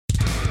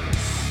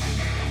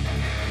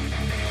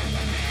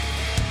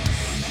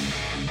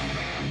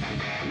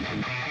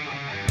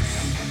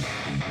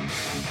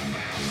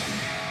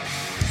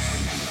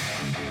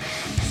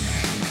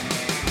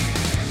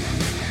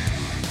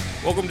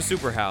Welcome to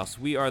Superhouse.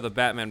 We are the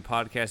Batman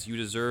podcast you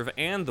deserve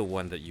and the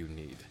one that you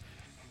need.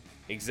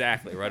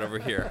 Exactly, right over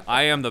here.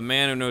 I am the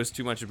man who knows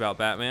too much about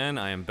Batman.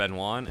 I am Ben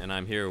Wan, and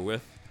I'm here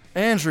with...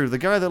 Andrew, the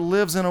guy that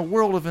lives in a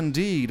world of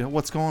Indeed.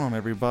 What's going on,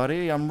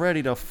 everybody? I'm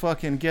ready to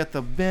fucking get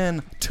the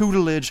Ben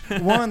tutelage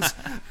once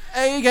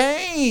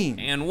again.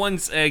 And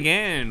once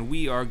again,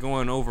 we are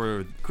going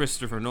over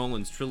Christopher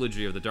Nolan's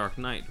trilogy of The Dark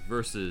Knight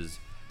versus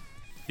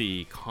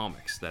the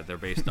comics that they're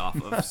based off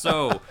of.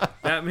 So,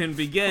 Batman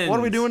Begins. What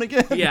are we doing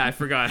again? Yeah, I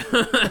forgot.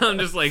 I'm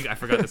just like, I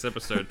forgot this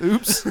episode.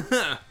 Oops.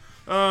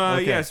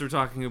 Okay. Yes, we're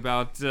talking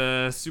about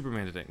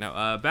Superman today.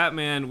 Now,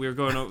 Batman, we're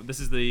going over...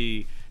 This is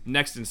the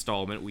next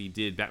installment. We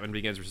did Batman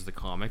Begins versus the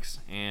comics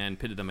and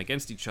pitted them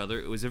against each other.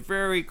 It was a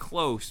very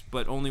close,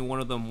 but only one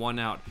of them won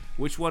out.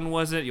 Which one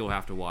was it? You'll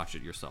have to watch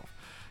it yourself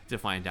to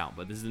find out.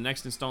 But this is the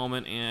next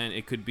installment, and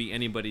it could be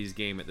anybody's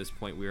game at this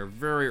point. We are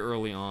very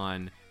early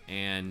on,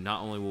 and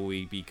not only will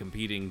we be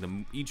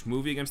competing each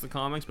movie against the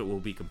comics, but we'll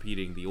be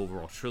competing the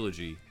overall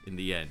trilogy in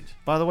the end.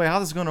 By the way, how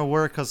this is going to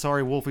work, because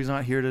sorry, Wolfie's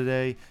not here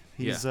today.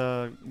 He's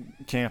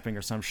camping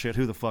or some shit.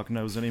 Who the fuck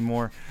knows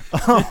anymore?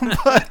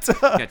 Got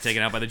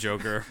taken out by the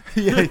Joker.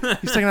 Yeah,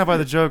 he's taken out by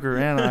the Joker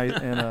and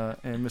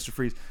Mr.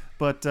 Freeze.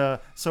 But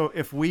so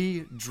if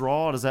we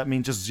draw, does that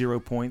mean just 0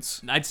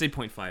 points? I'd say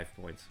 0.5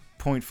 points.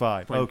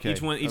 0.5. Okay. Each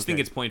thing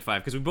gets 0.5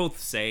 because we both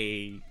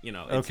say,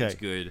 it's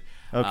good.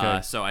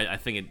 Okay. So I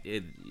think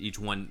each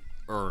one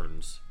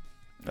earns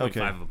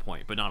 0.5 of a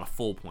point, but not a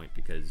full point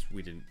because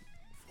we didn't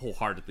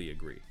wholeheartedly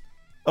agree.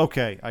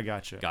 Okay, I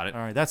got you. Got it. All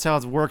right, that's how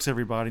it works,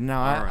 everybody.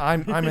 Now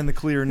Right. I'm in the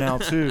clear now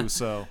too.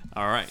 So.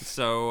 All right,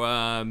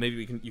 so maybe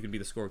you can be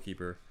the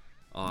scorekeeper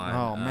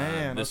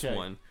on this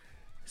one.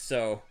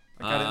 So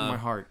I got it in my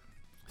heart.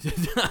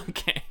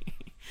 Okay.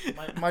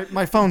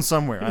 My phone's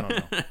somewhere. I don't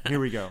know. Here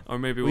we go. Or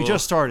maybe we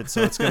just started,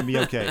 so it's gonna be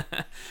okay.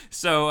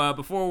 So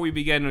before we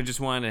begin, I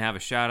just wanted to have a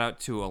shout out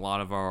to a lot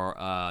of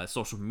our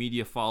social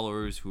media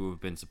followers who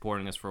have been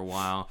supporting us for a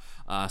while.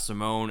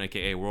 Simone,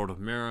 aka World of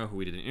Mirror, who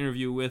we did an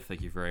interview with.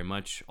 Thank you very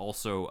much.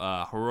 Also,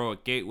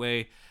 Heroic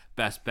Gateway,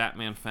 Best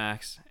Batman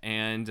Facts,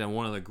 and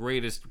one of the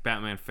greatest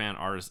Batman fan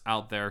artists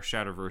out there,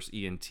 Shadowverse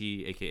ENT,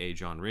 aka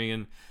John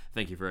Regan.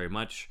 Thank you very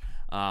much.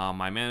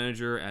 My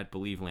manager at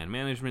Believe Land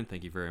Management,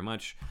 thank you very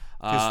much.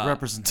 His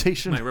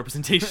representation. My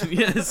representation,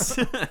 yes.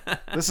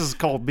 This is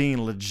called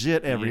being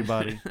legit,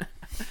 everybody.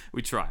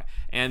 We try.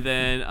 And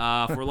then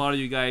for a lot of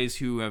you guys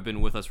who have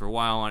been with us for a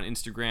while on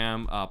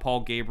Instagram,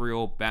 Paul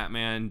Gabriel,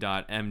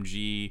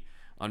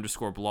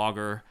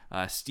 Batman.mg_blogger,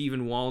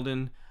 Stephen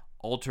Walden,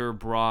 Alter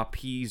Bra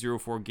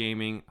P04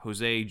 Gaming,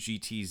 Jose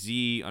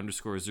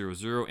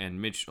GTZ_00,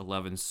 and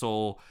Mitch11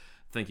 Soul.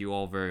 Thank you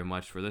all very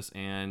much for this,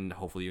 and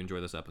hopefully you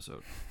enjoy this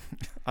episode.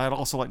 I'd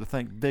also like to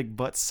thank Big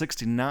Butt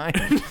 69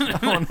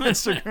 on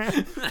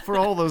Instagram for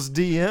all those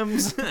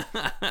DMs.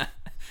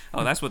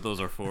 Oh, that's what those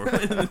are for.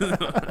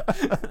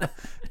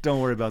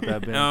 Don't worry about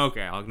that, Ben.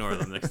 Okay, I'll ignore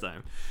them next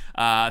time.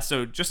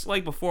 So just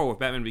like before with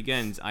Batman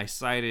Begins, I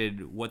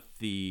cited what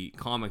the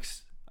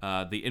comics,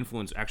 the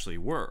influence actually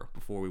were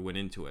before we went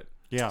into it.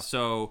 Yeah.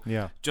 So,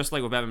 just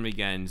like with Batman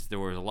Begins, there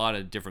was a lot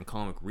of different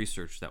comic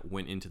research that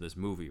went into this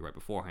movie right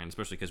beforehand,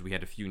 especially because we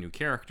had a few new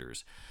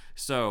characters.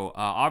 So,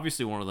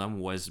 obviously one of them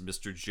was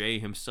Mr. J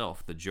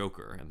himself, the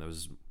Joker, and that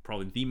was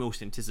probably the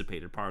most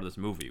anticipated part of this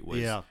movie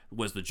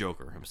was the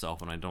Joker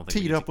himself, and I don't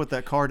think... Teed up with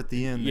that card at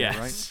the end, yes,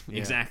 there, right? Yeah,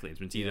 exactly. It's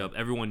been teed up.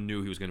 Everyone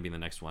knew he was going to be in the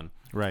next one.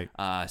 Right.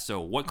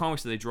 So, what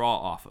comics did they draw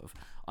off of?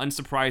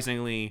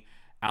 Unsurprisingly,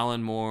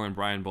 Alan Moore and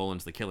Brian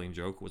Boland's The Killing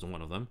Joke was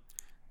one of them.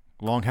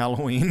 Long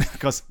Halloween,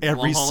 because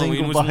every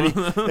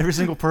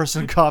single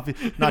person and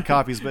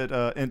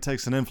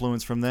takes an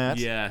influence from that.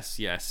 Yes.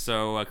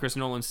 So Chris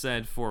Nolan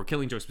said for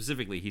Killing Joke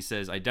specifically, he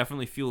says, I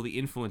definitely feel the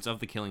influence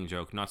of The Killing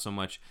Joke, not so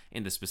much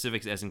in the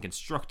specifics as in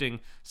constructing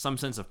some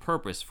sense of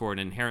purpose for an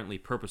inherently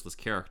purposeless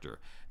character.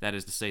 That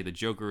is to say, the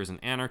Joker is an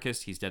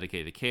anarchist, he's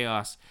dedicated to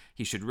chaos,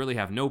 he should really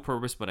have no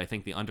purpose, but I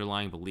think the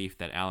underlying belief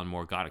that Alan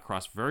Moore got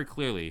across very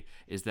clearly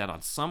is that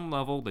on some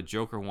level, the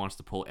Joker wants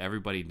to pull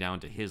everybody down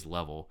to his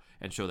level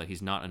and show that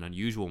he's not an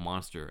unusual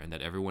monster and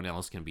that everyone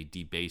else can be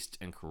debased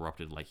and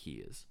corrupted like he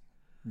is.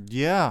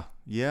 Yeah.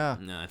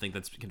 No, I think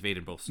that's conveyed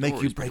in both stories.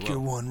 Make you break your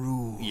one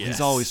rule. Yes.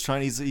 He's always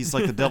trying. He's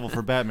like the devil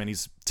for Batman.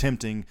 He's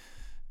tempting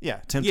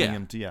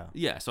him to.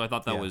 Yeah, so I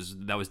thought that was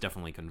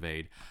definitely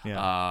conveyed.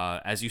 Yeah.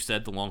 As you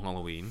said, The Long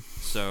Halloween.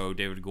 So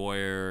David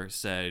Goyer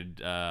said,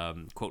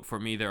 quote,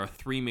 for me, there are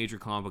three major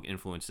comic book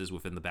influences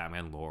within the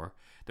Batman lore.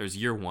 There's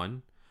Year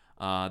One.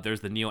 There's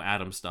the Neil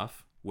Adams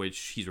stuff, which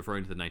he's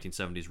referring to the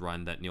 1970s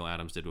run that Neil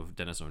Adams did with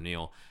Dennis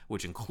O'Neil,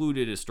 which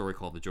included a story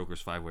called The Joker's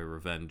Five-Way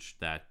Revenge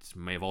that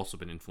may have also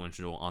been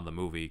influential on the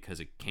movie because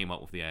it came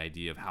up with the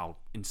idea of how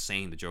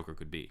insane the Joker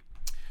could be.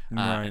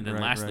 And then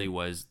lastly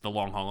was The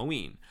Long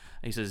Halloween.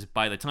 And he says,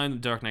 by the time The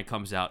Dark Knight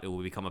comes out, it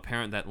will become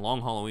apparent that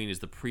Long Halloween is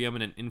the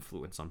preeminent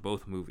influence on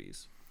both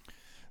movies.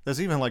 There's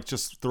even like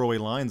just throwaway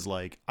lines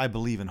like, I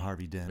believe in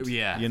Harvey Dent.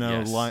 Yeah.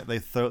 They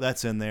throw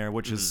that's in there,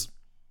 which is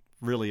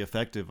really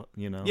effective,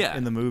 Yeah,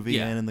 in the movie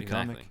yeah, and in the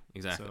exactly, comic.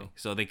 Exactly.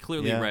 So they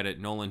clearly yeah. read it.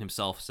 Nolan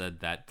himself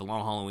said that The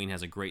Long Halloween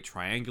has a great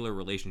triangular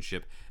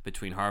relationship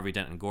between Harvey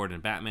Dent and Gordon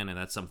and Batman, and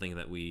that's something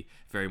that we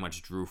very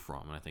much drew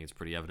from, and I think it's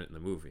pretty evident in the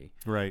movie.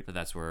 Right.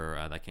 That's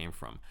where that came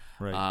from.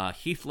 Right.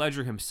 Heath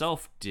Ledger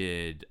himself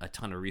did a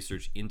ton of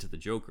research into the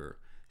Joker,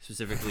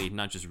 specifically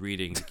not just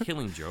reading The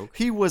Killing Joke.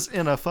 He was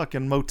in a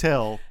fucking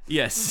motel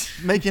Yes.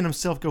 making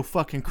himself go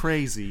fucking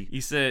crazy.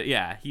 He said,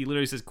 he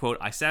literally says, quote,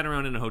 "I sat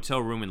around in a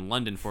hotel room in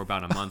London for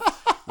about a month,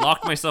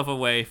 locked myself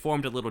away,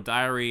 formed a little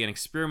diary, and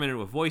experimented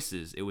with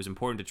voices. It was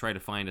important to try to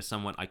find a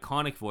somewhat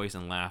iconic voice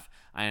and laugh.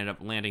 I ended up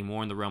landing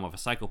more in the realm of a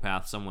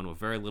psychopath, someone with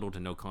very little to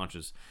no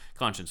conscience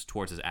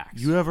towards his acts."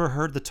 You ever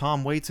heard the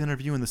Tom Waits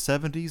interview in the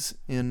 70s?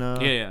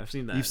 Yeah, I've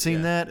seen that. You've seen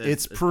Yeah, that?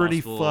 It's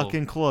pretty possible.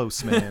 fucking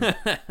close, man.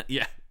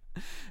 Yeah.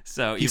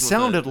 So He even with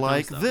sounded the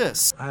like dumb stuff.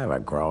 this. I have a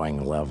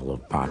growing level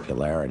of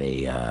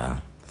popularity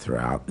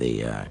throughout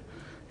the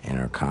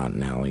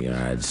intercontinental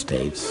United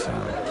States,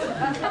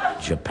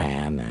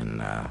 Japan,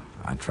 and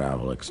I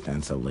travel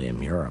extensively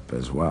in Europe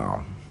as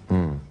well.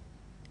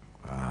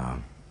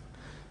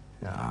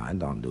 I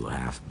don't do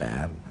half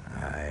bad.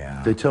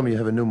 They tell me you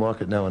have a new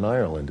market now in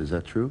Ireland. Is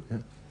that true? Yeah.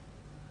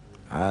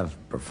 I've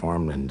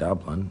performed in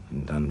Dublin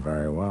and done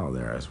very well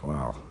there as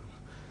well.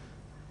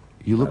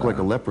 You look like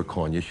a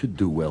leprechaun. You should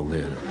do well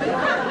there.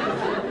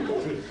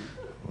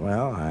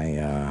 Well,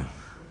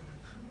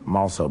 I'm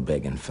also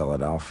big in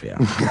Philadelphia.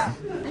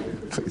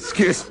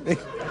 Excuse me.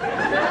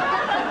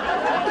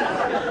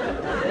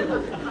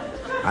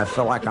 I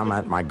feel like I'm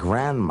at my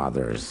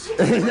grandmother's.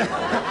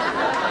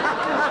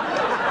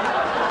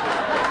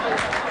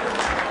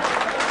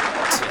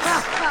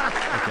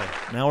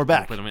 Now we're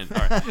back. Put him in.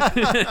 All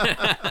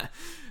right.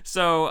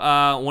 So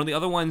one of the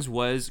other ones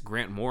was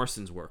Grant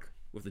Morrison's work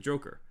with the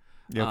Joker.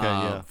 Okay,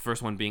 yeah.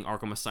 First one being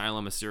Arkham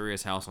Asylum, A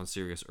Serious House on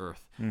Serious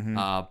Earth.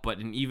 But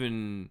an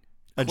even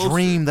A closer-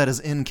 dream that is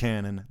in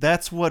canon.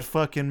 That's what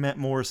fucking Matt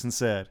Morrison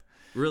said.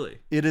 Really?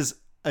 It is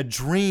a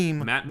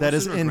dream Matt that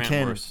is Morrison or in Grant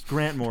canon. Morrison?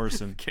 Grant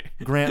Morrison. Okay.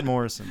 Grant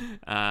Morrison.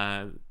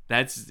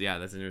 That's an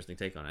interesting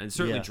take on it. And it's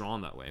certainly Yeah.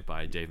 drawn that way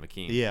by Dave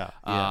McKean. Yeah,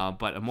 yeah.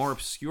 But a more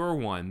obscure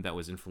one that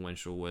was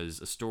influential was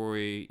a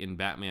story in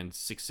Batman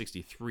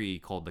 663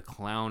 called The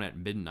Clown at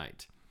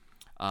Midnight.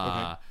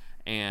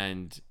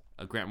 And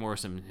Grant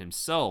Morrison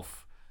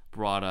himself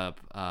brought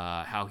up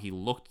how he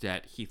looked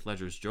at Heath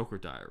Ledger's Joker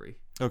diary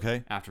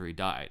Okay. after he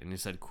died. And he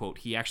said, quote,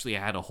 he actually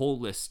had a whole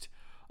list.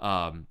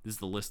 This is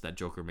the list that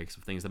Joker makes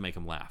of things that make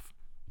him laugh.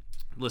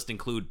 The list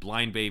include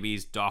blind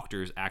babies,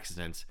 doctors,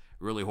 accidents,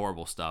 really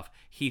horrible stuff.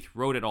 Heath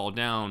wrote it all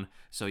down,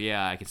 so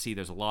yeah, I can see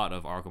there's a lot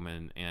of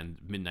Arkham and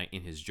Midnight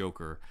in his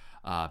Joker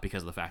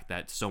because of the fact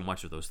that so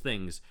much of those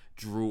things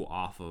drew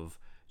off of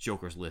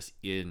Joker's list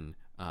in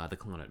the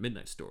Clown at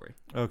Midnight story.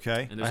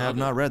 Okay. And I there's have other-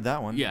 not read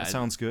that one. Yeah, That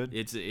sounds good.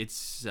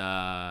 It's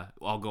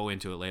I'll go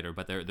into it later,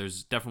 but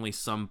there's definitely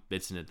some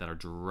bits in it that are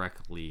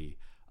directly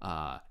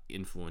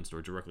influenced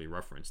or directly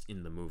referenced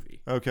in the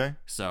movie. Okay.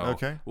 So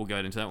Okay. we'll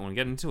get into that when we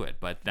get into it.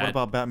 But that What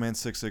about Batman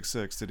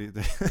 666? Did he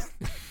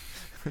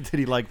did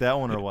he like that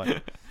one or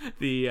what?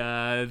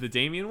 the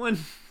Damien one?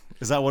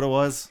 Is that what it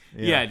was?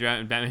 Yeah,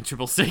 Batman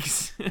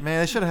 666. Man,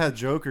 they should have had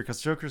Joker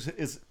because Joker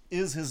is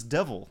his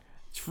devil.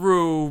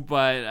 True,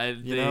 but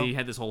You they know?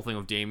 had this whole thing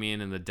of Damien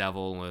and the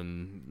devil,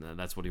 and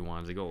that's what he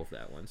wanted to go with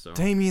that one. So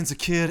Damien's a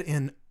kid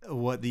in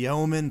what, The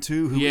Omen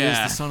too, who is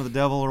Yeah. the son of the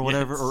devil or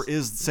whatever, Yes. or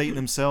is Satan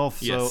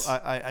himself. Yes.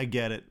 So I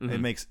get it. It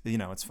makes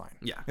it's fine.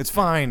 Yeah. It's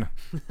fine.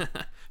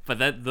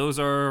 but those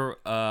are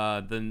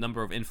the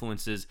number of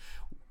influences,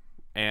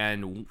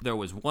 and there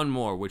was one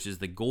more, which is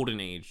the Golden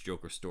Age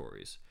Joker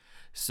stories.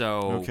 So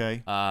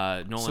Okay.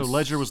 Nolan. So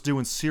Ledger was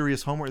doing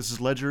serious homework. This is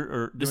Ledger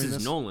or This doing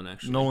is Nolan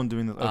actually. Nolan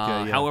doing this. Okay.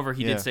 Yeah. However,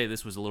 he Yeah. did say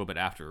this was a little bit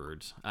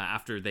afterwards.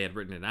 After they had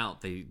written it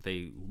out,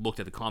 they looked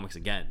at the comics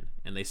again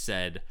and they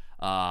said,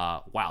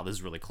 "Wow, this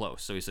is really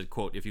close." So he said,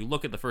 "Quote: If you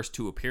look at the first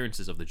two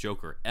appearances of the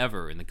Joker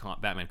ever in the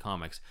Batman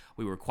comics,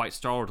 we were quite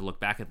startled to look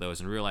back at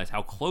those and realize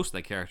how close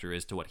that character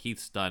is to what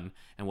Heath's done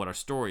and what our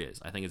story is.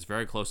 I think it's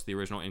very close to the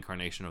original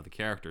incarnation of the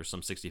character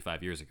some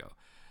 65 years ago."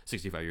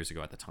 65 years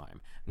ago at the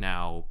time.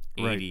 Now,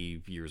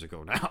 80 years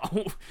ago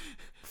now.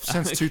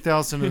 Since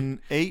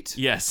 2008.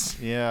 Yes.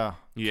 Yeah.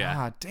 Yeah.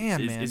 God damn,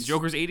 It's- man. It's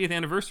Joker's 80th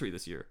anniversary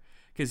this year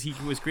because he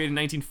was created in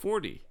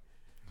 1940.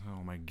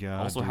 Oh my god.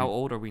 Also, dude. how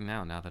old are we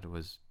now that it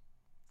was...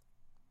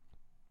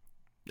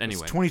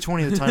 Anyway. It's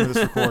 2020 at the time of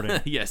this recording.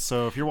 Yes.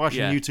 So if you're watching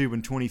Yeah. YouTube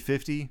in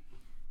 2050,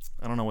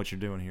 I don't know what you're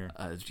doing here.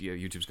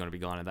 YouTube's going to be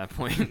gone at that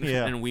point.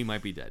 Yeah. And we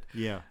might be dead.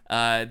 Yeah.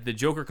 The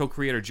Joker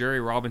co-creator Jerry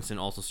Robinson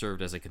also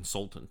served as a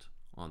consultant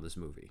on this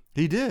movie.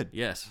 He did.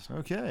 Yes.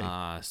 Okay.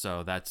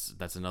 So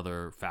that's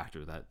another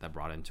factor that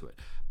brought into it.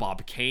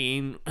 Bob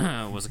Kane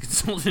was a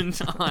consultant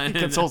on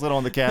Consulted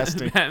on the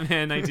casting.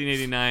 Batman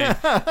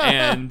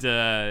 1989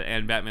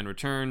 and Batman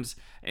Returns,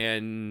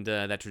 and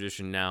that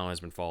tradition now has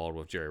been followed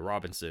with Jerry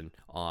Robinson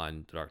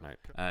on The Dark Knight.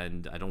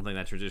 And I don't think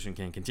that tradition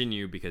can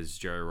continue because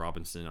Jerry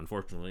Robinson,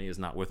 unfortunately, is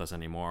not with us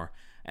anymore,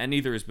 and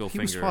neither is Bill He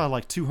Finger. was probably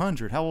like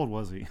 200. How old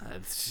was he?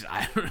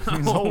 I don't know. He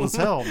was old as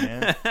hell,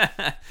 man.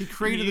 He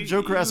created the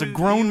Joker as a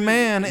grown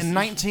man in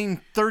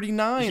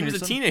 1939. He was or a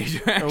something.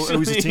 teenager. Actually, he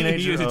was a teenager?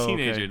 He was a Oh, okay.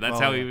 teenager. That's Oh,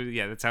 how okay. he was.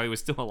 Yeah, that's how he was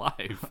still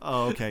alive.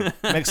 Oh, okay.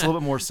 Makes a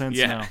little bit more sense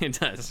Yeah, now. it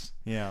does.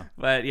 Yeah.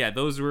 But yeah,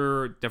 those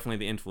were definitely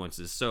the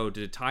influences. So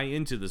to tie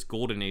into this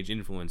Golden Age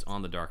influence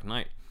on The Dark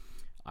Knight,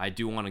 I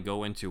do want to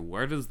go into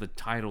where does the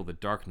title The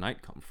Dark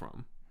Knight come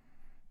from?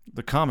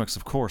 The comics,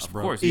 of course,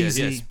 bro. Of course,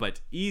 Easy. yes, but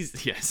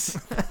yes.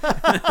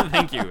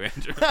 Thank you,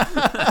 Andrew.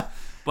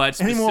 But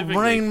Any more specifically,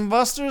 brain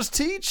busters,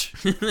 teach?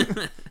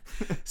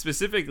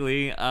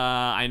 specifically,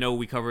 I know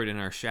we covered in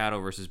our Shadow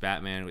versus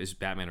Batman. Is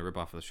Batman a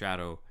ripoff of the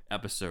Shadow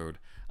episode?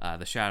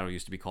 The Shadow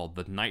used to be called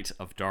the Night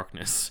of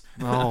Darkness.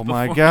 Oh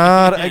my before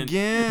God! it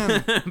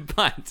Again,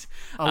 But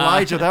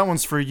Elijah, that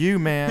one's for you,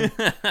 man.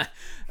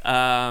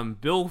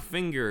 Bill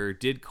Finger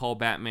did call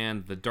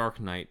Batman the Dark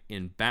Knight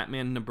in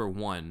Batman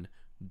 #1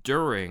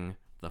 during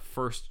the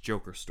first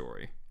Joker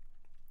story.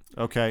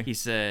 Okay. He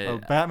said,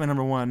 Oh, Batman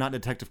 #1, not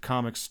Detective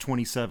Comics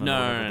 27. or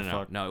whatever the No.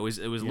 fuck. No, it was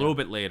a little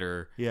bit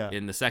later. Yeah.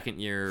 In the second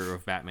year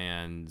of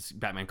Batman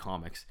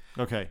comics,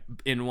 Okay.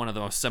 in one of the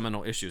most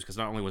seminal issues, because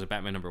not only was it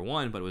Batman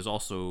 #1, but it was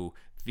also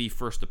the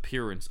first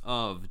appearance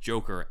of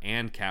Joker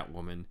and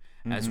Catwoman,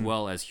 as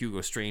well as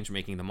Hugo Strange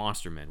making the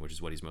Monster Men, which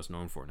is what he's most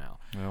known for now.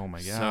 Oh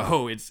my God.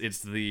 So it's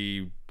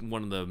the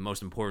one of the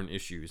most important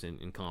issues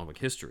in comic book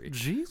history.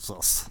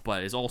 Jesus.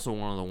 But it's also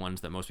one of the ones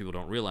that most people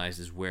don't realize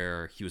is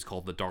where he was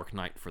called the Dark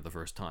Knight for the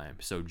first time.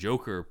 So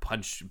Joker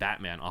punched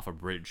Batman off a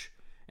bridge,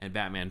 and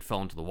Batman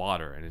fell into the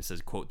water. And it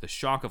says, quote, "The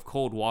shock of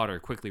cold water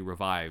quickly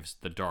revives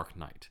the Dark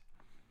Knight."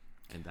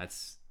 And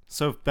that's...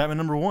 So Batman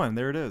 #1,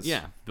 there it is.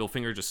 Yeah, Bill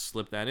Finger just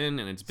slipped that in,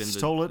 and it's been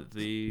Stole it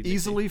the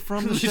easily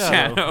from the the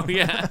shadow.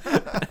 Yeah.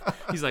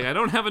 He's like, I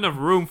don't have enough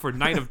room for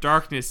Night of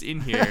Darkness in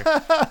here.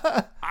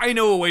 I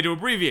know a way to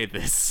abbreviate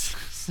this.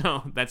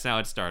 So that's how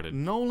it started.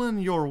 Nolan,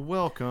 you're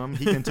welcome.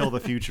 He can tell the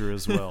future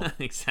as well.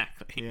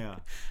 Exactly. Yeah.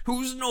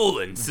 Who's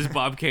Nolan? Says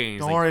Bob Kane. He's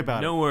Don't worry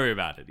about it. Don't worry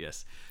about it.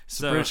 Yes.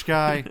 So Rich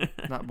guy,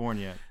 not born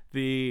yet.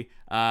 the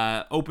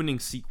opening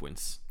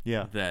sequence.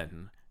 Yeah.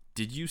 Then,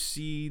 did you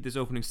see this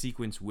opening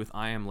sequence with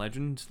I Am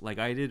Legend like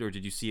I did, or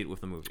did you see it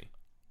with the movie?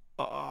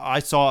 I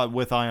saw it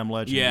with I Am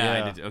Legend.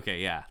 Yeah, I did. Okay,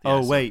 yeah.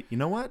 Oh, so wait. You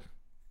know what?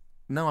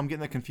 No, I'm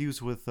getting that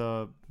confused with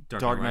Dark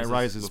Knight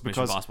Rises with Mission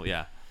because Impossible,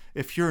 yeah.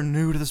 if you're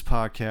new to this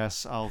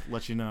podcast, I'll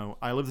let you know.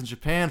 I lived in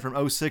Japan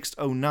from 06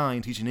 to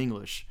 09 teaching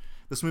English.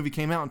 This movie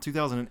came out in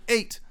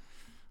 2008,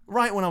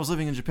 right when I was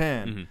living in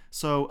Japan. Mm-hmm.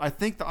 So I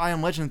think the I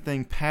Am Legend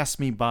thing passed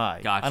me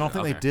by. Gotcha, I don't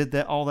think they okay. did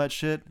all that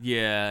shit.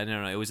 Yeah,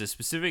 no. It was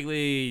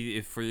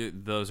specifically for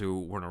those who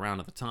weren't around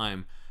at the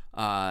time.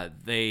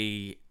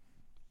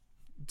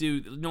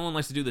 Nolan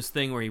likes to do this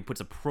thing where he puts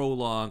a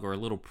prologue or a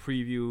little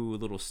preview, a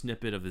little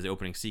snippet of his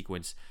opening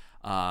sequence.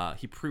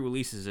 He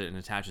pre-releases it and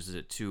attaches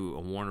it to a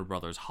Warner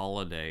Brothers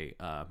holiday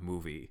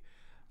movie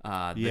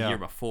the year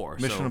before.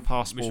 Mission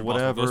Impossible,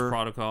 whatever. Ghost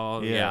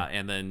Protocol, Yeah.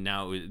 and then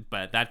now,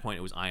 but at that point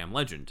it was I Am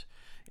Legend,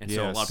 and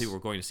so a lot of people were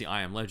going to see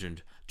I Am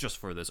Legend just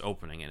for this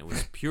opening, and it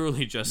was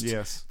purely just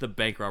the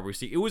bank robbery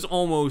scene. It was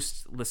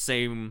almost the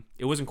same.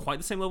 It wasn't quite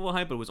the same level of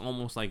hype, but it was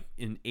almost like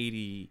in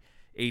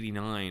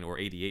 89 or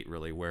 88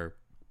 really, where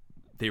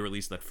they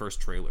released that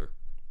first trailer.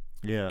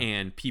 Yeah.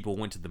 And people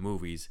went to the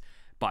movies,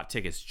 bought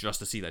tickets just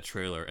to see that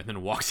trailer, and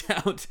then walked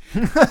out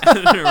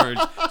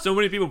afterwards. So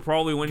many people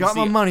probably went Got to see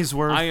my money's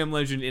worth. I Am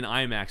Legend in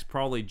IMAX,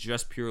 probably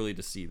just purely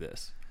to see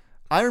this.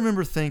 I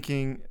remember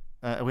thinking,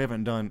 we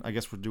haven't done, I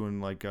guess we're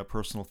doing like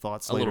personal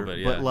thoughts A later. little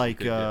bit, But yeah. like,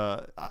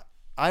 Good.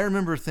 I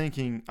remember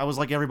thinking, I was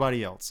like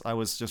everybody else. I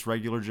was just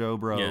regular Joe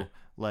Bro. Yeah.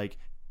 Like,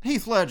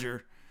 Heath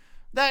Ledger,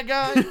 that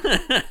guy,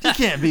 he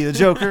can't be the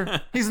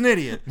Joker. He's an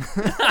idiot.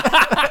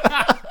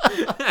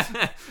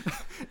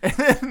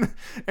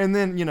 and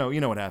then you know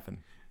what happened.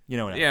 You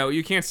know what happened. Yeah, well,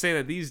 you can't say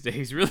that these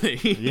days, really.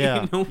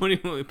 Yeah.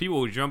 People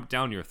will jump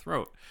down your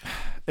throat.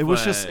 It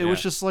was But,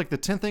 just like the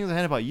 10 things I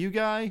had about you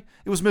guy.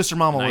 It was Mr.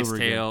 Mom all Nice over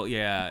again. Tale,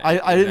 yeah. I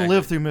didn't exactly.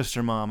 live through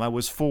Mr. Mom. I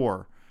was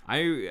 4. You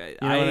You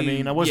know what I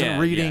mean? I wasn't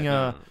reading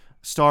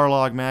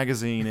Starlog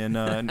magazine in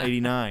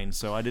 '89,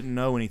 so I didn't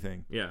know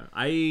anything.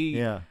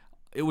 Yeah.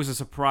 It was a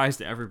surprise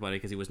to everybody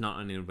because he was not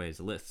on anybody's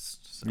lists.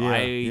 So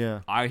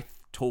I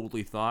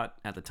totally thought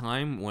at the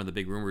time one of the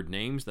big rumored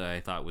names that I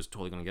thought was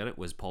totally going to get it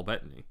was Paul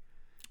Bettany.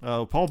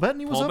 Oh, Paul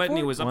Bettany was Paul up Bettany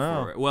for it? was up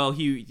Wow. for it. Well,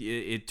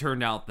 it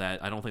turned out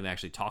that I don't think they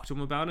actually talked to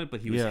him about it, but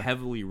he was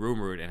heavily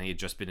rumored, and he had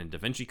just been in Da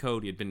Vinci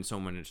Code. He had been in so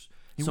much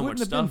wouldn't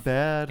have stuff. been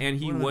bad. And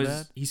Wouldn't have been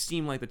bad. he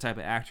seemed like the type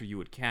of actor you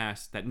would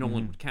cast that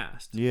Nolan would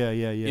cast. Yeah.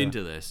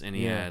 Into this, and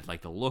he Yeah. had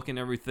like the look and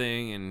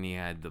everything, and he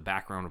had the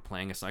background of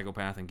playing a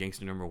psychopath in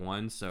Gangster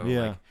 #1. So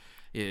Yeah. like,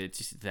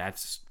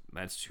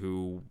 that's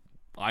who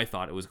I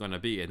thought it was going to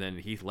be. And then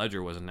Heath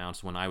Ledger was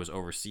announced when I was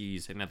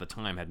overseas, and at the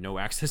time had no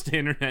access to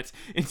internet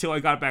until I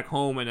got back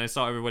home and I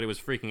saw everybody was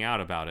freaking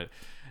out about it.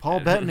 Paul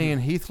Bettany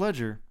and Heath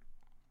Ledger,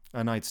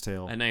 A Knight's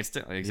Tale. A Knight's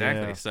Tale,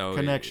 exactly. Yeah. So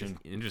Connection.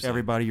 Interesting.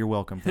 Everybody, you're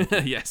welcome. Thank you.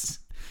 Yes.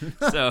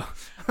 So,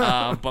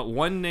 but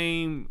one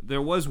name,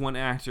 there was one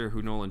actor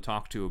who Nolan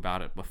talked to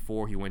about it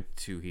before he went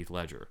to Heath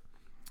Ledger,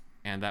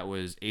 and that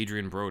was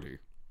Adrian Brody.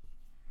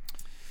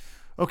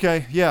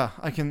 Okay, yeah,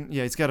 I can.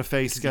 Yeah, he's got a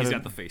face. He's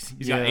got the face.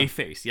 He's got a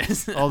face.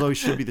 Yes. Although he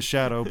should be the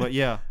shadow, but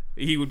yeah.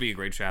 He would be a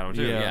great shadow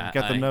too. Yeah.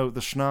 Got the note,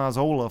 the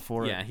schnoz-ola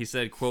for it. Yeah, he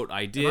said, "quote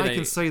I did." And I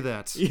can say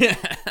that. Yeah.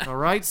 All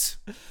right.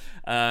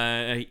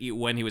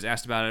 When he was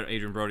asked about it,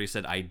 Adrian Brody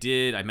said, "I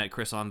did. I met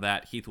Chris on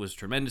that. Heath was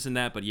tremendous in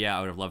that, but yeah,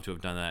 I would have loved to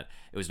have done that.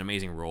 It was an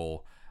amazing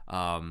role.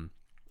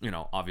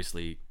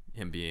 Obviously."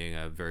 Him being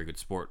a very good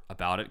sport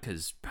about it,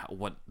 because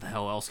what the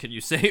hell else can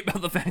you say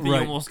about the fact that he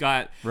almost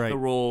got the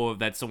role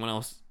that someone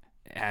else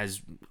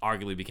has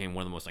arguably became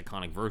one of the most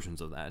iconic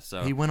versions of that.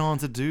 So he went on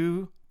to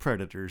do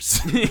Predators.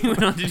 He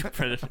went on to do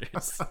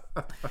Predators.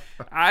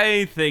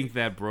 I think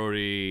that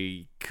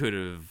Brody could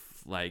have,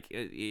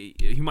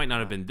 he might not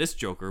have been this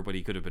Joker, but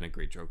he could have been a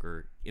great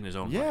Joker in his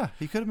own way. Yeah,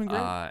 he could have been great.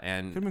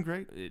 And could have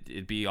been great.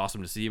 It'd be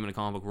awesome to see him in a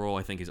comic book role.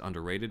 I think he's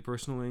underrated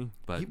personally.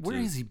 But where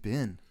has he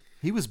been?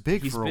 He was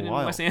big for a while. He's been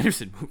in Wes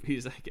Anderson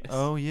movies, I guess.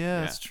 Oh,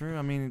 yeah, that's true.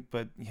 I mean,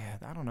 but yeah,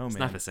 I don't know, it's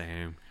man. It's not the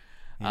same.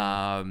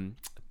 Yeah.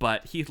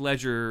 But Heath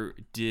Ledger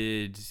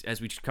did,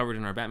 as we covered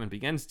in our Batman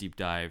Begins deep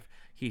dive,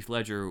 Heath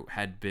Ledger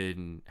had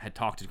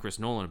talked to Chris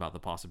Nolan about the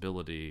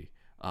possibility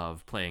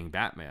of playing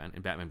Batman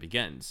in Batman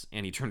Begins,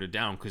 and he turned it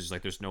down because he's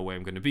like, there's no way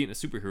I'm going to be in a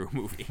superhero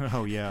movie.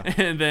 Oh, yeah.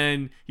 And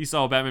then he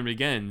saw Batman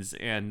Begins,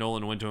 and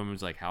Nolan went to him and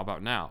was like, how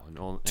about now?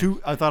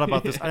 I thought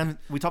about this.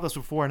 We talked about this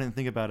before. I didn't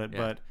think about it,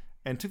 but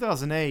in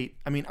 2008,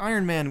 I mean,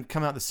 Iron Man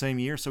come out the same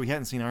year, so he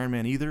hadn't seen Iron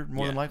Man either,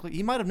 more than likely.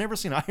 He might have never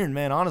seen Iron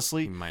Man,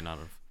 honestly. He might not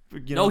have.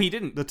 No, he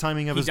didn't. The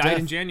timing of his death. death. He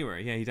died in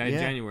January. Yeah, he died in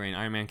January, and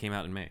Iron Man came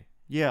out in May.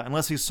 Yeah,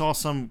 unless he saw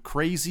some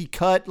crazy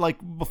cut, like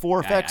before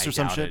effects or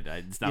some shit.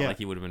 It's not like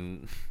he would have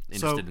been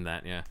interested in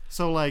that, yeah.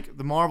 So,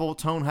 the Marvel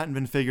tone hadn't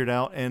been figured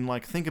out, and,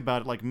 think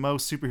about it,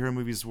 most superhero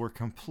movies were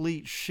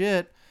complete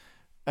shit.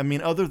 I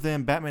mean, other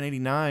than Batman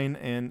 89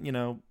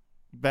 and,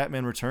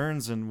 Batman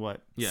Returns and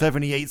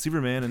 78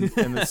 Superman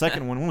and the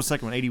second one. When was the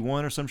second one?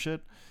 81 or some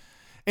shit?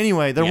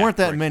 Anyway, there weren't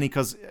that many,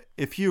 because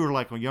if you were,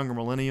 a younger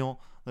millennial,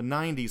 the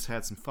 90s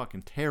had some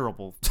fucking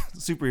terrible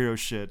superhero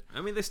shit. I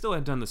mean, they still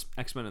had done the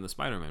X-Men and the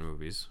Spider-Man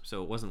movies,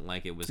 so it wasn't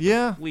like it was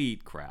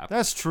complete crap.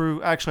 That's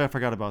true. Actually, I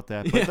forgot about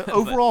that. But the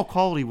overall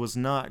quality was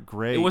not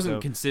great. It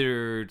wasn't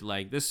considered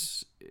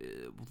this.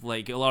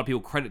 A lot of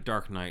people credit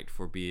Dark Knight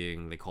for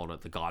being, they called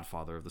it the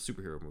godfather of the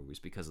superhero movies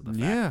because of the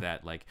fact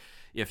that,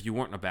 if you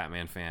weren't a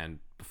Batman fan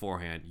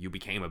beforehand, you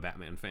became a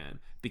Batman fan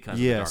because of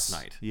the Dark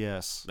Knight.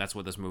 Yes. That's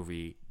what this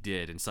movie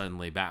did, and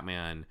suddenly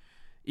Batman...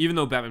 Even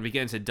though Batman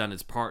Begins had done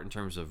its part in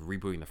terms of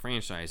rebooting the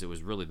franchise, it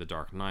was really The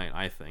Dark Knight,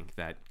 I think,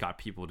 that got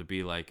people to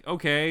be like,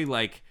 okay,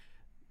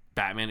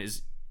 Batman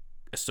is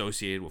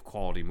associated with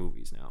quality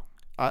movies now.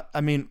 I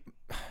mean,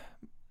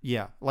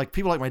 yeah.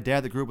 People like my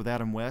dad that grew up with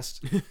Adam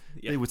West,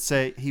 they would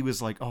say he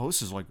was like, oh,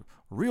 this is a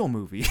real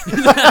movie.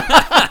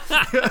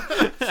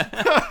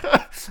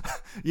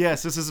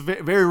 Yes, this is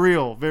very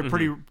real,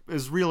 pretty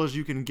as real as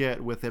you can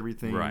get with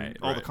everything,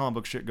 all the comic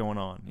book shit going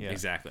on. Yeah,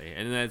 exactly,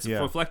 and that's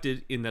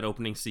reflected in that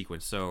opening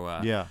sequence.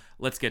 So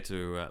let's get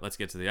to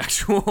the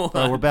actual.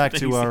 We're back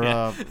to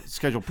our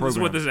scheduled program. This is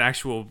what this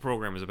actual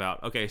program is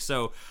about. Okay,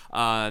 so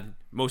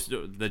most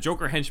of the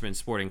Joker henchman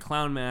sporting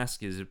clown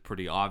mask is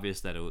pretty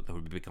obvious that it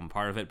would become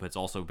part of it, but it's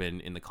also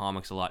been in the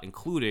comics a lot,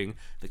 including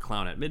the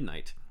Clown at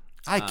Midnight.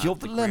 I killed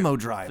the limo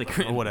driver,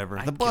 or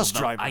whatever. The bus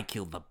driver. I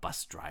killed the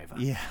bus driver.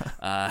 Yeah.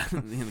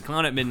 The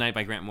Clown at Midnight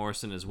by Grant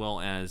Morrison, as well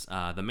as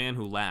The Man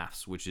Who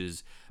Laughs, which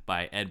is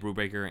by Ed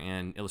Brubaker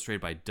and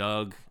illustrated by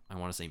Doug, I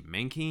want to say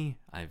Mankey.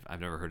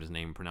 I've never heard his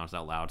name pronounced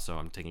out loud, so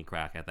I'm taking a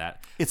crack at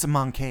that. It's a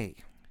Mankey.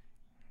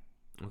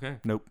 Okay.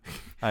 Nope.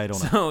 I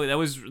don't know.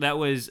 So that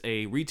was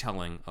a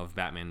retelling of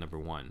Batman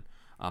 #1.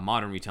 A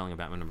modern retelling of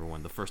Batman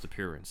 #1, the first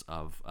appearance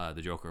of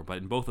the Joker. But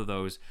in both of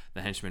those,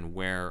 the henchmen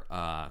wear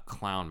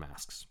clown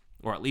masks,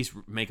 or at least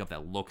makeup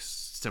that looks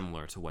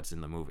similar to what's in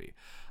the movie.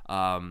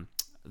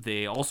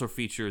 They also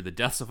feature the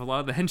deaths of a lot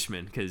of the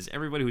henchmen, because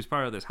everybody who's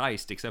part of this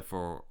heist, except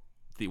for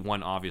the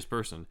one obvious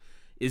person,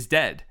 is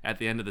dead at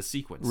the end of the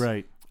sequence.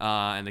 Right.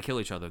 And they kill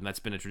each other. And that's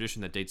been a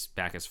tradition that dates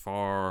back as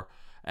far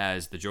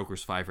as the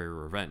Joker's Five-Ray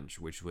Revenge,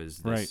 which was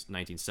this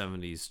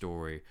 1970s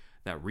story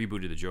that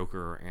rebooted the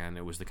Joker. And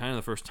it was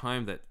the first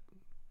time that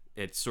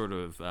it's sort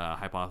of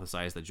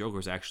hypothesized that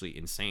Joker's actually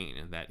insane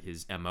and that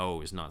his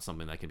MO is not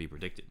something that can be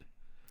predicted.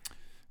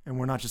 And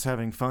we're not just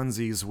having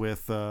funsies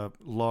with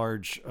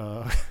large,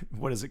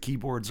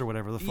 keyboards or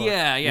whatever the fuck.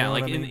 Yeah. You know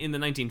in the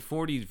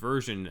 1940s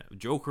version,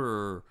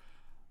 Joker,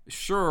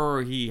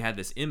 sure, he had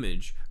this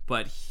image,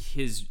 but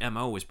his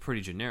MO was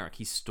pretty generic.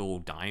 He stole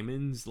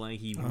diamonds,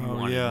 he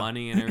wanted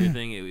money and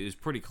everything. It was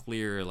pretty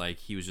clear,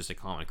 he was just a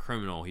common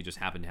criminal. He just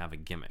happened to have a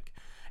gimmick.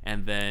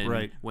 And then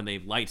Right. when they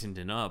lightened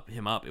him up,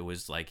 it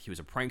was like he was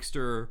a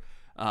prankster,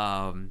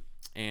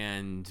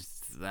 and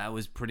that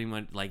was pretty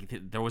much like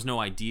there was no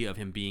idea of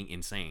him being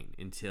insane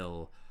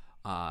until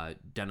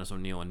Dennis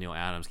O'Neil and Neil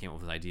Adams came up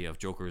with the idea of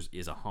Joker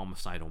is a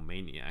homicidal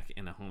maniac,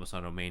 and a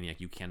homicidal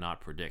maniac you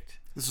cannot predict.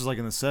 This was like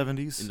in the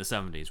 70s. In the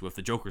 70s with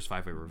the Joker's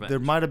Five-Way Revenge. There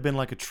might have been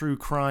like a true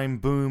crime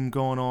boom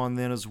going on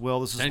then as well.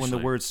 This is when the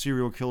Potentially. word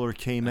serial killer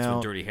came That's out.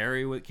 when Dirty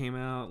Harry came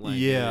out. Like,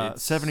 Yeah,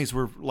 it's- 70s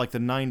were like the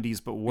 90s,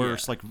 but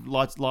worse. Yeah.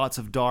 Like lots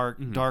of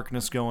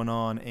darkness going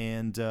on,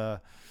 and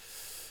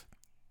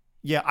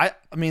yeah,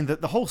 I mean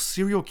the whole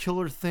serial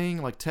killer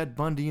thing, like Ted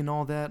Bundy and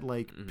all that,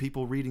 like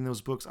people reading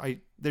those books.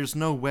 There's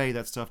no way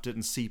that stuff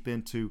didn't seep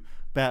into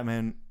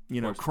Batman,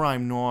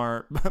 crime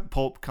noir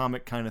pulp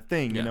comic kind of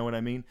thing. You Yeah. know what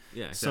I mean?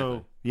 Yeah, exactly.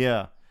 So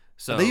yeah.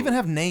 So They even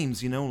have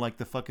names, like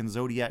the fucking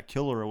Zodiac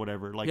Killer or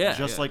whatever, like Yeah,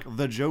 just yeah. like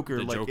the Joker.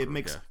 The Like Joker, it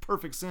makes yeah.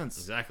 perfect sense.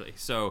 Exactly.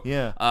 So,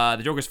 Yeah.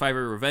 the Joker's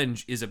Five-Way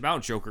Revenge is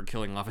about Joker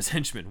killing off his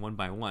henchmen one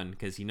by one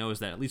because he knows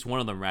that at least one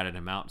of them ratted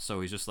him out. So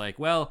he's just like,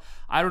 well,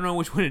 I don't know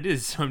which one it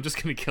is, so I'm just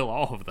going to kill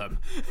all of them.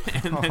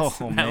 And that was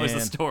the man.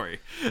 story.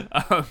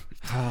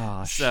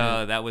 Ah,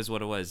 So that was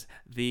what it was.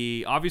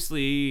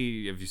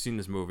 Obviously, if you've seen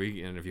this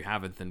movie, and if you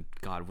haven't, then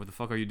God, what the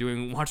fuck are you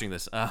doing watching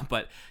this?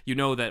 But you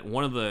know that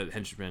one of the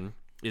henchmen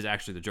is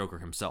actually the Joker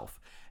himself.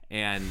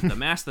 And the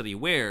mask that he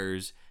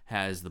wears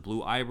has the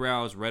blue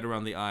eyebrows, red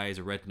around the eyes,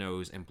 a red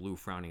nose, and blue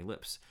frowny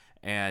lips.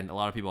 And a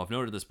lot of people have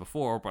noted this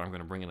before, but I'm going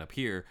to bring it up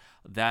here.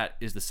 That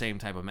is the same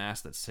type of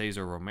mask that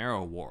Cesar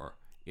Romero wore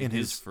in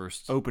his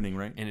first opening,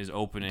 right? in his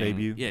opening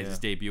Debut? Yeah, his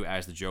debut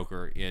as the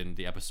Joker in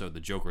the episode The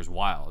Joker's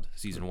Wild,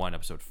 season 1,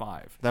 episode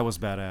 5. That was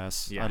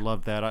badass. Yeah. I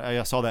loved that.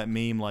 I saw that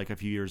meme like a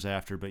few years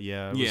after, but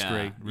yeah, it was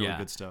great. Really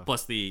good stuff.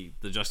 Plus the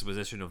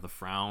juxtaposition of the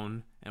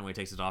frown, and when he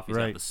takes it off, he's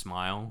Right. got the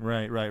smile.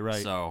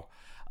 Right. So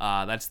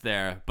that's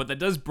there. But that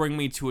does bring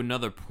me to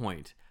another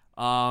point.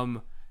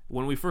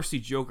 When we first see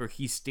Joker,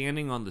 he's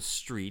standing on the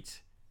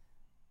street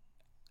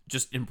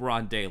just in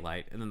broad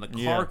daylight, and then the car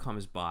Yeah.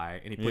 comes by,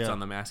 and he puts Yeah. on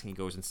the mask and he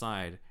goes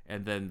inside.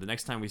 And then the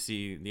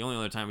only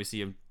other time we see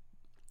him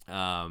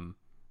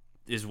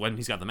is when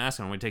he's got the mask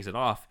on. When he takes it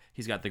off,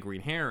 he's got the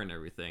green hair and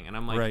everything. And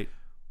I'm like, Right.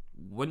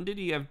 when did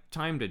he have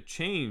time to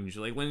change?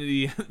 Like, when did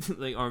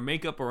he or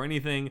makeup or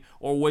anything?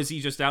 Or was he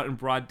just out in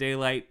broad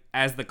daylight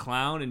as the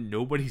clown and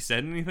nobody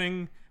said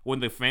anything? When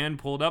the fan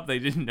pulled up, they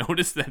didn't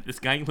notice that this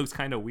guy looks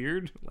kind of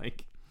weird.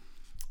 Like,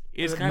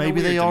 it's kind of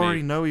Maybe weird they to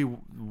already me. know he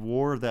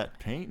wore that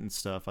paint and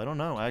stuff. I don't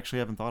know. I actually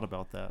haven't thought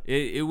about that.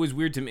 It was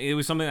weird to me. It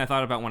was something I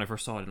thought about when I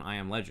first saw it in I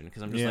Am Legend,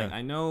 because I'm just Yeah. like,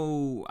 I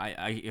know,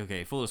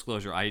 okay, full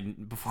disclosure,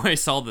 before I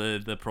saw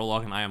the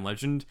prologue in I Am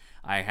Legend,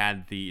 I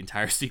had the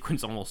entire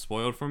sequence almost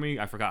spoiled for me.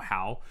 I forgot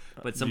how,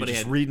 but somebody You're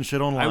just had reading shit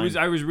online.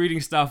 I was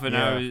reading stuff and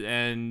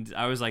Yeah.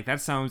 I was like,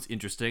 that sounds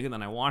interesting, and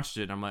then I watched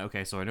it and I'm like,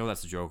 okay, so I know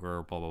that's the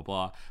Joker, blah blah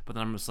blah. But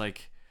then I'm just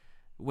like,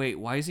 wait,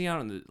 why is he out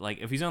on the, like,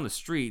 if he's on the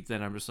street,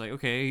 then I'm just like,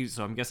 okay,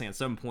 so I'm guessing at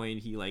some point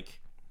he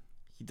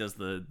does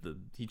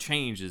he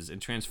changes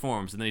and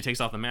transforms, and then he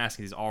takes off the mask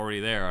and he's already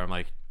there. I'm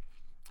like,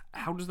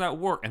 how does that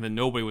work? And then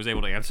nobody was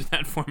able to answer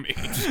that for me.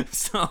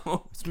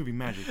 So It's movie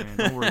magic, man.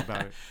 Don't worry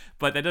about it.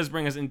 but that does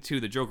bring us into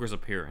the Joker's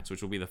appearance,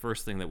 which will be the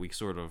first thing that we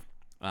sort of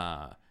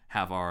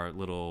have our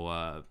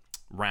little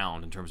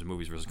round in terms of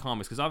movies versus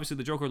comics, because obviously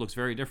the Joker looks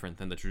very different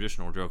than the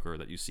traditional Joker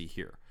that you see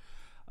here.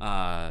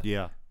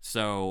 Yeah.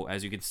 So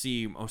as you can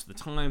see, most of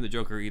the time the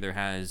Joker either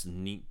has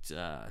neat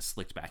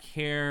slicked back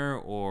hair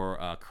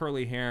or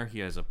curly hair. He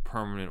has a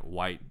permanent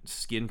white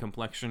skin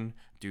complexion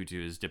due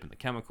to his dip in the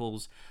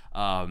chemicals.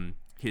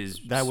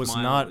 That was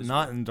smile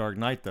not in Dark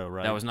Knight though,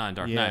 right? That was not in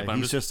Dark yeah, Knight, but I'm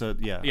he's just a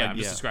I'm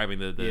just describing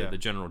the Yeah.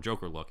 general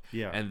Joker look.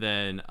 Yeah. And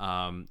then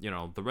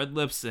the red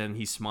lips, and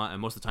he's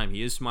and most of the time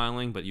he is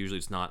smiling, but usually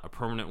it's not a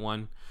permanent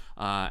one.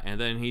 And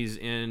then he's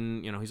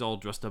in, he's all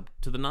dressed up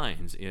to the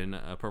nines in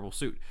a purple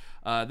suit.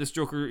 This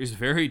Joker is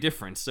very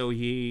different. So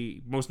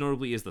he most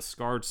notably is the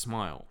scarred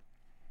smile.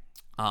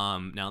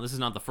 Now, this is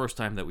not the first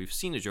time that we've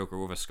seen a Joker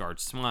with a scarred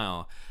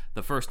smile.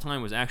 The first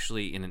time was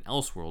actually in an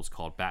Elseworlds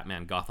called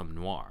Batman Gotham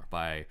Noir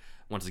by,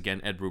 once again,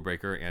 Ed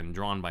Brubaker, and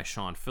drawn by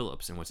Sean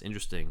Phillips. And what's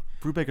interesting...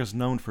 Brubaker's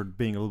known for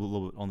being a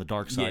little bit on the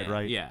dark side,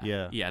 right?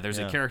 Yeah. There's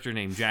a character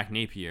named Jack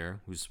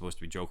Napier, who's supposed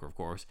to be Joker, of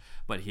course,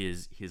 but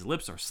his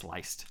lips are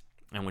sliced.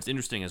 And what's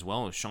interesting as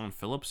well is Sean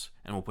Phillips,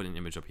 and we'll put an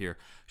image up here,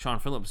 Sean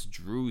Phillips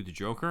drew the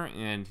Joker,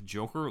 and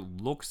Joker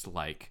looks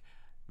like,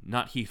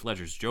 not Heath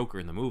Ledger's Joker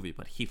in the movie,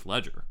 but Heath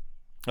Ledger.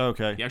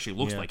 Okay. He actually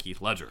looks like Heath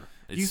Ledger.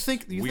 Do you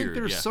think weird,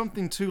 there's yeah.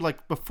 something to,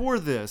 like, before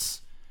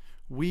this,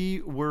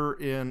 we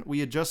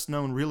had just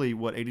known really,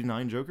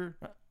 89 Joker?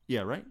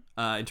 Yeah, right?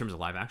 In terms of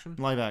live action?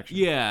 Live action.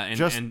 Yeah, and,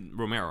 Just- and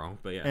Romero,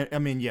 but yeah. I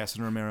mean, yes,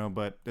 and Romero,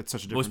 but it's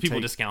such a different Most people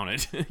take. discount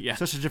it. Yeah.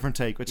 Such a different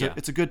take. It's, Yeah. Mm-hmm.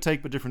 it's a good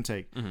take, but different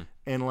take.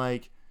 And,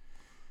 like,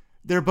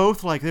 they're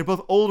both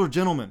older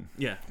gentlemen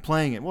Yeah.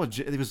 playing it. Well,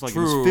 it was like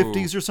True. in his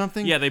 50s or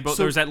something. Yeah, they both.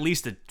 So There's at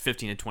least a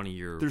 15 to 20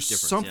 year there's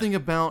difference. something yeah.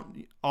 about,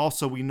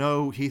 also, we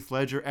know Heath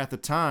Ledger at the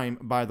time,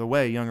 by the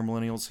way, younger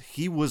millennials,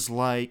 he was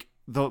like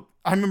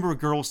I remember a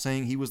girl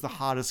saying he was the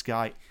hottest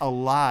guy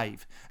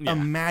alive,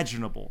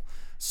 imaginable.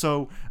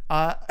 So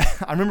I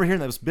remember hearing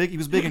that. It was big. He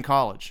was big in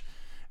college,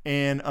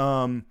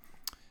 and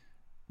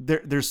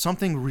there's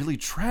something really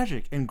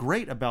tragic and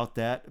great about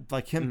that.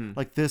 Like him,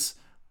 like this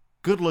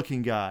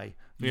good-looking guy,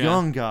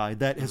 young guy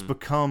that has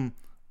become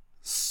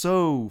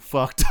so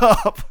fucked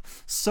up,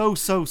 so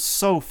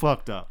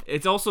fucked up.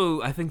 It's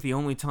also, I think, the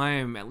only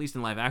time, at least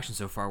in live action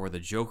so far, where the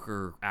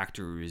Joker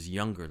actor is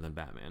younger than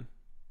Batman.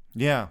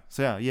 Yeah.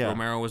 So yeah.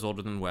 Romero was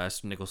older than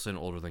West, Nicholson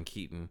older than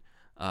Keaton,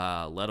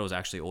 Leto's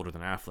actually older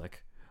than Affleck.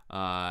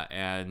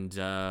 And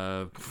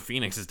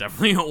Phoenix is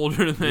definitely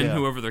older than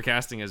whoever they're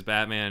casting as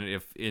Batman,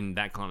 if in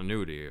that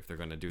continuity, if they're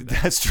going to do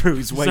that. That's true.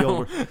 He's way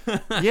older.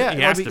 Yeah,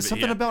 he has to be,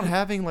 something about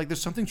having there's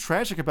something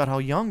tragic about how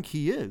young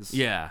he is.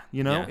 Yeah,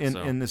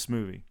 in this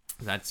movie.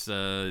 That's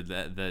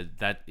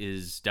that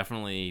is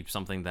definitely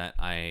something that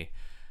I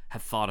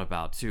have thought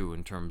about too,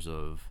 in terms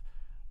of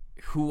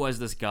who was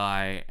this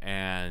guy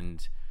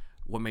and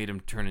what made him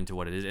turn into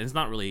what it is. And it's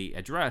not really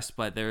addressed,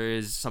 but there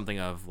is something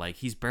of like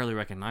he's barely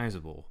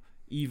recognizable.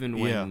 Even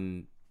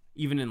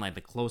in like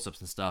the close-ups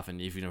and stuff, and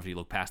if you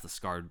look past the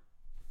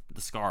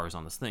scars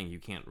on this thing, you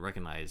can't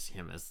recognize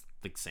him as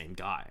the same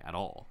guy at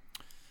all.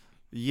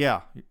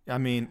 Yeah, I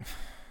mean,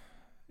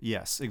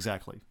 yes,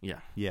 exactly. Yeah.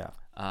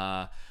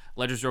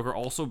 Ledger's Joker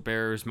also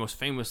bears most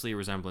famously a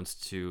resemblance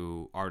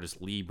to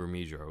artist Lee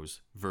Bermejo's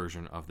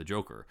version of the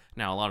Joker.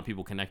 Now, a lot of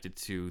people connect it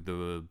to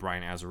the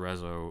Brian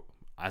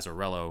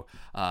Azzarello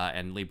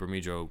and Lee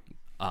Bermejo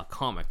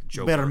comic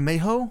Joker.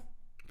 Bermejo?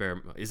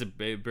 Is it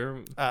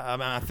Bear? I'm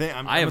have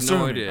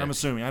assuming, no idea. I'm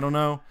assuming. I don't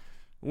know.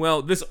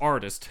 Well, this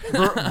artist,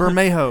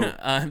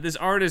 Bermejo, this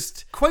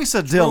artist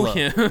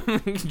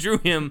Quesadilla drew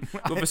him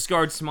with a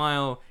scarred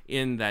smile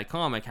in that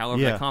comic.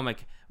 However, that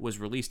comic was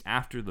released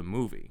after the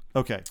movie.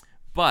 Okay.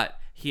 But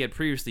he had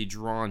previously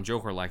drawn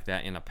Joker like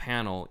that in a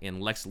panel in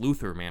Lex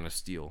Luthor Man of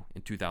Steel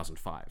in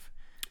 2005.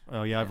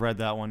 Oh, yeah, I've read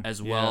that one.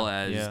 As well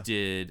as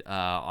did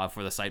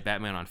for the site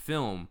Batman on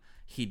Film.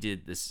 He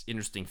did this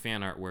interesting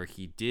fan art where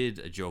he did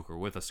a Joker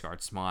with a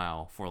scarred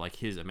smile for like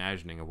his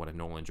imagining of what a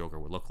Nolan Joker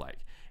would look like,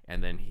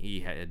 and then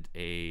he had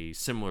a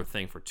similar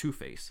thing for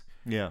Two-Face,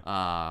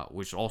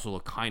 which also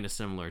looked kind of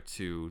similar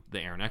to the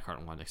Aaron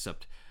Eckhart one,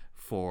 except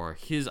for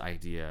his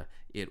idea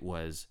it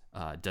was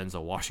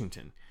Denzel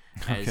Washington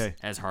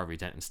as Harvey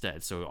Dent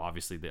instead. So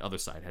obviously the other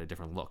side had a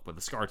different look, but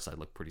the scarred side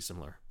looked pretty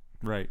similar.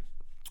 Right.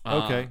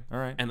 Okay. All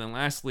right. And then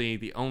lastly,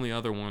 the only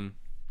other one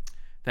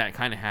that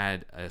kind of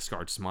had a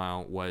scarred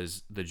smile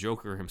was the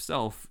Joker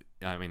himself.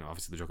 I mean,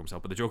 obviously the Joker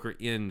himself, but the Joker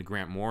in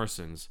Grant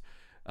Morrison's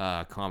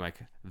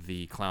comic,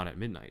 The Clown at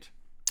Midnight.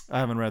 I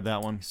haven't read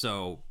that one.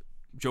 So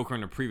Joker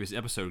in a previous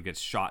episode gets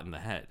shot in the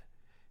head.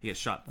 He gets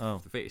shot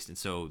through the face, and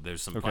so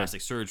there's some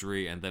plastic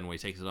surgery, and then when he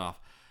takes it off,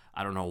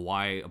 I don't know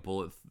why a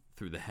bullet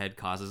through the head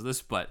causes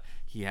this, but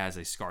he has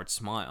a scarred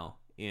smile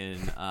in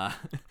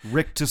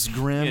Rictus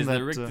Grim. He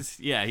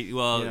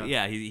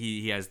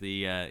has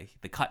the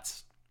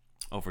cuts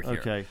over here.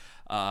 Okay.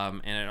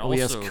 And it also he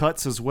has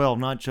cuts as well,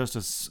 not just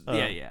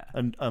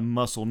a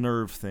muscle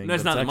nerve thing. No,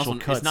 it's not a muscle.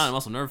 Cuts. It's not a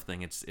muscle nerve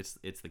thing. It's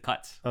the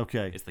cuts.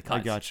 Okay. It's the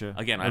cuts. I gotcha.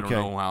 Again, I don't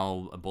know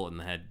how a bullet in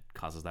the head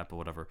causes that, but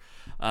whatever.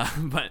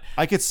 But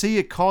I could see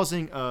it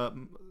causing a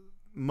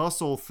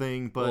muscle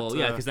thing, but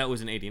because that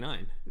was in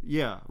 '89.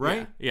 Yeah,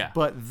 right. Yeah.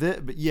 But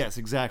yes,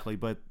 exactly.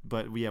 But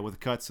with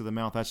cuts to the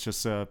mouth, that's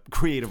just a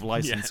creative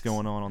license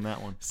going on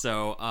that one.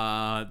 So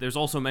there's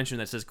also mention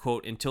that says,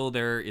 quote, until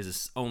there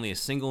is only a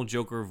single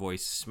Joker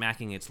voice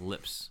smacking its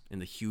lips in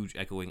the huge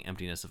echoing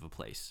emptiness of a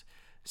place.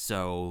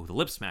 So the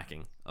lip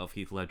smacking of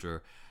Heath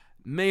Ledger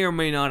may or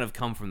may not have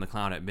come from The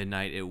Clown at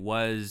Midnight. It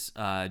was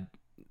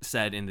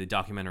said in the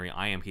documentary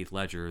I Am Heath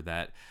Ledger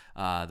that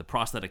the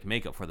prosthetic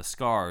makeup for the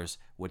scars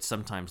would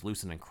sometimes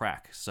loosen and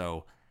crack.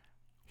 So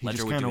Ledger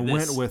just kind of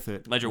went with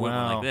it. Ledger went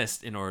like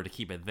this in order to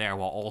keep it there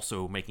while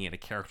also making it a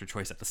character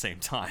choice at the same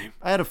time.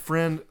 I had a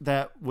friend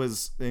that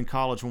was in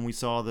college when we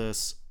saw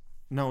this.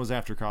 No, it was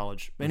after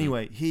college.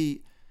 Anyway,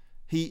 he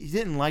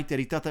didn't like that.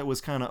 He thought that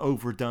was kind of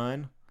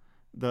overdone.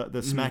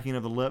 The smacking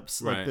of the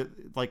lips, right.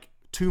 like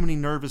too many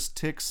nervous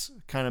ticks,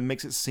 kind of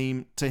makes it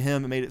seem to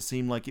him. It made it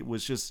seem like it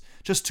was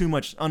just too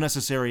much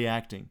unnecessary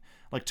acting.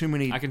 Like too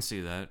many. I can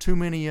see that. Too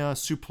many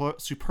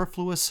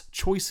superfluous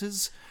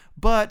choices.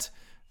 But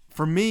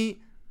for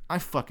me, I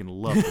fucking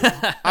loved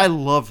it. I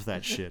loved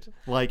that shit.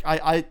 Like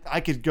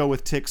I could go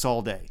with ticks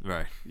all day.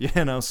 Right.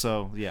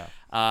 So yeah.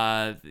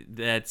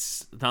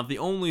 That's not the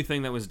only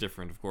thing that was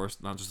different, of course,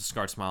 not just the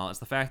scarred smile. It's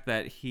the fact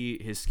that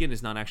his skin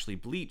is not actually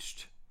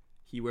bleached.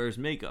 He wears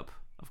makeup,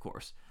 of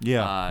course.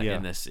 Yeah.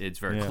 In this, it's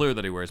very clear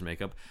that he wears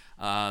makeup.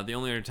 The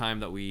only other time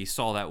that we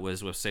saw that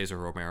was with Cesar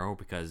Romero,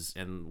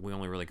 and we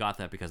only really got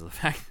that because of the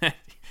fact that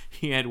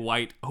he had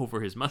white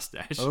over his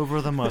mustache.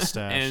 Over the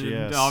mustache, and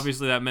yes.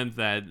 Obviously that meant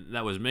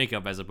that was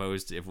makeup, as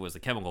opposed to if it was a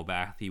chemical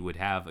bath, he would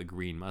have a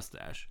green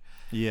mustache.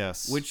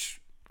 Yes.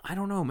 Which I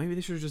don't know. Maybe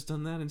they should have just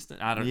done that instead.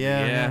 I don't.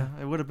 Yeah.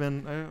 It would have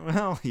been.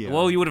 Yeah.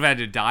 Well, you would have had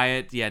to dye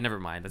it. Yeah, never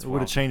mind. That's it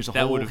would have changed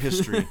the whole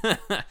history.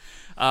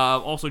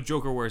 Also,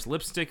 Joker wears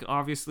lipstick,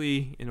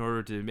 obviously, in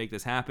order to make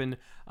this happen.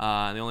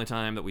 The only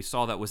time that we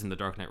saw that was in The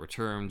Dark Knight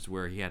Returns,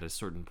 where he had a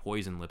certain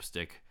poison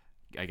lipstick.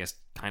 I guess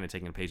kind of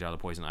taking a page out of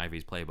the Poison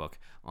Ivy's playbook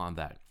on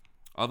that.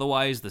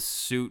 Otherwise, the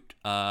suit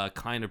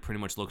kind of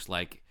pretty much looks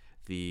like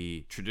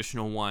the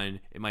traditional one.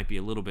 It might be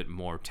a little bit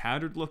more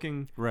tattered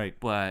looking, right?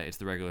 But it's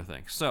the regular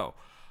thing. So,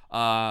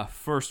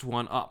 first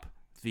one up,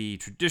 the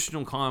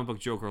traditional comic book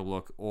Joker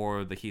look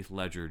or the Heath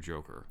Ledger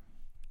Joker.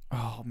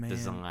 Oh man,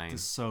 design.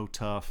 It's so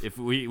tough. If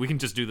we can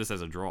just do this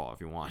as a draw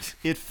if you want.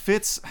 It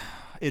fits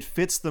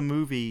the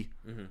movie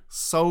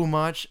so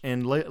much,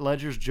 and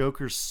Ledger's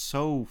Joker's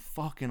so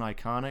fucking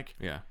iconic.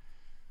 Yeah.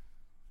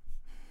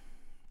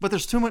 But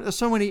there's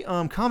so many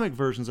comic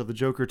versions of the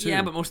Joker too.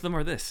 Yeah, but most of them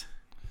are this.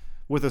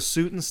 With a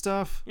suit and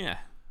stuff? Yeah.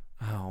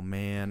 Oh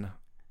man.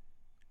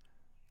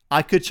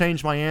 I could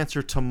change my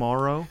answer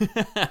tomorrow,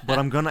 but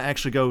I'm gonna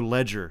actually go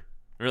Ledger.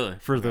 Really?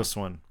 For this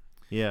one.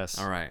 Yes.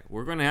 All right.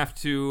 We're going to have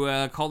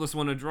to call this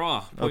one a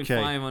draw.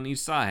 0.5 on each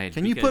side.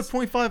 Can you put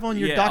 0.5 on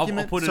your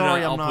document? I'll put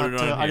Sorry, I'll I'm not. put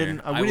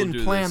it on we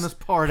didn't plan this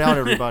part out,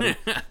 everybody.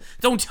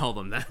 Don't tell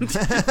them that.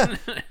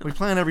 We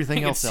plan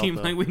everything else out. It seems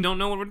like we don't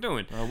know what we're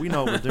doing. We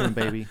know what we're doing,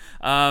 baby.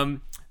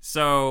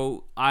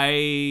 So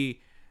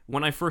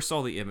when I first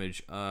saw the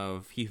image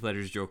of Heath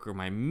Ledger's Joker,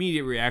 my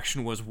immediate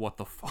reaction was, "What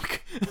the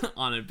fuck?"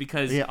 on it,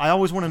 because I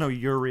always want to know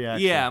your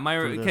reaction. Yeah,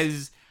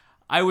 because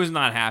I was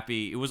not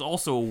happy. It was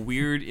also a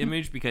weird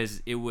image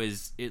because it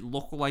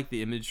looked like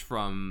the image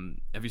from.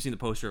 Have you seen the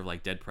poster of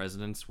like dead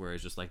presidents where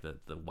it's just like the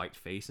white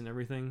face and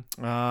everything?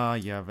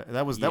 Yeah,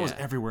 that was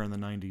everywhere in the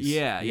 90s.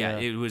 Yeah,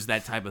 it was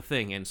that type of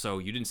thing, and so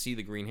you didn't see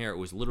the green hair. It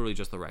was literally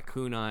just the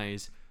raccoon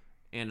eyes,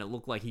 and it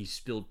looked like he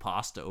spilled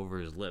pasta over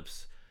his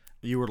lips.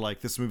 You were like,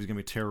 this movie's gonna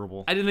be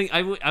terrible. I didn't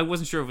think I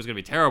wasn't sure if it was gonna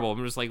be terrible.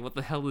 I'm just like, what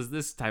the hell is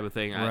this type of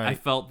thing? Right. I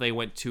felt they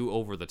went too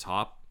over the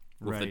top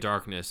with the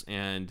darkness,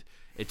 and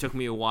it took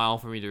me a while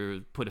for me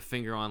to put a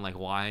finger on like,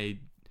 why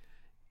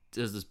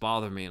does this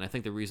bother me? And I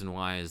think the reason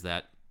why is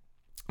that,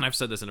 and I've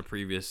said this in a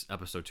previous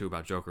episode too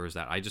about Joker, is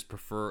that I just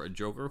prefer a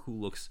Joker who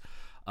looks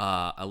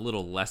a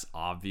little less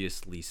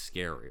obviously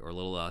scary, or a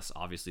little less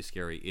obviously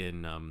scary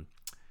in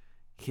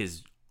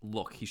his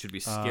look. He should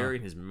be scary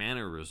in his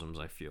mannerisms,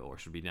 I feel, or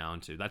should be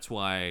down to. That's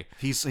why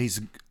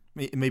he's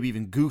maybe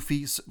even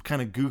goofy,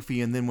 kind of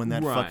goofy, and then when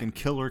that fucking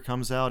killer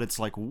comes out, it's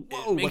like, whoa,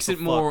 it makes it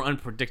more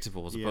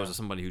unpredictable as opposed to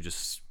somebody who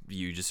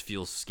you just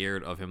feel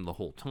scared of him the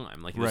whole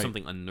time. Like there's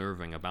something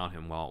unnerving about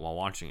him while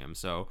watching him.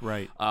 So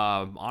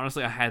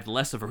honestly, I had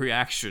less of a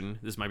reaction.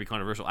 This might be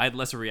controversial. I had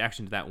less of a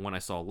reaction to that when I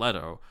saw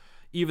Leto,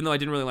 even though I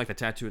didn't really like the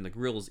tattoo and the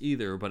grills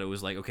either. But it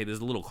was like, okay, this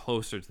is a little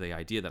closer to the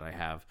idea that I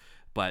have.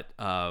 But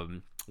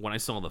when I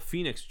saw the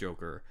Phoenix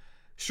Joker,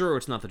 sure,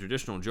 it's not the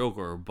traditional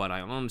Joker, but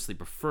I honestly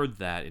preferred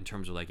that in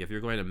terms of like, if you're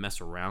going to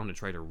mess around and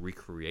try to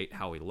recreate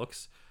how he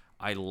looks,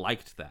 I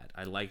liked that.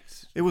 I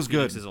liked it was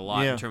Phoenix's good a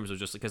lot in terms of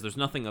just because there's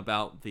nothing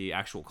about the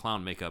actual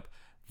clown makeup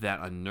that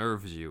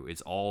unnerves you.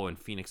 It's all in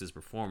Phoenix's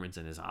performance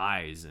and his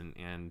eyes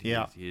and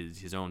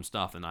his own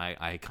stuff. And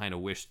I kind of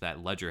wish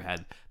that Ledger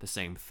had the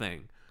same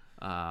thing.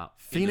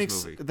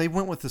 Phoenix, they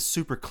went with the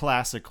super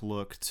classic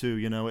look too.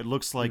 You know, it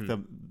looks like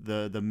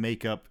the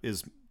makeup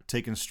is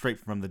taken straight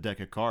from the deck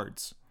of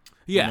cards.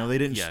 Yeah, you know, they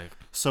didn't. Yeah.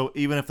 So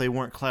even if they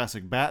weren't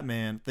classic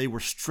Batman, they were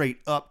straight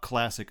up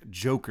classic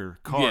Joker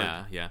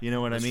card. Yeah. You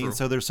know what I mean? True.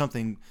 So there was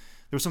something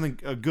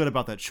good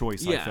about that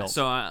choice. I felt.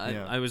 So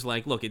I was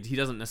like, look, he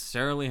doesn't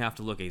necessarily have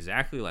to look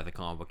exactly like the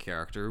comic book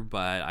character,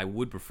 but I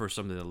would prefer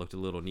something that looked a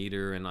little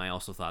neater. And I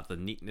also thought the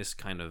neatness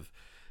kind of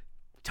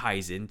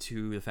ties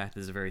into the fact that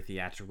he's a very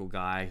theatrical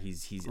guy.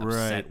 He's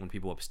upset when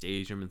people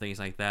upstage him and things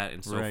like that.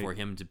 And so for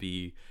him to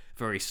be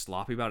very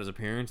sloppy about his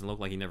appearance and look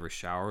like he never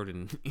showered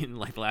in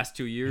like the last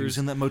 2 years. He was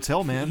in that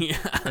motel, man.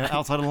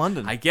 Outside of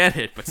London. I get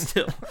it, but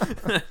still.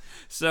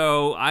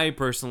 So I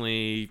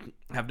personally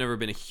have never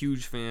been a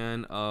huge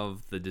fan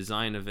of the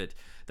design of it.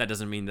 That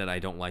doesn't mean that I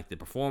don't like the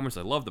performance.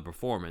 I love the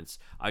performance.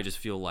 I just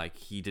feel like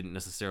he didn't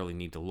necessarily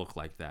need to look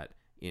like that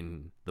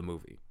in the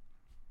movie.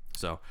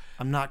 So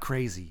I'm not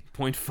crazy.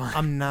 0.5.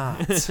 I'm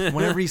not.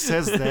 Whenever he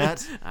says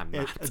that, I'm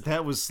not.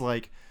 That was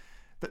like,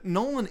 that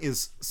Nolan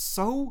is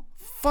so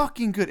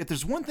fucking good. If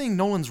there's one thing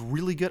Nolan's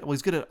really good, well,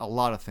 he's good at a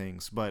lot of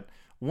things, but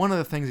one of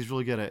the things he's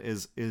really good at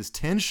is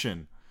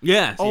tension.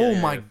 Yes. Oh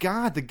my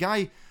God, the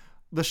guy,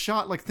 the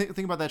shot, like think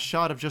about that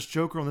shot of just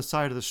Joker on the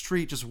side of the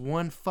street, just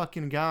one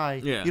fucking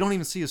guy. Yeah. You don't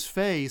even see his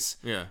face.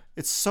 Yeah.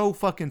 It's so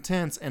fucking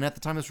tense. And at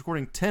the time of this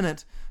recording,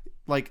 Tenet,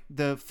 like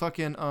the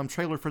fucking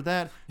trailer for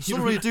that, it's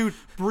literally a dude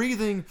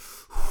breathing.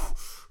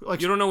 Like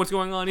you don't know what's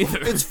going on either.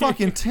 It's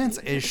fucking tense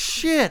as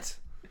shit.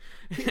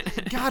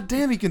 God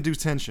damn, he can do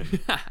tension.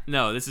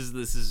 No, this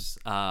is.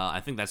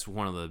 I think that's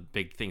one of the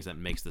big things that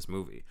makes this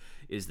movie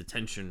is the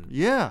tension.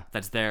 Yeah,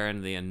 that's there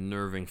and the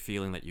unnerving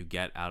feeling that you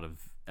get out of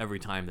every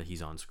time that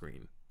he's on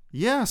screen.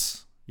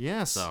 Yes,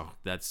 Yes. So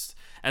that's,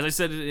 as I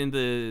said in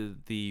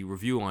the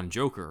review on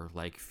Joker,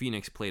 like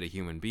Phoenix played a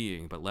human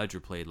being, but Ledger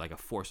played like a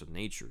force of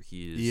nature.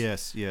 He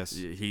is Yes.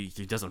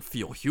 he doesn't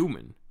feel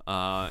human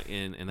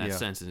in that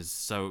sense, and it's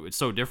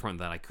so different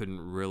that I couldn't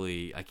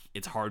really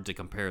it's hard to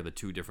compare the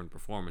two different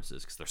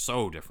performances because they're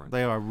so different.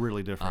 They are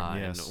really different.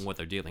 Yes. And what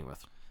they're dealing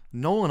with.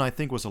 Nolan, I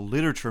think, was a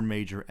literature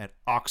major at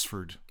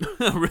Oxford.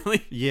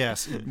 Really?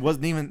 Yes. It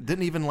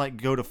didn't even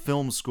like go to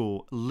film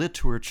school.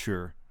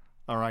 Literature.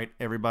 All right,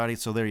 everybody.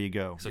 So there you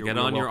go. So get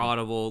on your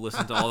Audible,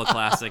 listen to all the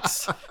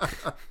classics.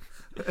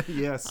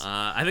 Yes.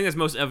 I think that's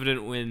most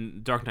evident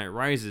when Dark Knight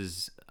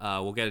Rises.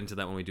 We'll get into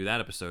that when we do that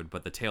episode.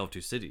 But A Tale of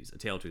Two Cities.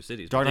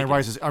 Dark Knight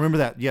Rises. I remember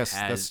that. Yes.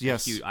 That's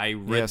yes. I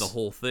read the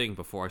whole thing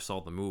before I saw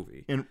the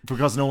movie.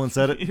 Because Nolan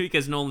said it.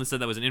 Because Nolan said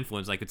that was an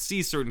influence. I could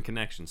see certain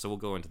connections. So we'll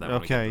go into that.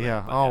 When we get to yeah.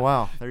 that. But, oh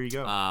wow. There you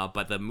go.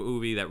 But the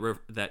movie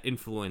that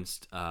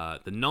influenced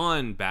the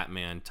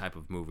non-Batman type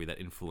of movie that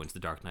influenced The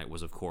Dark Knight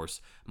was, of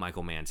course,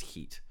 Michael Mann's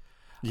Heat.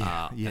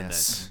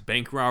 Yes. And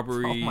bank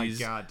robberies. Oh my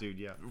god, dude!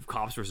 Yeah.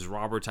 Cops versus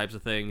robber types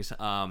of things.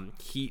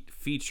 Heat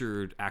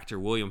featured actor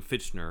William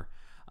Fichtner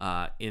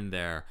in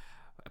there,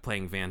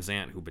 playing Van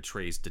Zant, who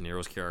betrays De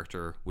Niro's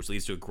character, which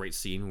leads to a great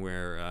scene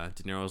where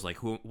De Niro's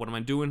like, "What am I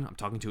doing? I'm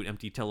talking to an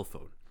empty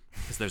telephone."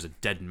 Because there's a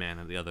dead man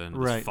at the other end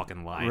of this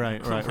fucking line.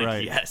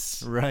 Right.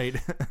 Yes.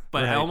 Right.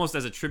 But almost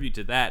as a tribute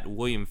to that,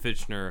 William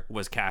Fichtner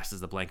was cast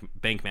as the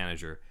bank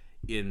manager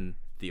in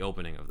the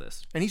opening of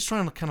this. And he's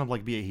trying to kind of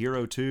like be a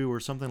hero too, or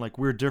something like,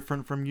 we're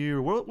different from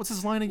you. What's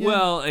his line again?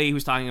 Well, he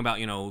was talking about,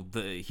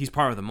 he's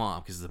part of the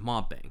mob because it's a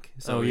mob bank.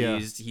 So yeah.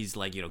 he's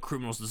like,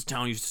 criminals in this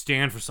town used to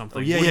stand for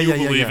something. Yeah, what do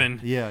you believe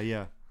in?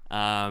 Yeah.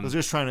 I was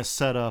just trying to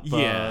set up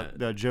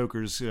the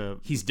Joker's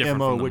he's different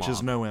MO, from the which mob.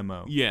 is no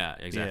MO. Yeah,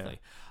 exactly.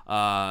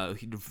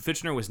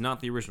 Fichtner was not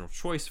the original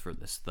choice for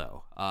this,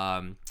 though.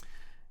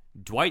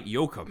 Dwight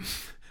Yoakam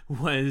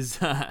was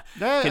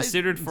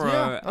considered for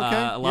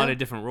a lot of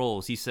different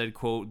roles. He said,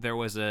 quote, there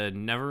was a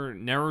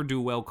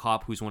never-do-well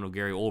cop who's one of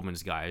Gary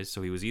Oldman's guys,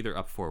 so he was either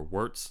up for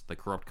Wirtz, the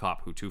corrupt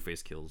cop who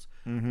Two-Face kills,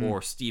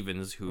 or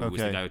Stevens, who was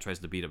the guy who tries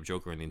to beat up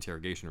Joker in the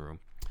interrogation room.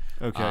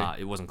 Okay.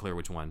 It wasn't clear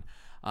which one.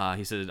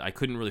 He said, I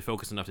couldn't really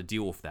focus enough to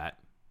deal with that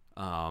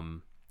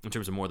in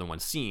terms of more than one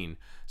scene.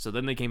 So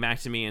then they came back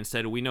to me and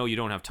said, we know you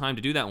don't have time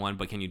to do that one,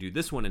 but can you do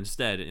this one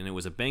instead? And it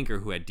was a banker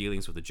who had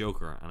dealings with the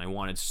Joker, and I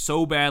wanted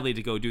so badly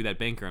to go do that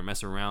banker and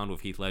mess around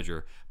with Heath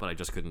Ledger, but I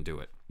just couldn't do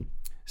it.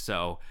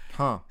 So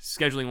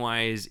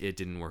scheduling-wise, it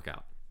didn't work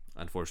out,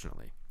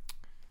 unfortunately.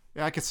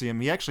 Yeah, I could see him.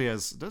 He actually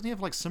doesn't he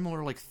have like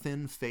similar like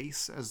thin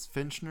face as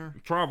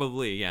Finchner?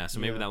 Probably, yeah. So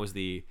maybe that was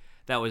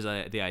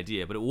the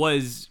idea, but it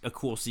was a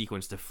cool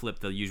sequence to flip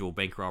the usual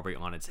bank robbery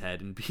on its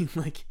head and be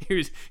like,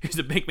 here's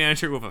a bank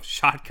manager with a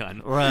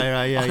shotgun.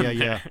 Right,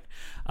 yeah.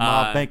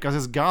 Mob bank, because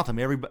it's Gotham.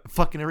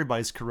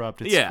 Everybody's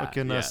corrupt. It's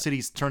fucking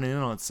city's turning in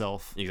on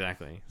itself.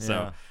 Exactly. Yeah.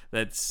 So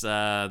that's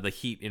the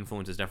Heat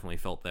influence is definitely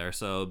felt there.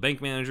 So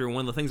bank manager,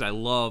 one of the things I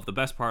love, the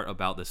best part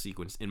about this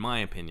sequence, in my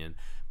opinion,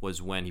 was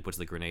when he puts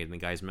the grenade in the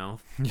guy's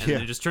mouth, and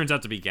it just turns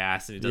out to be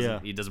gas,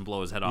 and he doesn't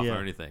blow his head off or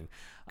anything.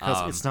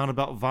 Because it's not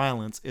about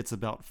violence; it's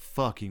about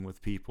fucking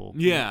with people.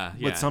 Yeah.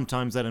 But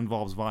sometimes that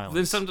involves violence.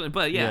 Then sometimes,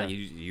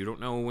 you don't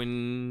know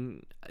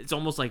when. It's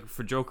almost like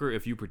for Joker,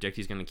 if you predict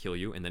he's going to kill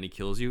you and then he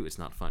kills you, it's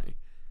not funny.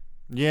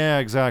 Yeah,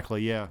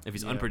 exactly. Yeah. If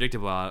he's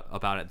unpredictable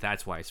about it,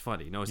 that's why it's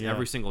funny. Notice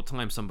every single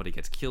time somebody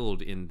gets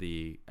killed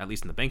at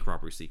least in the bank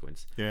robbery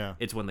sequence,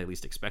 it's when they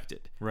least expect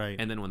it. Right.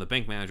 And then when the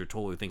bank manager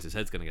totally thinks his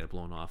head's going to get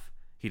blown off,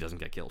 he doesn't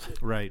get killed.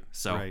 Right.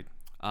 So,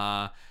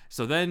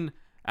 so then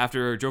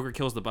after Joker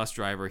kills the bus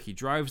driver, he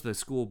drives the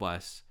school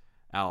bus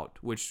out,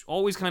 which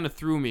always kind of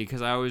threw me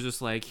because I was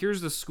just like, here's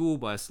the school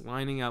bus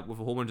lining up with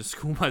a whole bunch of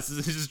school buses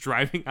and just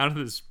driving out of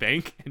this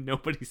bank and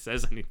nobody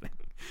says anything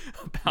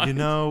about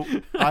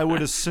it. I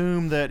would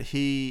assume that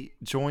he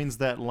joins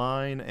that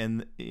line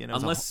and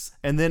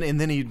and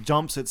then he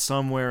dumps it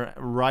somewhere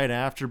right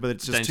after, but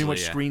it's just too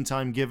much screen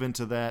time given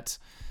to that.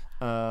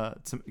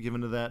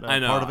 Given to that I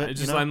know, part of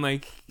it. I'm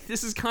like,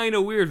 this is kind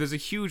of weird. There's a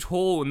huge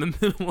hole in the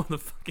middle of the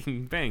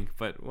fucking bank,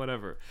 but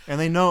whatever. And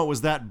they know it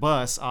was that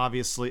bus,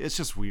 obviously. It's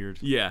just weird.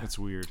 Yeah. It's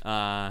weird.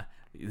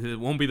 It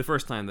won't be the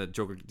first time that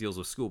Joker deals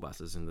with school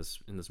buses in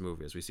this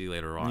movie, as we see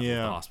later on in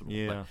the hospital.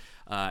 Yeah.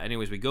 But,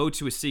 anyways, we go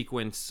to a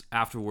sequence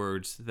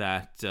afterwards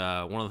that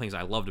one of the things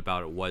I loved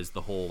about it was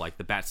the whole, like,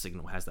 the bat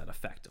signal has that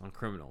effect on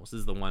criminals. This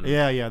is the one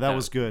that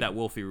was good. That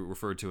Wolfie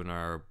referred to in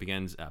our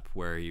Begins ep,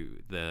 where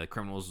the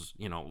criminals,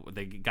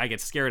 the guy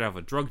gets scared out of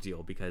a drug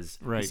deal because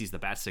he sees the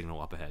bat signal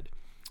up ahead.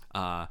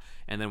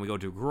 And then we go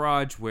to a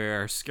garage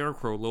where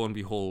Scarecrow, lo and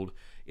behold,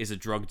 is a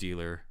drug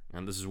dealer.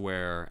 And this is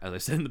where, as I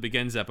said in the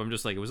Begins ep, I'm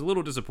just like, it was a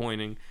little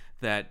disappointing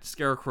that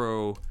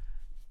Scarecrow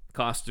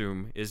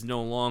costume is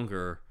no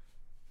longer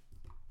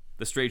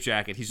the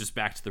straitjacket. He's just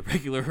back to the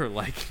regular,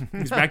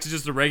 he's back to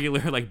just a regular,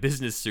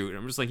 business suit. And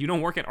I'm just like, you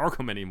don't work at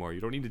Arkham anymore. You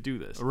don't need to do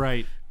this.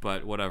 Right.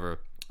 But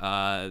whatever.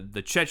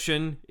 The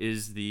Chechen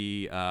is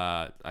the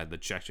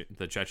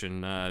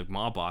Chechen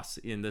mob boss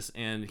in this,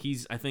 and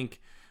he's, I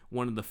think,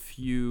 one of the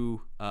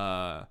few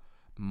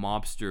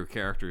mobster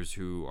characters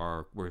who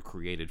were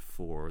created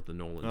for the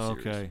Nolan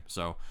series. Okay.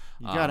 So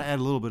You got to add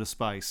a little bit of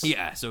spice.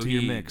 yeah, so to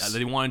your mix.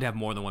 they wanted to have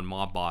more than one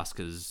mob boss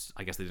because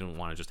I guess they didn't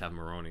want to just have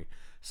Maroni.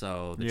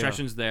 So the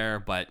Chechen's there,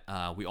 but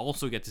we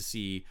also get to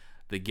see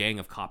the gang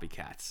of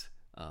copycats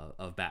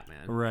of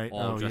Batman, Right.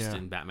 all dressed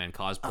in Batman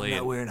cosplay. I'm not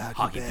and wearing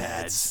hockey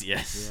pads.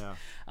 Yes.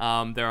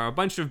 Yeah. There are a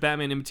bunch of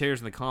Batman imitators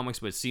in the comics,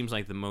 but it seems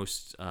like the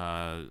most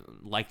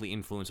likely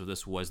influence of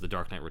this was The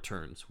Dark Knight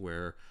Returns,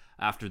 where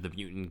after the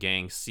mutant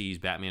gang sees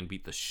Batman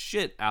beat the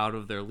shit out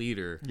of their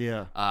leader,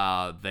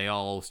 they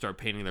all start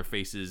painting their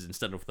faces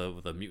instead of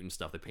the mutant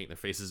stuff. They paint their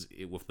faces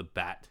with the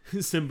bat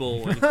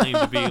symbol and claim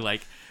to be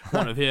like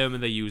one of him,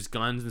 and they use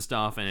guns and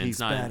stuff. And it's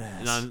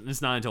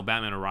not until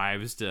Batman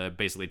arrives to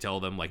basically tell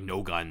them like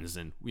no guns,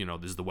 and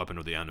this is the weapon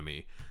of the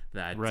enemy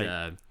that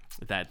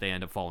that they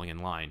end up falling in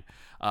line.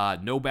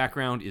 No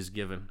background is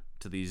given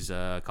to these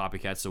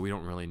copycats, so we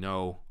don't really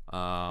know.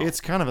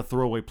 It's kind of a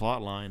throwaway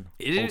plot line.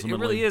 It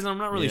really is. And I'm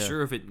not really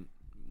sure if it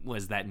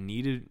was that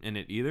needed in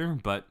it either,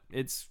 but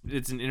it's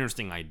an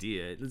interesting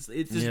idea. It's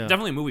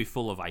definitely a movie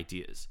full of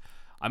ideas.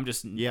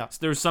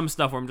 There's some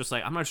stuff where I'm just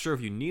like, I'm not sure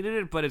if you needed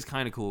it, but it's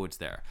kind of cool it's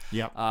there.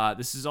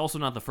 This is also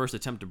not the first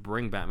attempt to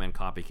bring Batman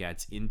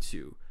copycats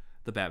into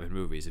the Batman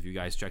movies. If you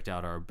guys checked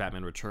out our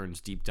Batman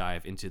Returns deep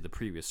dive into the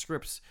previous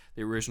scripts,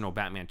 the original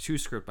Batman 2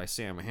 script by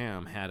Sam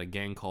Hamm had a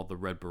gang called the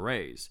Red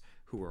Berets,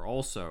 who were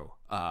also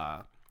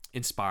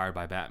inspired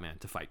by Batman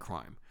to fight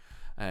crime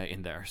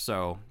in there.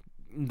 So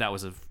that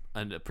was a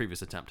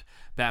previous attempt.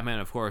 Batman,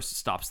 of course,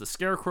 stops the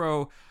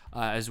Scarecrow,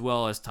 as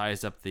well as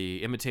ties up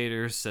the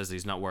imitators, says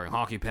he's not wearing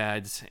hockey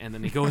pads, and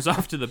then he goes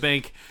off to the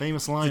bank.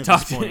 Famous line to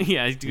talk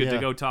to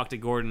go talk to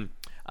Gordon.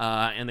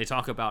 And they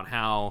talk about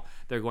how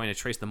they're going to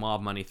trace the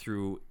mob money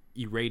through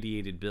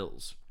irradiated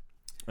bills.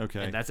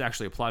 Okay. And that's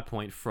actually a plot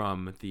point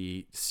from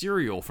the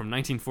serial from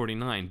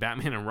 1949,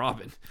 Batman and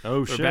Robin. Oh,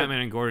 where shit.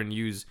 Batman and Gordon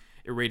use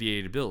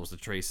irradiated bills to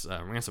trace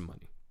ransom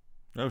money.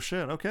 Oh,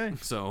 shit. Okay.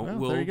 So Well,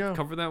 we'll there you go.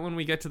 cover that when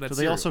we get to that So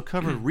they serial. also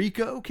covered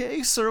Rico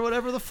case or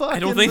whatever the fuck. I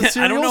don't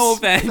know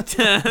if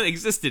that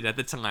existed at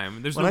the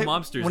time. There's no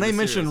mobsters. When in I the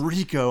mentioned series.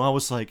 Rico, I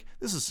was like,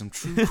 "This is some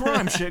true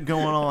crime shit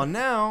going on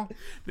now."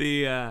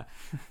 The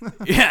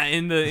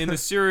in the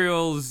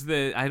serials,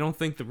 that I don't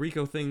think the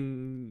Rico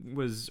thing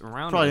was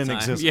around. Probably at the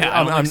didn't time. exist.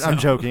 Yeah, I'm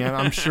joking.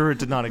 I'm sure it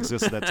did not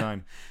exist at that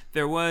time.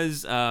 There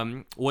was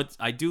what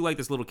I do like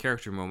this little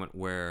character moment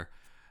where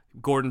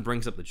Gordon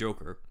brings up the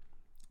Joker.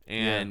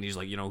 And he's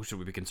like, should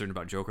we be concerned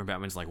about Joker? And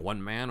Batman's like,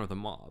 one man or the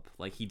mob?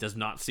 Like, he does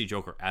not see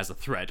Joker as a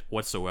threat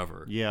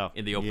whatsoever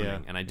in the opening. Yeah.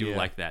 And I do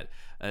like that.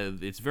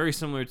 It's very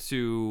similar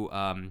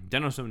to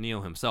Dennis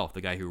O'Neil himself,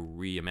 the guy who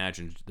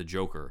reimagined the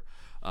Joker.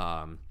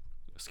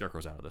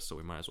 Scarecrow's out of this, so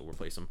we might as well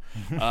replace him.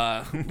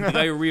 The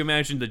guy who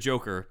reimagined the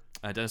Joker,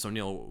 Dennis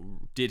O'Neil,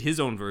 did his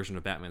own version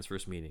of Batman's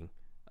first meeting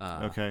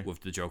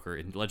with the Joker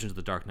in Legends of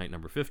the Dark Knight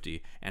number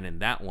 50. And in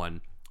that one,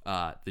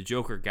 the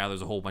Joker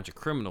gathers a whole bunch of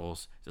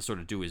criminals to sort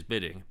of do his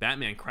bidding.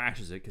 Batman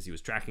crashes it because he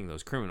was tracking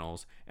those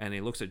criminals, and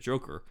he looks at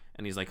Joker,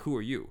 and he's like, "Who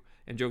are you?"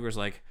 And Joker's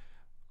like,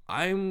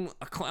 "I'm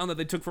a clown that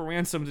they took for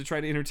ransom to try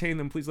to entertain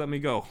them. Please let me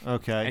go."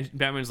 Okay. And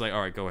Batman's like,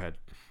 "All right, go ahead."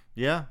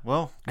 Yeah,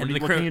 well, what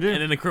What can you do?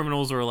 And then the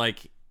criminals are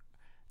like,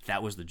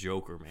 "That was the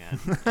Joker, man."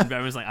 And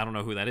Batman's like, "I don't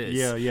know who that is."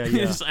 Yeah.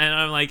 And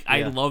I'm like,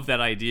 I love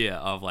that idea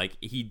of like,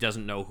 he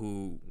doesn't know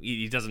who,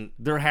 he doesn't,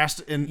 There has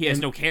to, he has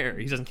no care.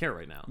 He doesn't care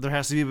right now. there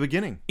has to be a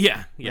beginning.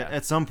 Yeah.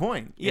 At some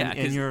point. Yeah,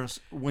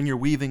 when you're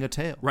weaving a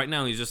tale. Right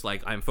now, he's just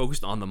like, I'm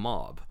focused on the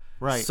mob.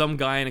 Right. Some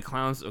guy in a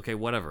clown's, okay,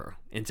 whatever.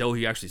 Until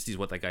he actually sees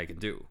what that guy can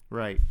do.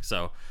 Right.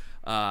 So,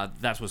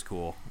 that was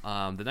cool.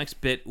 The next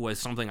bit was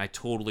something I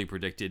totally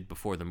predicted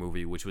before the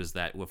movie, which was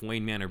that with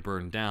Wayne Manor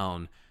burned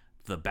down,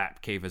 the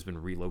Batcave has been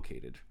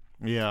relocated.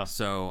 Yeah.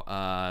 So,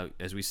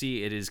 as we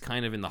see, it is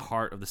kind of in the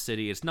heart of the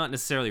city. It's not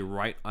necessarily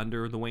right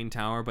under the Wayne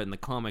Tower, but in the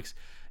comics,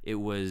 it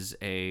was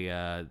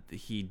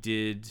he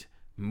did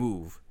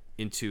move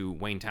into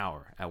Wayne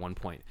Tower at one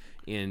point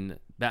in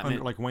Batman,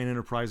 Under, like Wayne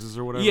Enterprises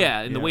or whatever.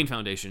 Yeah, in the Wayne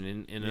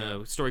Foundation, in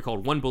a story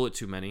called One Bullet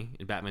Too Many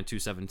in Batman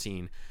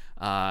 217.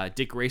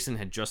 Dick Grayson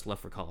had just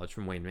left for college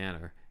from Wayne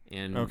Manor,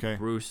 and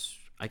Bruce,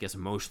 I guess,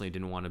 emotionally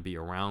didn't want to be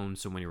around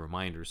so many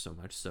reminders so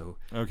much, so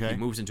he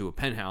moves into a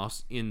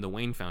penthouse in the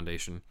Wayne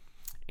Foundation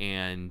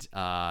and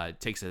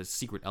takes a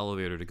secret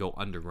elevator to go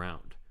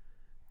underground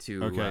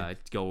to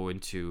go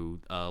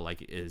into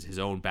like his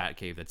own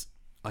Batcave that's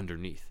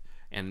underneath.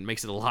 And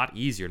makes it a lot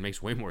easier. It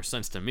makes way more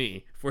sense to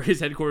me for his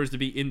headquarters to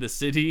be in the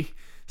city,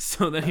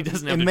 so that he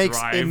doesn't have to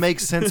drive. It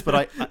makes sense,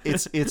 but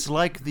it's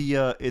like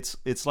the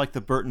it's like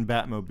the Burton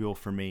Batmobile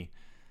for me.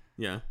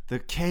 Yeah, the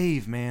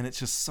cave, man. It's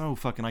just so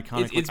fucking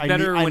iconic. It's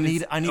better when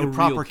I need a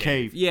proper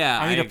cave.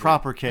 Yeah, I need a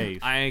proper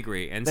cave. I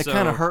agree, and that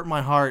kind of hurt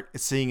my heart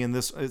seeing in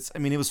this. I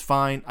mean, it was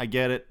fine. I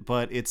get it,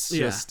 but it's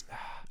just.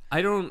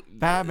 I don't.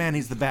 Batman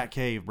needs the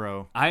Batcave,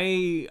 bro.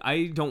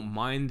 I don't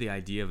mind the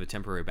idea of a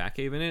temporary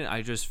Batcave in it.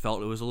 I just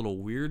felt it was a little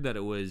weird that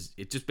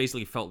it just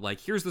basically felt like,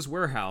 here's this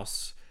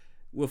warehouse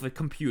with a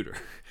computer.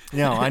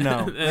 Yeah, I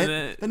know.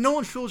 And the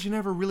Nolan trilogy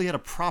never really had a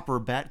proper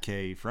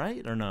Batcave,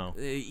 right? Or no?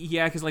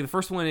 Yeah, because like the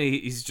first one,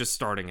 he's just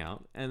starting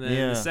out, and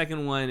then the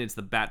second one, it's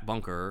the Bat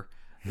Bunker,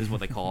 is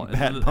what they call it.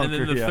 And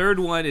then the third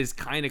one is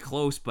kind of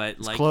close, but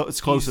like it's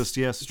closest.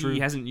 Yes, true. He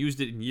hasn't used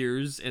it in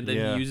years, and then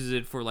he uses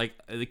it for like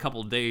a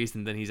couple of days,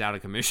 and then he's out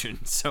of commission.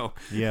 So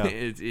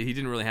he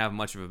didn't really have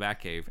much of a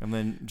Batcave. And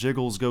then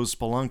Jiggles goes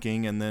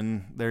spelunking, and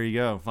then there you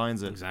go,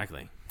 finds it.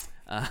 Exactly.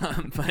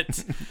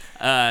 But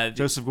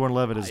Joseph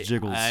Gordon-Levitt is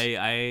Jiggles.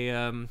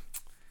 I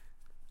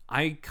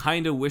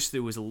kind of wish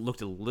it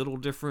looked a little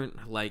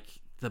different. Like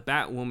the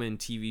Batwoman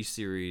TV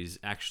series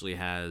actually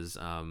has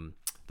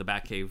the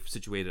Batcave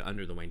situated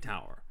under the Wayne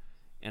Tower,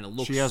 and it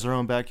looks. She has her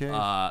own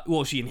Batcave.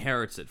 Well, she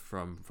inherits it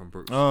from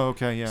Bruce. Oh,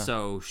 okay, yeah.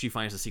 So she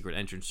finds the secret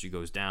entrance. She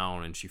goes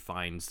down, and she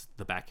finds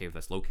the Batcave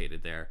that's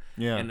located there.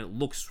 Yeah. And it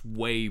looks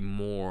way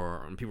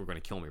more. And people are going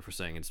to kill me for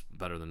saying it's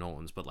better than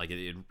Nolan's, but like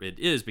it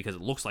is because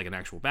it looks like an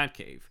actual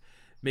Batcave.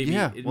 Maybe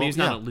it's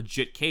not a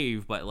legit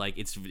cave, but like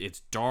it's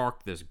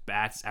dark. There's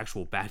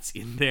actual bats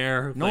in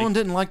there. Nolan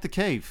didn't like the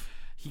cave.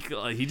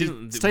 He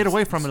didn't stayed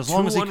away from it as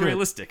long as he could.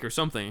 Unrealistic or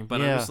something, but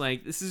I was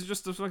like, this is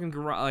just a fucking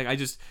garage. Like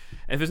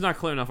if it's not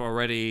clear enough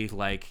already,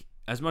 like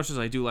as much as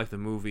I do like the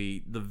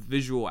movie, the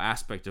visual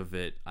aspect of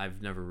it,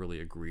 I've never really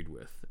agreed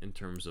with in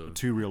terms of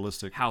too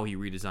realistic how he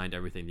redesigned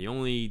everything. The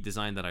only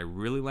design that I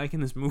really like in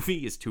this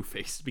movie is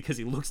Two-Face because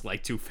he looks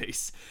like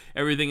Two-Face.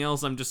 Everything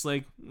else, I'm just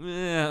like,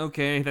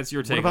 okay, that's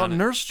your take. What about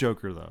Nurse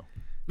Joker though?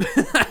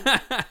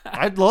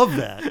 I'd love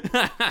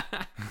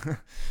that.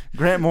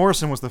 Grant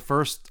Morrison was the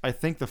first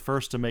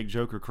to make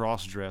Joker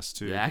cross-dress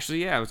too. Yeah,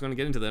 actually, I was going to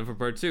get into them for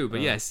part 2,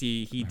 but yes,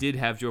 he did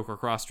have Joker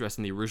cross-dress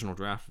in the original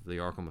draft of the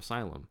Arkham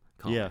Asylum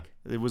comic. Yeah,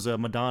 it was a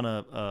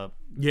Madonna.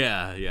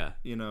 Yeah.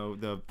 You know,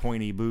 the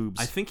pointy boobs.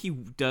 I think he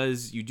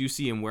does. You do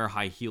see him wear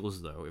high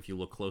heels though, if you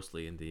look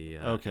closely in the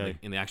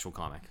in the actual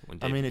comic.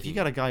 If you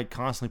got a guy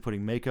constantly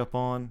putting makeup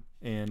on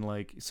and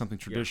like something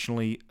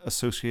traditionally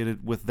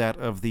associated with that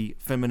of the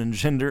feminine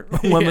gender,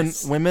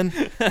 women.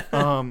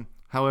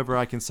 However,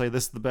 I can say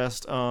this the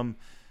best. I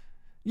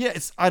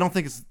don't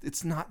think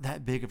it's not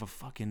that big of a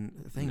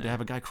fucking thing to have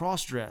a guy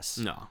cross-dress.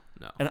 No.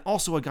 And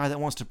also a guy that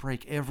wants to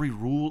break every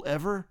rule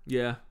ever.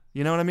 Yeah.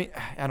 You know what I mean?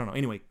 I don't know.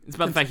 Anyway, it's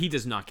about the fact he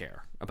does not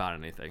care about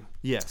anything.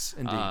 Yes,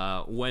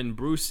 indeed. When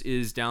Bruce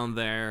is down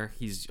there,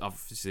 he's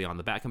obviously on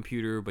the Bat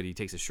computer, but he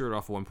takes his shirt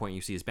off at one point.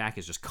 You see his back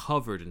is just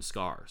covered in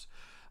scars.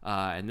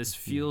 And this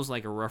feels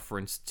like a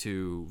reference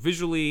to,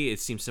 visually,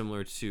 it seems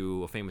similar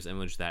to a famous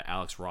image that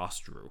Alex Ross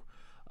drew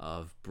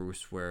of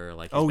Bruce, where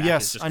like his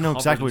back is just I know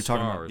exactly what you're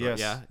talking scars. about.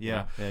 Yes,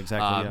 yeah,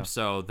 exactly.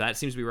 So that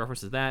seems to be a reference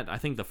to that. I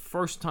think the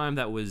first time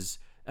that was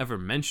ever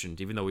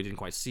mentioned, even though we didn't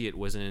quite see it,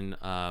 was in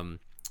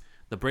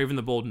The Brave and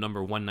the Bold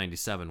number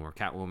 197, where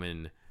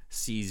Catwoman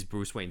sees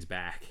Bruce Wayne's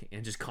back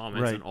and just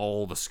comments on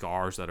all the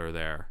scars that are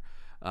there.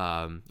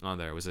 On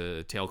there, it was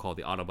a tale called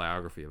The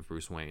Autobiography of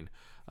Bruce Wayne.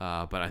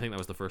 But I think that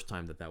was the first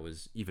time that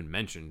was even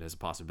mentioned as a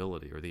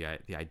possibility, or the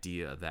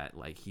idea that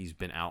like he's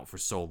been out for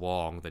so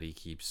long that he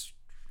keeps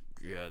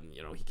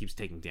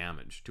taking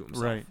damage to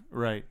himself.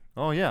 Right.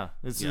 Oh yeah,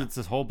 it's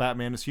this whole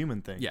Batman is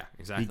human thing. Yeah,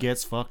 exactly. He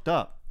gets fucked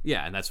up.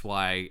 Yeah, and that's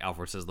why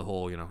Alfred says the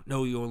whole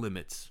know your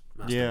limits.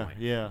 Master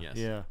Wayne.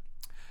 Yeah.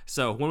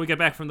 So when we get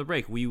back from the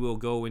break, we will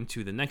go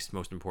into the next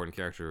most important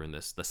character in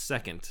this, the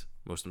second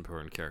most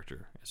important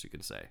character, as you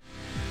can say.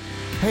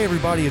 Hey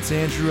everybody, it's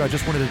Andrew. I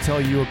just wanted to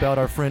tell you about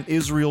our friend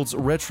Israel's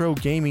retro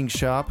gaming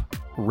shop,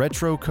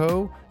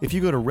 RetroCo. If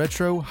you go to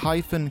retro-ko.com,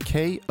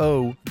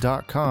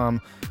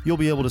 you'll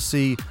be able to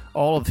see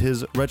all of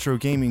his retro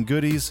gaming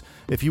goodies.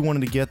 If you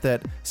wanted to get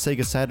that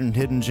Sega Saturn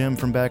hidden gem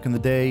from back in the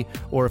day,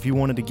 or if you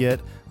wanted to get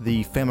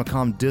the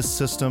Famicom disk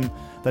system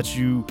that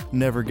you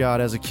never got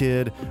as a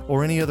kid,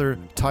 or any other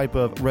type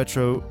of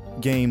retro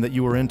game that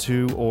you were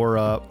into,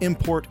 or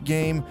import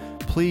game,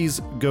 please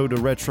go to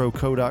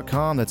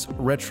retroco.com. That's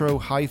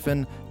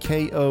retro-ko.com.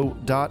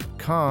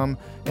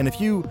 And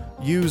if you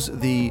use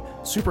the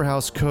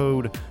Superhouse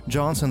code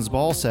Johnson's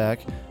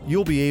Ballsack,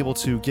 you'll be able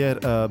to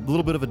get a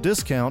little bit of a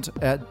discount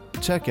at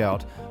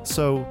checkout.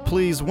 So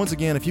please, once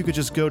again, if you could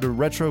just go to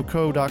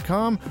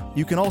retroco.com.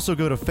 You can also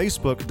go to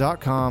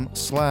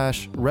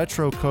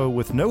facebook.com/retroco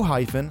with no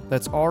hyphen.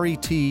 That's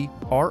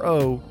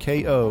RETROKO.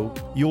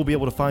 You'll be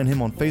able to find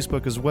him on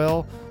Facebook as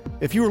well.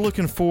 If you were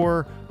looking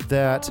for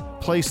that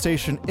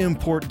PlayStation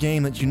import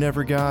game that you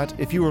never got,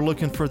 if you were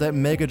looking for that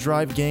Mega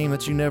Drive game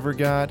that you never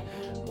got,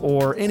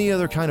 or any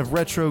other kind of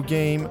retro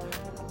game,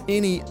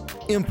 any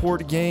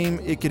import game,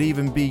 it could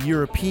even be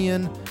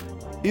European,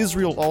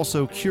 Israel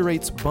also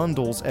curates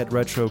bundles at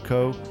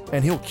RetroCo,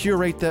 and he'll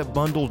curate that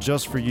bundle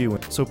just for you.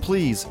 So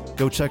please,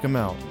 go check him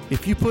out.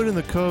 If you put in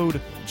the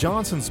code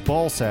Johnson's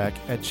Ballsack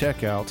at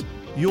checkout,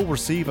 you'll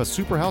receive a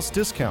Superhouse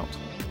discount.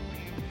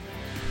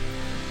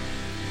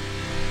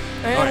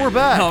 And we're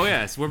back. Oh,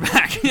 yes, we're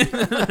back.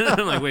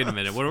 I'm like, wait a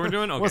minute, what are we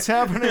doing? Okay. What's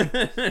happening?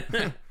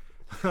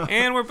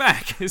 And we're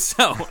back.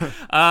 So,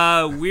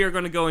 we are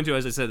going to go into,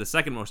 as I said, the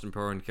second most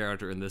important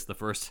character in this. The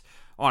first,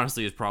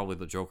 honestly, is probably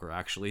the Joker,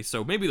 actually.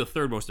 So maybe the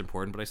third most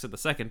important, but I said the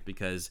second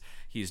because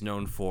he's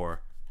known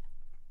for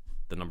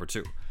the number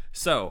 2.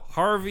 So,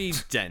 Harvey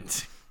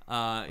Dent.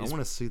 I want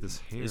to see this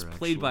hair. Is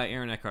played by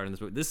Aaron Eckhart in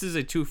this movie. This is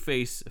a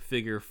Two-Face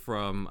figure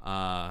from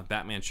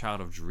Batman: Child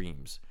of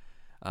Dreams.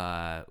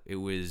 It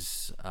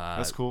was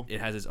that's cool.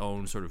 It has its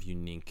own sort of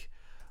unique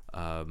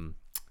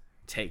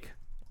take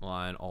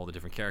on all the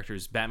different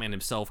characters. Batman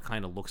himself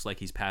kind of looks like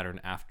he's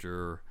patterned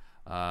after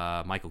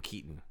Michael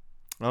Keaton.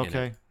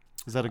 Okay.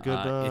 Is that a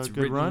good it's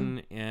good written,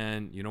 run?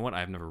 And you know what?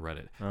 I've never read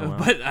it. Oh, wow.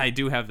 But I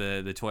do have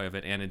the toy of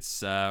it, and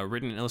it's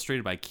written and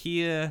illustrated by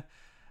Kia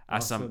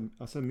Asamiya.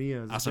 It's a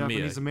Asamiya.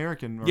 Japanese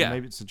American, or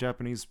maybe it's a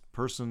Japanese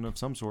person of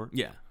some sort.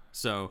 Yeah.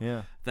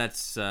 So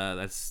that's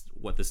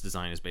what this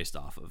design is based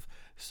off of.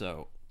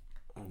 So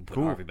I'll put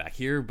Harvey back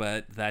here,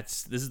 but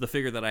this is the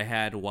figure that I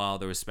had while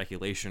there was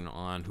speculation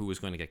on who was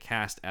going to get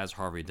cast as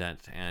Harvey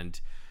Dent, and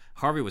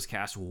Harvey was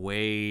cast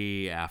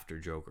way after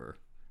Joker.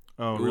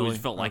 Oh, it really? always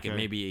felt like it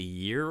maybe a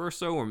year or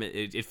so, or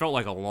it felt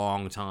like a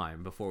long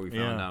time before we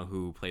found out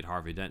who played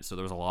Harvey Dent. So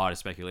there was a lot of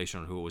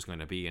speculation on who it was going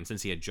to be, and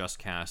since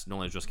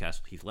Nolan had just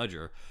cast Heath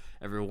Ledger,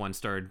 everyone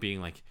started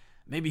being like,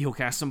 maybe he'll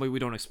cast somebody we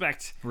don't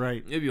expect.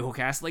 Right. Maybe he'll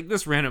cast like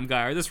this random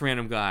guy,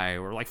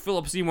 or like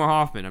Philip Seymour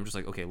Hoffman. I'm just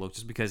like, okay, look,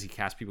 just because he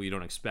casts people you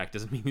don't expect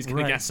doesn't mean he's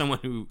going to cast someone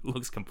who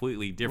looks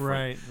completely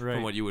different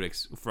from what you would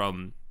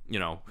from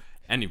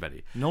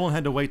anybody. Nolan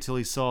had to wait till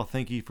he saw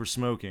Thank You for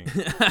Smoking.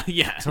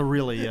 Yeah. To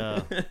really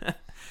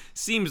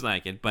seems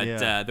like it, but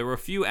there were a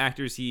few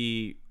actors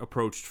he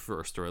approached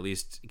first, or at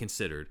least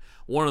considered.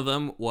 One of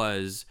them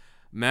was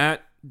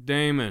Matt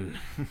Damon.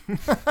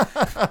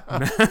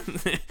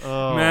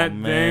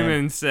 Matt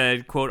Damon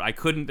said, quote, "I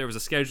couldn't, there was a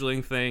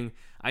scheduling thing.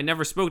 I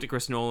never spoke to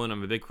Chris Nolan.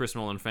 I'm a big Chris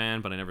Nolan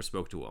fan, but I never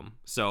spoke to him."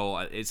 So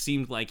it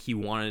seemed like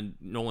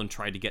Nolan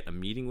tried to get a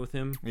meeting with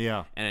him.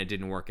 Yeah. And it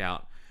didn't work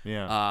out.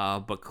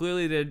 Yeah. But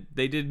clearly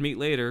they did meet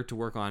later to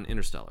work on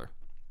Interstellar.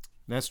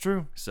 That's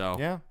true.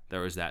 So there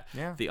was that.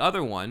 Yeah. The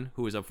other one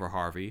who was up for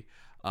Harvey,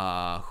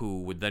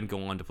 who would then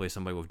go on to play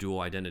somebody with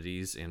dual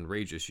identities and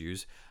rage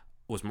issues,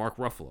 was Mark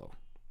Ruffalo.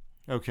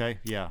 Okay,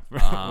 yeah.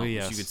 Which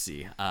you could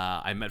see.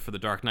 I met for The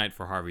Dark Knight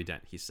for Harvey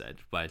Dent, he said.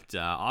 But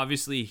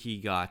obviously he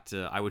got,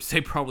 I would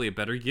say, probably a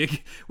better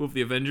gig with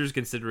the Avengers,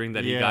 considering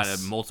that he got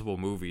multiple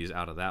movies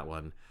out of that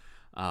one.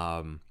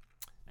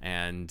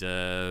 And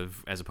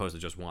as opposed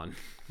to just one.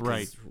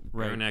 Right.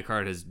 Aaron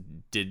Eckhart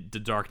did The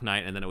Dark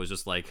Knight, and then it was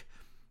just like,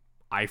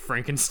 I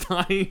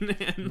Frankenstein.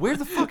 Where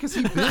the fuck has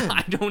he been?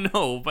 I don't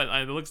know, but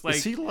it looks like...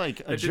 Is he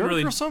like a jerk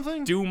or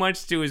something? Do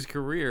much to his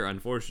career,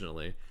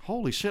 unfortunately.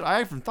 Holy shit, I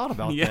haven't thought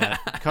about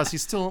that. Because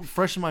he's still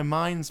fresh in my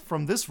mind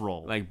from this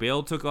role. Like,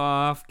 Bale took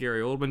off,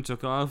 Gary Oldman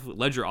took off.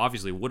 Ledger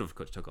obviously would have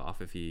took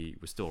off if he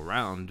was still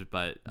around,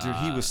 but... Dude,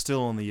 he was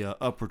still on the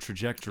upward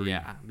trajectory.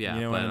 Yeah, you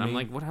know but what I mean? I'm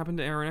like, what happened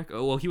to Aaron Eckhart?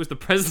 Oh, well, he was the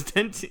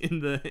president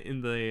in the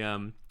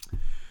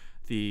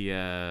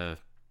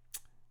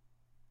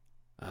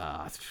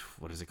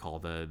what is it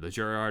called? The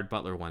Gerard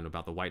Butler one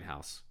about the White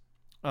House.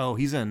 Oh,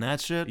 he's in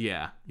that shit?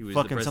 Yeah. He was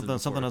fucking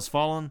something has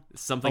fallen?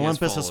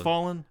 Olympus has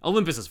fallen?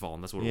 Olympus has fallen,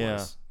 that's what it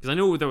was. Because I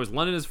know there was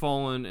London has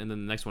fallen, and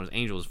then the next one is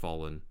Angel has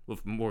fallen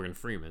with Morgan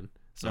Freeman.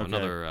 So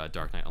another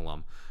Dark Knight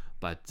alum.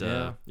 But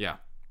yeah.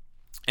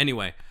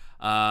 Anyway,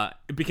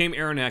 it became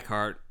Aaron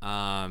Eckhart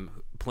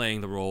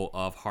playing the role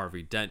of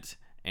Harvey Dent.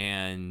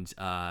 And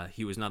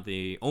he was not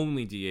the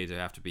only DA to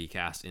have to be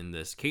cast in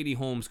this. Katie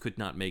Holmes could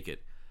not make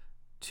it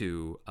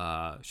to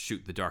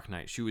shoot The Dark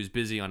Knight. She was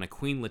busy on a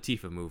Queen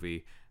Latifah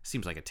movie.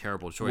 Seems like a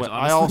terrible choice. Well,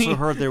 I also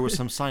heard there was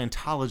some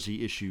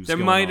Scientology issues. There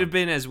might have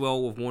been as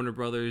well with Warner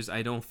Brothers.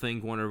 I don't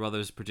think Warner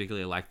Brothers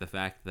particularly liked the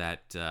fact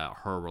that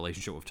her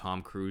relationship with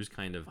Tom Cruise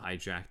kind of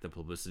hijacked the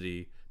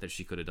publicity that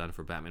she could have done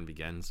for Batman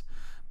Begins.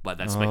 But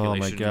that's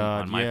speculation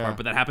on my part.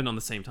 But that happened around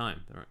the same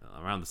time.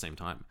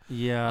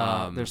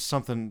 Yeah, there's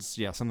something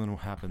will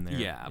happen there.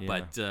 Yeah,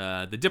 but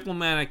the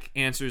diplomatic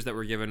answers that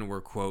were given were,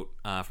 quote,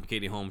 from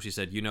Katie Holmes. She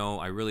said,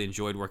 I really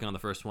enjoyed working on the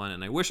first one,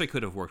 and I wish I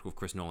could have worked with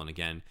Chris Nolan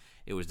again.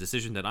 It was a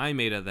decision that I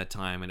made at that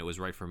time, and it was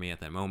right for me at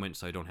that moment,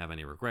 so I don't have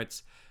any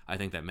regrets. I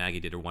think that Maggie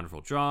did a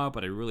wonderful job,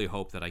 but I really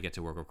hope that I get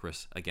to work with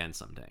Chris again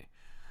someday.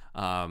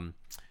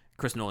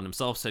 Chris Nolan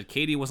himself said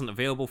Katie wasn't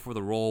available for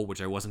the role,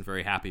 which I wasn't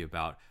very happy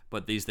about,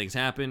 but these things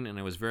happen, and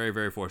I was very,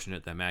 very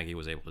fortunate that Maggie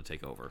was able to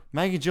take over.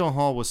 Maggie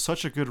Gyllenhaal was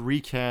such a good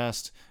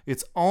recast.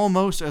 It's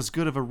almost as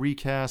good of a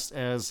recast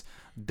as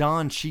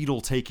Don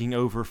Cheadle taking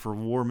over for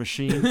War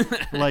Machine.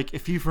 Like,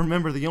 if you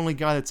remember, the only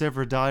guy that's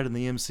ever died in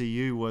the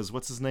MCU was,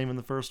 what's his name in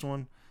the first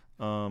one?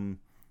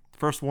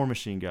 First War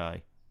Machine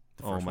guy.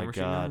 Oh my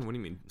God. What do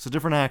you mean? It's a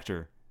different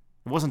actor.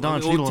 It wasn't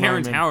Don Cheadle.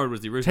 Terrence Howard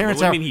was the original.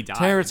 Terrence what do you mean he died?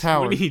 Terrence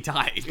Howard. What do you mean he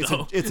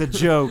died? It's a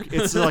joke.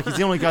 It's like he's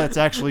the only guy that's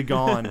actually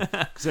gone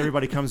because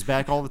everybody comes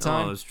back all the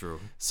time. Oh, that's true.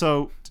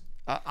 So,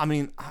 I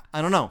mean,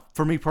 I don't know.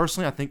 For me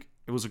personally, I think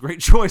it was a great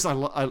choice.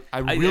 I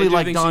really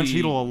like Don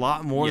Cheadle a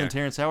lot more than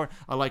Terrence Howard.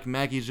 I like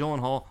Maggie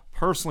Gyllenhaal,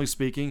 personally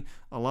speaking,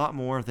 a lot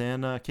more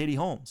than Katie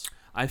Holmes.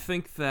 I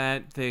think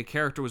that the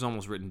character was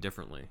almost written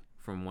differently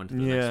from one to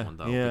the next one,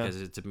 though,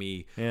 because to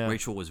me,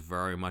 Rachel was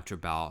very much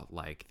about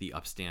like the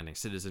upstanding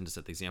citizen to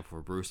set the example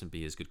for Bruce and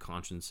be his good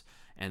conscience,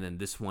 and then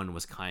this one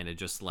was kind of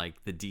just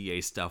like the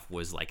DA stuff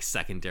was like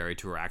secondary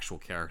to her actual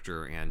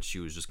character, and she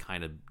was just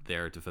kind of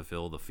there to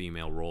fulfill the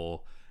female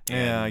role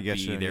and I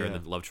guess be there in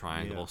the love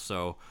triangle.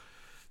 So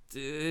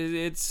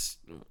it's,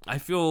 I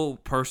feel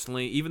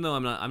personally, even though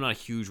I'm not a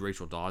huge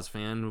Rachel Dawes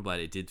fan, but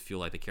it did feel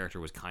like the character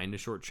was kind of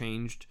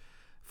shortchanged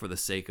for the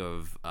sake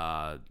of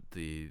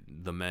the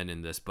men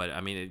in this. But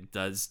I mean, it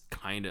does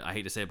kind of, I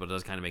hate to say it, but it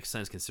does kind of make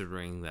sense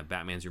considering that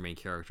Batman's your main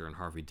character and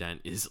Harvey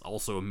Dent is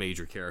also a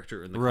major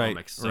character in the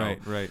comics. So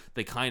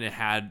they kind of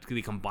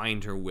they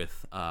combined her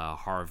with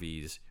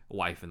Harvey's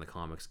wife in the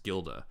comics,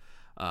 Gilda,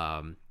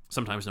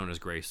 sometimes known as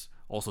Grace,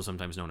 also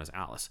sometimes known as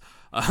Alice.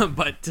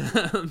 But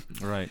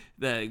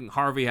the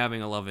Harvey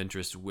having a love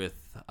interest with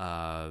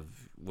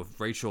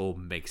Rachel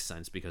makes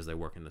sense because they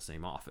work in the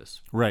same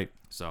office. Right.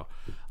 So,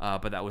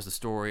 but that was the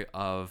story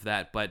of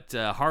that. But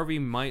Harvey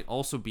might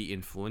also be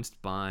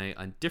influenced by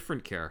a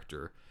different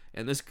character,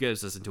 and this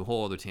gives us into a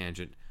whole other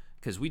tangent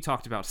because we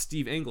talked about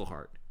Steve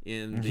Englehart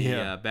in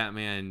the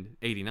Batman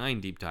 '89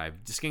 deep dive.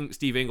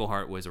 Steve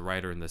Englehart was a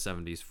writer in the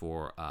 '70s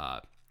for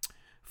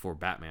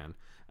Batman.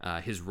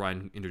 His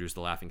run introduced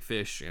the Laughing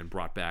Fish and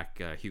brought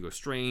back Hugo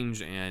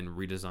Strange and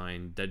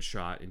redesigned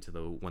Deadshot into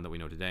the one that we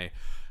know today.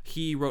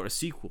 He wrote a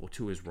sequel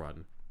to his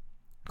run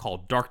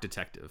called Dark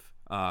Detective.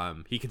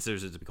 He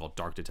considers it to be called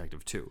Dark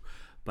Detective 2.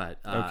 But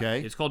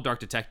it's called Dark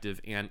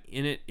Detective, and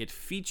in it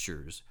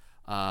features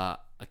a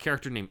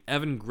character named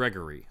Evan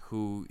Gregory,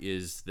 who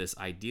is this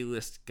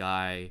idealist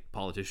guy,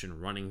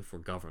 politician running for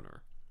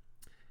governor.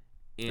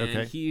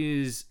 And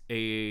he is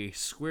a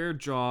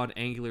square-jawed,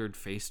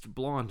 angular-faced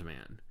blonde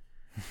man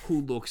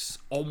who looks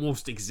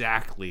almost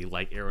exactly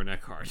like Aaron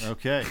Eckhart.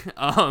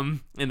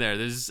 In there,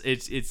 it's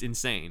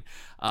insane.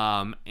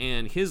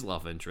 And his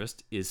love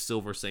interest is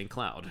Silver St.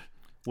 Cloud.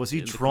 Was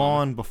he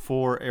drawn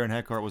before Aaron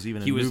Eckhart was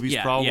even in movies?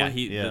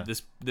 Probably.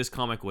 This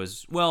comic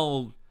was,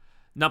 well,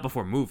 not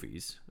before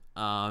movies.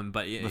 But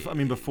I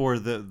mean, before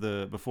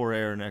before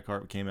Aaron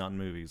Eckhart came out in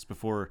movies,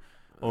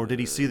 or did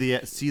he see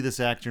this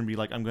actor and be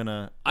like, I'm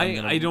gonna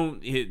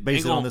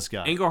base it on this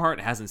guy? Englehart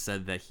hasn't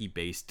said that he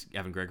based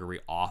Evan Gregory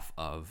off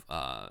of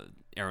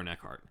Aaron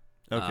Eckhart.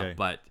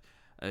 But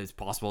it's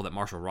possible that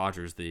Marshall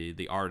Rogers,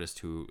 the artist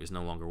who is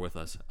no longer with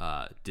us,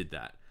 did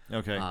that.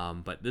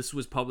 But this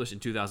was published in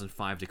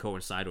 2005 to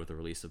coincide with the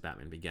release of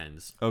Batman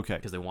Begins.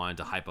 Because they wanted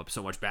to hype up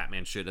so much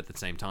Batman shit at the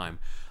same time.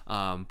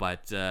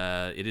 But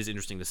it is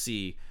interesting to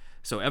see.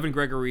 So Evan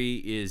Gregory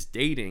is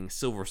dating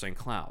Silver St.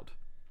 Cloud.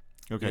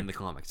 In the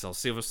comics. So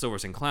Silver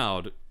St.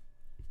 Cloud,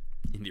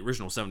 in the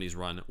original 70s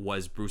run,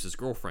 was Bruce's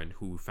girlfriend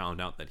who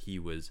found out that he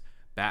was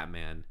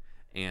Batman,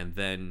 and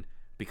then,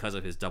 because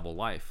of his double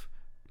life,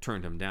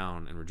 turned him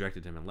down and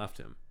rejected him and left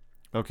him.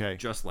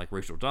 Just like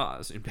Rachel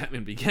Dawes in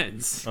Batman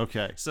Begins.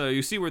 So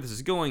you see where this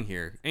is going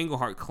here.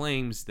 Englehart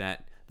claims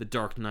that The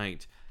Dark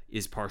Knight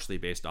is partially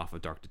based off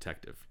of Dark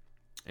Detective.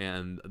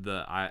 And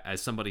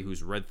as somebody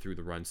who's read through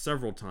the run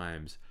several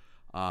times,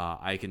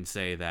 I can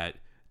say that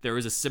there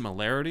is a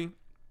similarity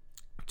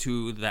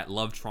to that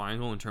love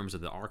triangle in terms of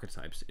the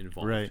archetypes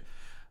involved.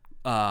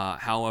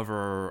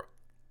 However,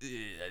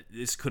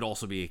 this could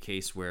also be a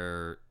case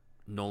where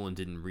Nolan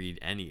didn't read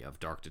any of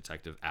Dark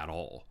Detective at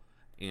all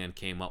and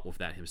came up with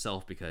that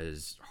himself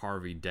because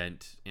Harvey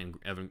Dent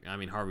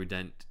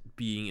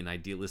being an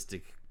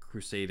idealistic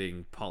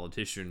crusading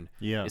politician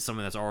is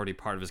something that's already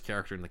part of his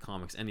character in the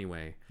comics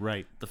anyway.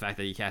 The fact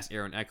that he cast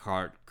Aaron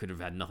Eckhart could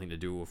have had nothing to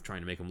do with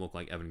trying to make him look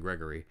like Evan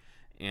Gregory.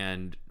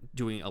 And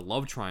doing a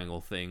love triangle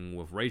thing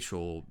with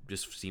Rachel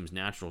just seems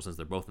natural since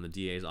they're both in the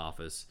DA's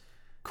office.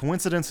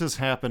 Coincidences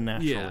happen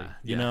naturally.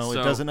 You know,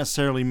 it doesn't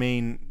necessarily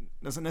mean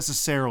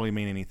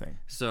anything.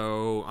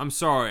 So I'm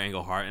sorry,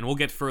 Englehart, and we'll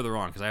get further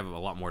on because I have a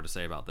lot more to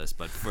say about this.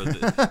 But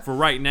for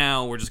right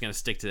now, we're just going to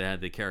stick to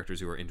the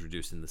characters who are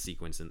introduced in the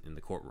sequence in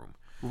the courtroom.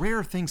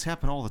 Rare things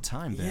happen all the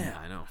time, Ben. Yeah,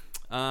 I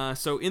know.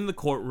 So in the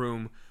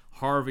courtroom,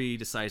 Harvey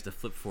decides to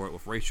flip for it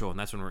with Rachel, and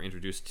that's when we're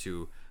introduced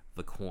to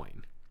the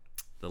coin.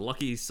 The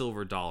lucky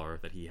silver dollar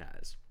that he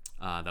has.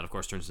 That, of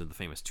course, turns into the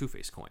famous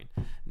Two-Face coin.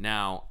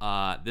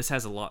 Now, this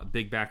has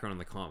big background in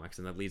the comics,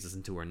 and that leads us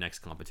into our next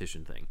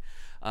competition thing.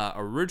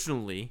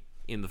 Originally,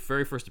 in the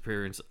very first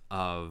appearance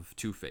of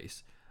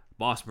Two-Face,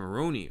 Boss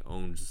Maroni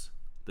owns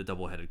the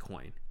double-headed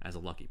coin as a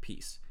lucky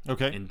piece.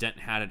 And Dent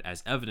had it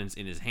as evidence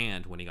in his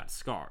hand when he got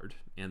scarred,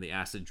 and the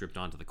acid dripped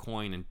onto the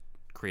coin and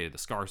created the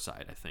scar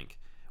side, I think.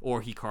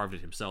 Or he carved it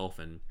himself,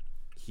 and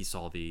he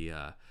saw the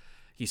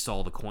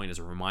coin as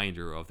a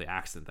reminder of the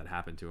accident that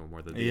happened to him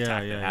or the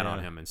attack that had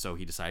on him, and so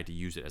he decided to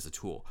use it as a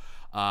tool.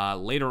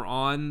 Later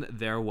on,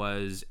 there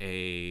was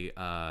in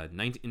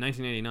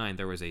 1989,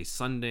 there was a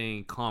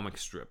Sunday comic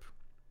strip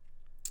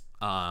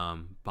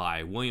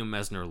by William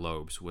Messner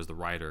Loebs, who was the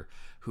writer,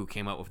 who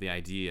came up with the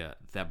idea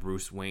that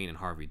Bruce Wayne and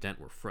Harvey Dent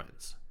were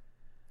friends.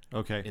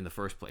 Okay. in the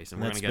first place, and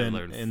And we're that's gonna get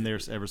been there in there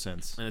ever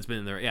since. and it's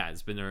been there. Yeah,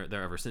 it's been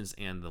there ever since.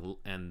 And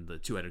the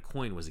two-headed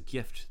coin was a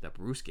gift that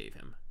Bruce gave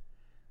him,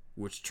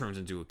 which turns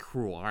into a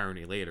cruel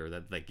irony later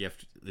that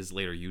gift is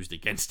later used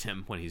against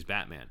him when he's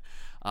Batman.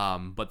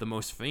 But the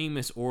most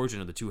famous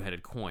origin of the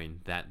two-headed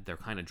coin that they're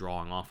kind of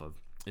drawing off of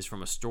is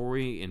from a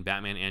story in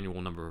Batman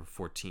Annual number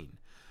 14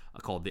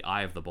 called The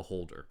Eye of the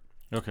Beholder.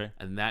 Okay.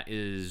 And that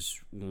is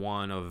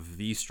one of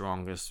the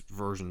strongest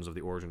versions of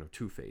the origin of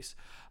Two-Face.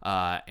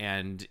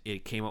 And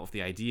it came up with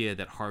the idea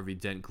that Harvey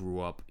Dent grew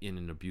up in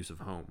an abusive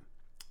home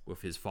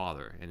with his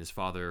father. And his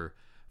father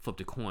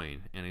flipped a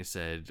coin, and he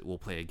said, we'll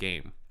play a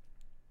game.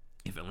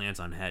 If it lands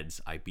on heads,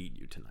 I beat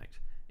you tonight.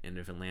 And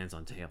if it lands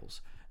on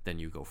tails, then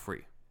you go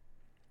free.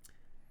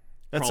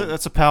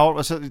 That's a power.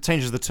 It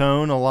changes the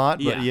tone a lot,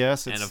 but Yeah.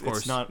 yes, And it's, of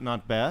course- it's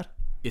not bad.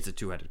 It's a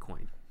two-headed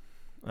coin.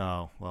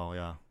 Oh, well,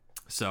 yeah.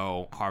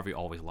 So Harvey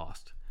always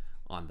lost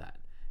on that.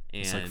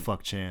 And It's like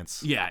fuck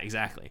chance. Yeah,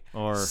 exactly.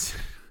 Or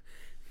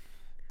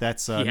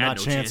that's He had not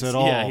no chance chance. at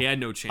all. Yeah, he had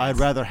no chance. I'd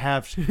rather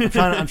have.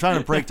 I'm trying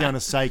to break down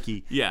his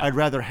psyche. Yeah. I'd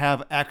rather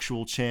have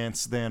actual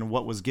chance than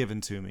what was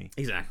given to me.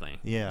 Exactly.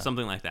 Yeah.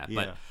 Something like that.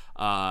 Yeah.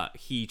 But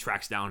he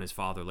tracks down his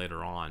father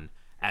later on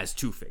as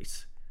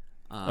Two-Face.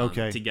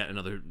 Okay. To get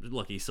another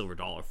lucky silver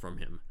dollar from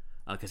him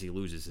because he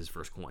loses his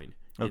first coin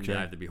in Okay. the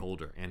Eye of the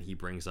Beholder, and he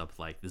brings up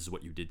like, this is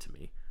what you did to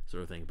me,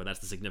 sort of thing. But that's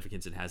the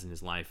significance it has in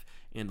his life.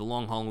 And The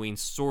Long Halloween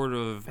sort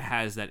of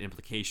has that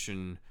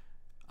implication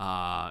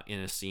in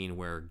a scene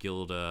where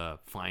Gilda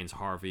finds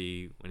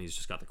Harvey when he's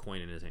just got the coin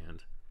in his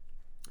hand,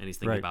 and he's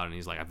thinking Right. about it, and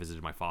he's like, I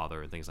visited my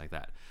father and things like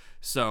that.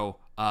 So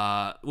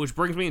which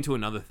brings me into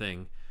another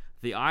thing.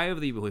 The Eye of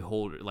the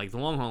Beholder, like The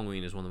Long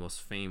Halloween, is one of the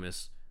most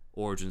famous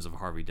origins of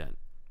Harvey Dent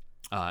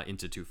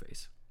into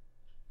Two-Face.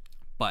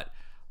 But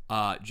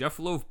Jeff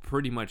Loeb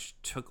pretty much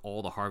took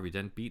all the Harvey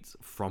Dent beats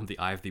from The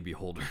Eye of the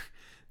Beholder.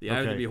 The Eye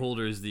of the Okay.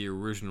 Beholder is the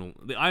original.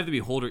 The Eye of the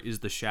Beholder is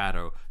the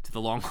shadow to the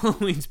Long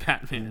Halloween's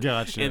Batman.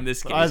 Gotcha. In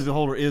this case, Eye of the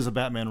Beholder is a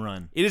Batman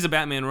run. it is a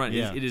Batman run.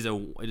 Yeah. It is a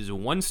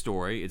one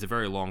story. It's a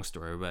very long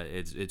story, but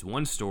it's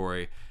one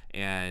story,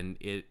 and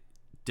it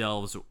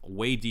delves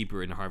way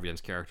deeper into Harvey Dent's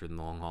character than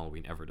The Long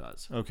Halloween ever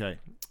does. Okay.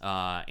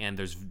 And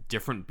there's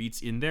different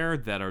beats in there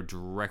that are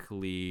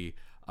directly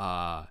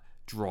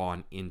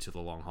drawn into The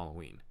Long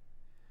Halloween.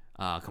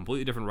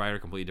 Completely different writer,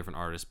 completely different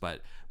artist,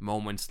 but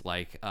moments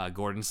like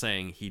Gordon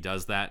saying he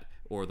does that,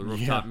 or the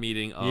rooftop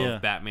meeting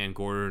of Batman,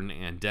 Gordon,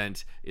 and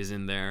Dent is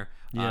in there.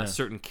 Yeah.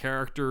 Certain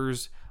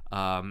characters,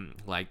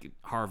 like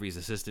Harvey's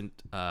assistant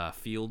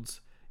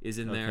Fields, is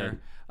in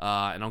there,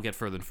 and I'll get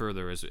further and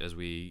further as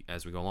we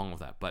go along with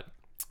that. But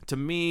to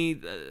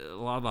me, a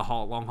lot of the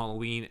Long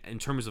Halloween, in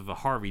terms of a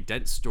Harvey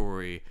Dent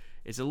story,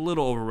 it's a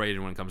little overrated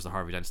when it comes to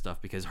Harvey Dent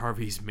stuff, because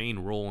Harvey's main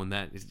role in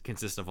that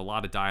consists of a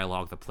lot of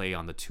dialogue that play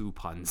on the two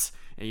puns,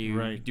 and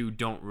you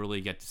don't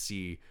really get to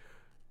see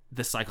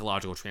the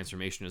psychological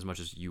transformation as much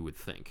as you would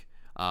think.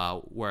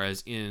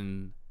 Whereas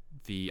in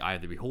The Eye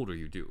of the Beholder,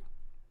 you do.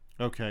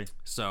 Okay.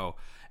 So,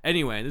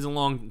 anyway, there's a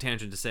long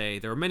tangent to say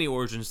there are many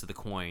origins to the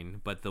coin,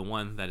 but the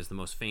one that is the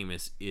most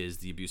famous is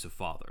the abusive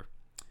father,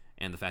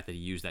 and the fact that he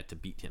used that to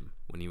beat him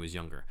when he was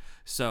younger.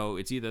 So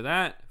it's either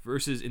that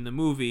versus in the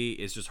movie,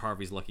 it's just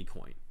Harvey's lucky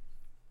coin.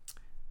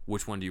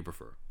 Which one do you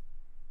prefer?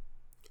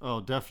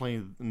 Oh,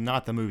 definitely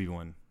not the movie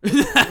one.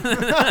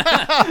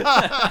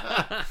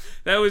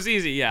 That was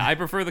easy. Yeah, I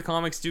prefer the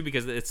comics too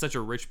because it's such a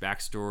rich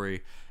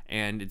backstory,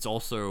 and it's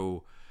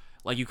also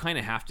like you kind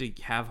of have to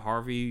have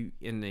Harvey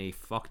in a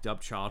fucked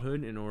up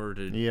childhood in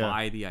order to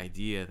buy the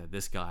idea that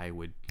this guy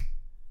would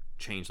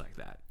change like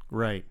that.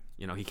 Right.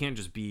 You know, he can't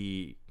just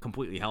be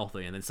completely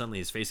healthy and then suddenly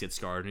his face gets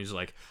scarred and he's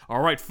like, all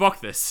right, fuck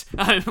this.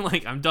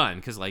 I'm done,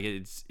 because like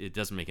it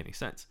doesn't make any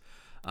sense.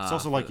 It's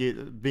also like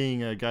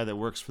being a guy that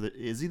works for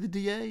is he the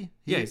DA?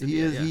 He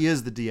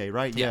is the DA,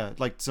 right? Yeah.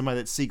 Like somebody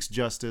that seeks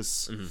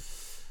justice.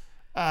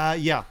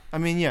 Mm-hmm. Yeah. I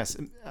mean, yes.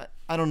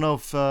 I don't know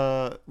if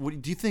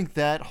do you think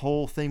that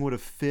whole thing would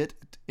have fit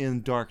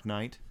in Dark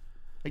Knight?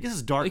 I guess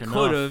it's dark It enough.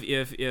 could have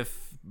if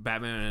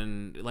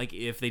Batman, like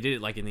if they did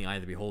it like in The Eye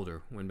of the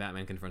Beholder, when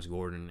Batman confronts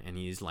Gordon and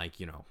he's like,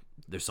 you know,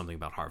 there's something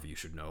about Harvey you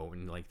should know,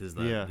 and like this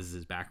is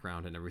his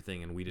background and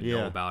everything, and we didn't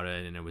know about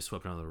it, and it was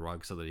swept under the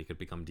rug so that he could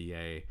become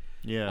DA.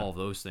 All of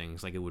those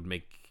things, like it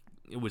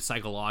would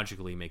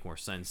psychologically make more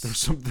sense. There's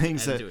some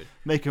things that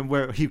make him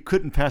where he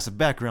couldn't pass a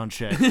background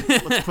check.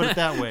 Let's put it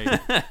that way.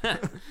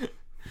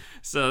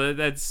 So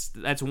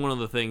that's one of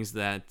the things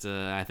that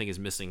I think is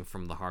missing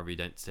from the Harvey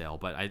Dent tale.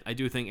 But I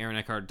do think Aaron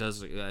Eckhart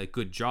does a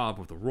good job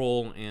with the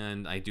role,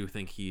 and I do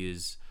think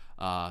he's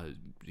a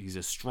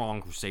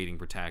strong crusading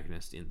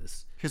protagonist in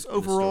this. His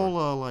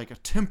overall like a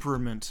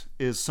temperament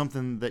is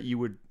something that you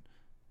would.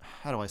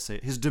 How do I say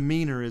it? His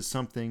demeanor is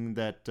something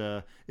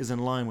that is in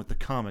line with the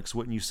comics,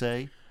 wouldn't you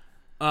say?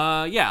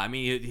 Yeah, I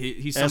mean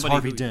he's somebody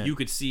Harvey who Dent. you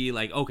could see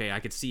like, okay,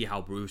 I could see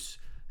how Bruce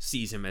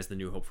sees him as the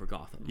new hope for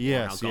Gotham.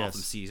 Yes, or how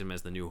Gotham sees him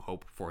as the new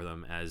hope for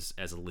them as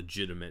a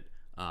legitimate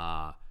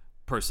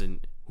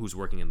person who's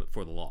working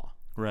for the law.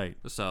 Right.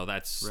 So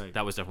that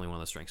was definitely one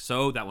of the strengths.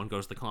 So that one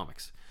goes to the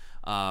comics.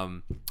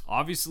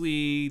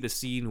 Obviously, the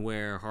scene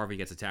where Harvey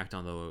gets attacked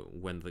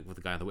with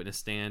the guy on the witness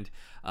stand,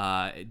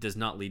 it does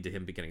not lead to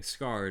him getting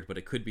scarred, but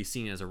it could be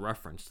seen as a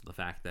reference to the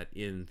fact that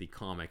in the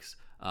comics,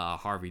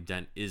 Harvey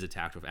Dent is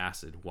attacked with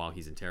acid while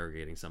he's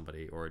interrogating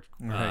somebody, or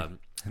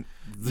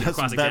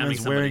that's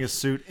Batman's wearing a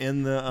suit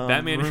in the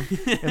Batman room,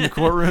 in the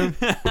courtroom.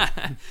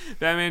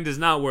 Batman does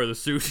not wear the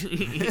suit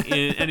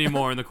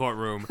anymore in the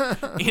courtroom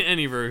in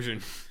any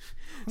version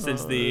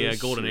since the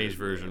Golden Age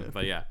version.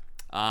 But yeah,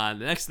 the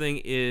next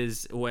thing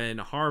is when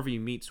Harvey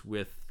meets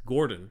with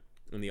Gordon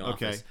in the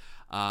office.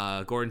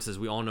 Gordon says,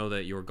 "We all know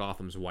that you're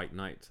Gotham's White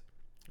Knight."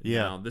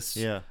 Yeah. Now, this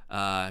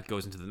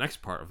goes into the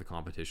next part of the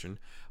competition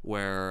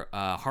where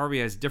Harvey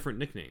has different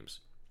nicknames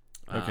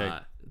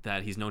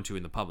that he's known to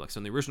in the public. So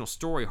in the original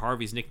story,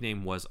 Harvey's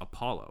nickname was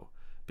Apollo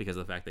because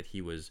of the fact that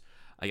he was,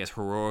 I guess,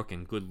 heroic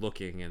and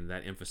good-looking, and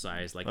that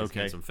emphasized like his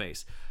handsome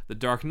face. The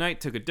Dark Knight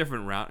took a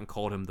different route and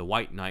called him the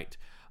White Knight.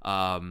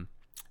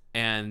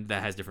 And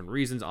that has different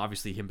reasons.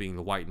 Obviously, him being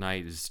the White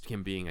Knight is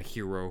him being a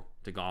hero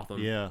to Gotham.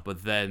 Yeah.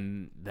 But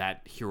then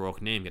that heroic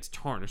name gets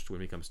tarnished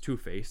when he becomes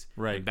Two-Face.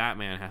 Right. And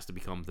Batman has to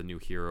become the new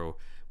hero,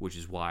 which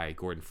is why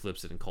Gordon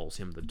flips it and calls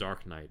him the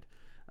Dark Knight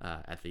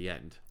at the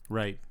end.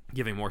 Right.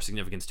 Giving more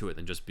significance to it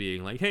than just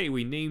being like, hey,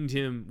 we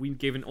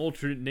gave an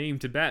alternate name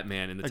to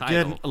Batman in the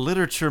title. Again, a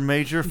lititerature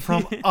major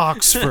from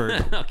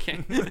Oxford.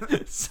 Okay.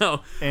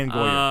 So, and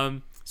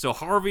Goyer. So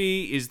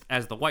Harvey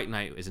as the White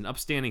Knight is an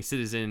upstanding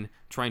citizen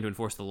trying to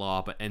enforce the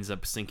law, but ends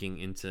up sinking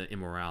into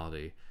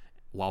immorality,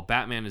 while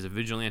Batman is a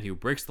vigilante who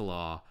breaks the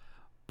law,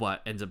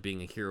 but ends up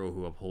being a hero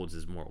who upholds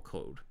his moral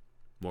code,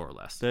 more or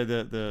less. They're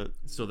the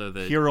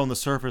the hero on the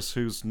surface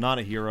who's not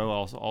a hero,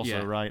 also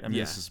Yeah. right? I mean,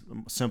 Yeah. this is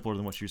simpler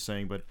than what you're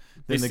saying, but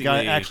then the Basically-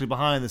 guy actually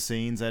behind the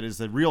scenes that is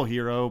the real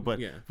hero, but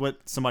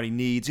what somebody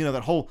needs,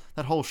 that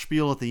whole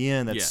spiel at the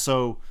end. That's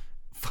so.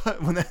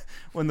 When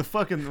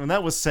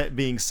that was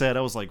being said,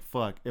 I was like,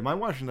 "Fuck! Am I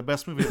watching the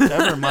best movie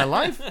ever in my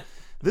life?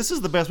 This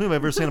is the best movie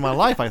I've ever seen in my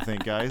life, I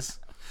think, guys."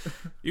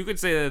 You could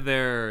say that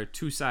they're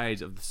two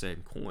sides of the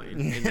same coin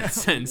in the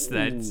sense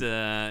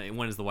that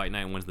one is the White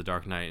Knight and one's the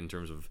Dark Knight in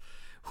terms of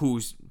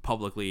who's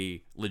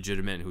publicly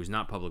legitimate and who's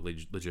not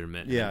publicly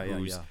legitimate.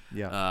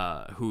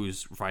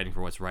 Who's fighting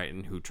for what's right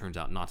and who turns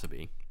out not to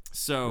be.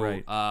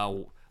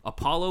 So,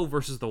 Apollo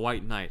versus the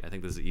White Knight. I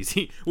think this is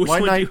easy. Which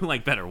White one Knight. do you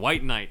like better?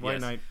 White Knight. White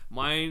Yes. Knight.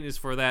 Mine is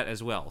for that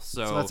as well.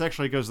 So that's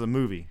actually goes to the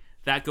movie.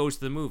 that goes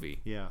to the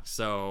movie. Yeah.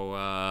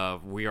 So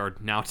we are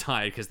now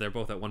tied because they're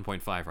both at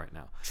 1.5 right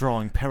now.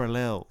 Drawing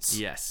parallels.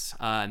 Yes.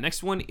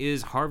 Next one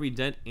is Harvey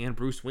Dent and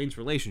Bruce Wayne's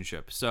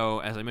relationship. So,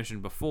 as I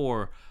mentioned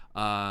before,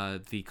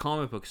 the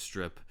comic book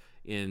strip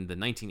in the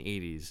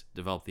 1980s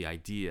developed the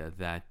idea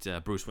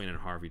that Bruce Wayne and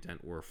Harvey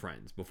Dent were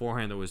friends.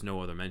 Beforehand, there was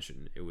no other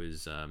mention. It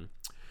was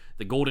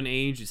the Golden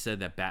Age. It said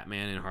that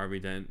Batman and Harvey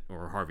Dent,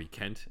 or Harvey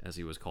Kent, as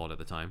he was called at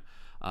the time,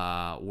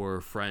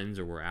 were friends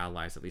or were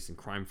allies, at least in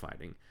crime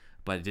fighting.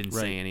 But it didn't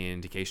say any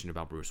indication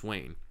about Bruce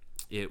Wayne.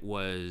 It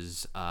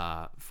was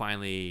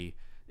finally...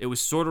 It was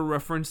sort of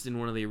referenced in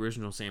one of the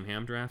original Sam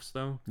Hamm drafts,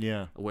 though.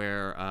 Yeah.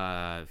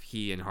 Where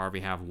he and Harvey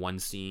have one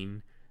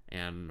scene,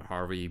 and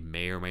Harvey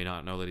may or may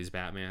not know that he's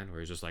Batman, where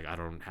he's just like, I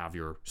don't have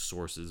your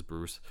sources,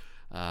 Bruce.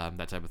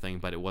 That type of thing.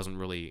 But it wasn't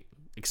really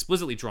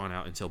explicitly drawn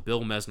out until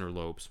Bill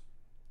Messner-Loebs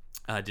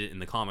did it in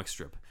the comic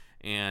strip.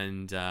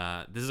 And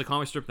this is a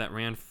comic strip that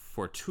ran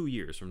for 2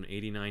 years, from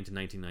 1989 to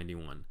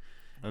 1991.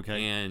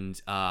 Okay. And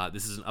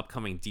this is an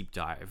upcoming deep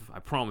dive. I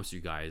promise you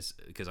guys,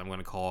 because I'm going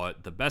to call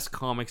it the best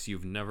comics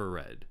you've never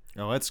read.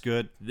 Oh, that's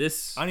good.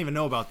 This I don't even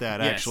know about that.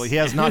 Yes. Actually, he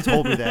has not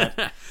told me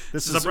that.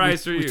 This is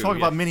Surprise for you. We talked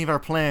about many of our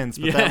plans,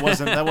 but that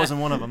wasn't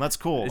one of them. That's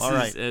cool. This All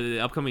right. is the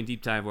upcoming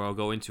deep dive where I'll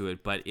go into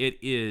it, but it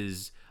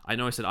is. I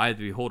know I said Eye of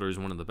the Beholder is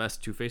one of the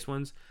best Two-Face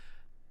ones.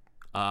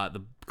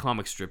 The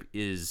comic strip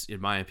is, in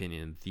my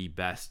opinion, the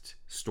best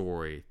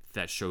story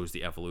that shows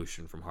the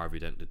evolution from Harvey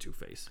Dent to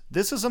Two-Face.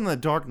 This is something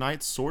that Dark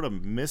Knight's sort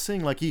of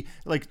missing.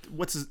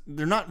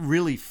 They're not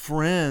really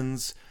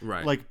friends.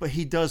 Right. But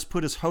he does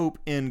put his hope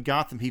in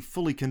Gotham. He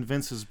fully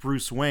convinces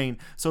Bruce Wayne.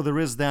 So there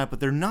is that,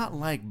 but they're not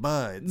like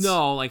buds.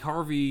 No, like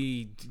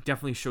Harvey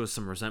definitely shows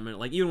some resentment.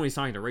 Like even when he's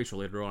talking to Rachel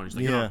later on, he's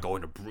like, "You're not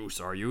going to Bruce,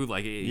 are you?"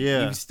 Like,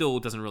 he still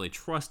doesn't really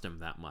trust him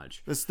that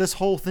much. This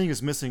whole thing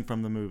is missing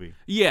from the movie.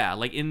 Yeah,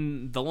 like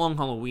in The Long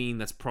Halloween,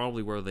 that's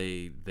probably where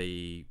they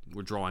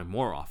were drawing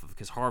more off of,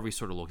 because Harvey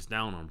sort of looks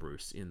down on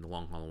Bruce in The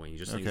Long Halloween. He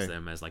just thinks of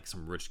him as like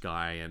some rich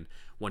guy, and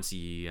once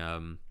he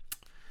in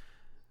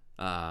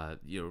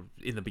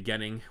the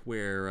beginning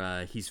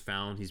where he's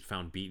found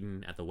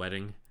beaten at the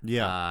wedding.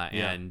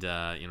 And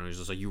he's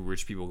just like, you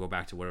rich people go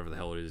back to whatever the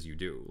hell it is you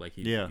do. Like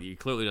he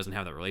clearly doesn't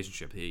have that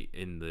relationship.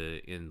 In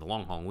the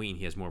Long Halloween,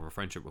 he has more of a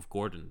friendship with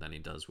Gordon than he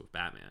does with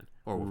Batman,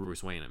 or with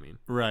Bruce Wayne, I mean.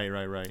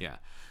 Right. Yeah.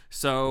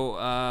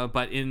 So,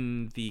 but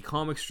in the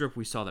comic strip,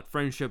 we saw that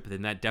friendship,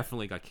 then that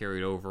definitely got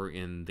carried over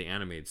in the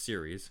animated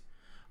series.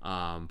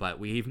 But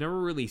we've never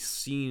really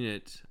seen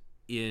it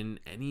in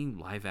any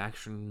live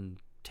action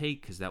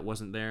take because that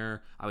wasn't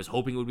there. I was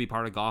hoping it would be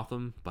part of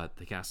Gotham, but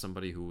they cast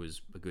somebody who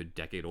was a good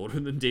decade older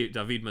than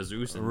David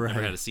Mazouz and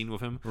never had a scene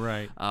with him.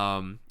 Right.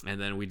 And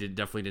then we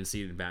definitely didn't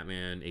see it in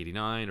Batman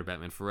 89 or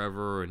Batman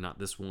Forever, and not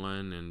this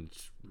one. And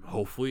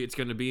hopefully it's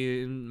going to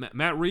be in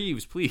Matt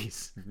Reeves,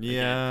 please.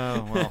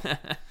 Yeah. Well,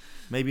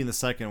 maybe in the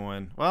second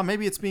one. Well,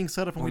 maybe it's being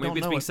set up and we don't know. Maybe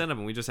it's being set up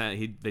and we just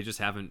they just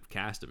haven't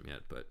cast him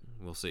yet, but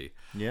we'll see.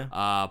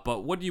 Yeah.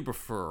 But what do you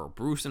prefer,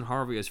 Bruce and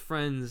Harvey as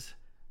friends?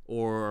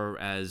 Or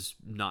as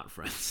not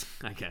friends,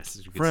 I guess.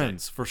 As you could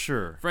friends, say. For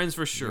sure. Friends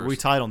for sure. We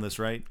tied on this,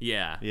 right?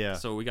 Yeah. Yeah.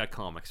 So we got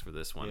comics for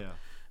this one. Yeah.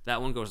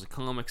 That one goes to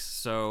comics.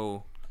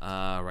 So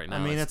right now, I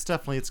mean,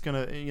 it's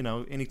gonna,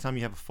 anytime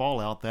you have a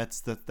fallout,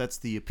 that's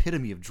the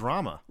epitome of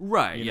drama.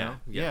 Right. You know?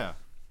 Yeah.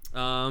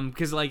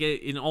 Because like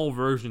in all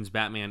versions,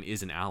 Batman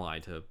is an ally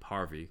to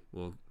Harvey.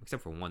 Well,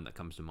 except for one that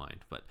comes to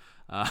mind, but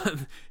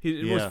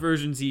in most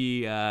versions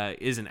he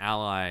is an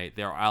ally.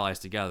 They are allies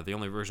together. The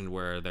only version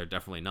where they're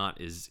definitely not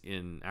is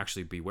in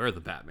actually Beware the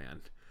Batman.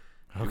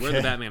 Okay. Beware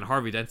the Batman.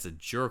 Harvey Dent's a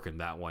jerk in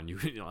that one.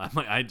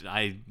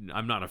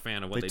 I'm not a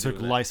fan of what they took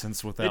do with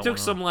license with that. They took one,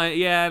 some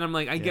and I'm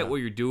like, I get what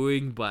you're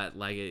doing, but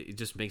like it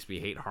just makes me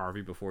hate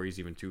Harvey before he's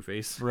even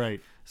Two-Face. Right.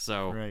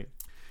 So right.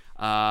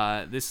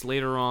 This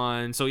later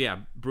on, so yeah,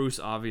 Bruce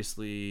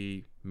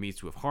obviously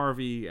meets with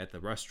Harvey at the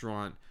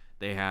restaurant.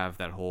 They have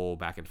that whole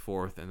back and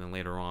forth, and then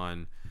later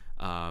on,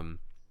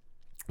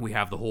 we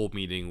have the whole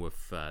meeting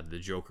with the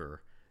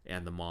Joker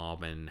and the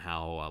mob and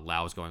how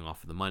Lau's going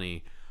off for the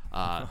money.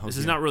 This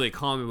is not really a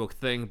comic book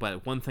thing,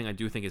 but one thing I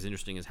do think is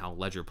interesting is how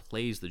Ledger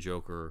plays the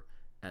Joker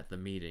at the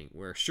meeting,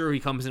 where sure he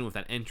comes in with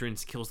that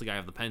entrance, kills the guy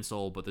with the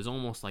pencil, but there's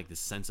almost like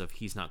this sense of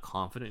he's not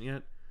confident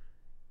yet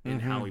in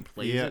how he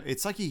plays it.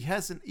 It's like he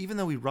hasn't, even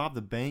though he robbed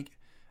the bank,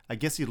 I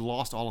guess he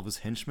lost all of his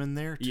henchmen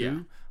there too. Yeah.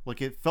 Like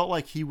it felt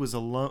like he was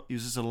alone. He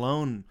was just a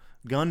lone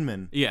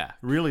gunman. Yeah.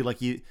 Really, like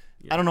I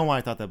don't know why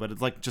I thought that, but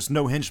it's like just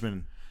no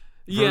henchman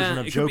version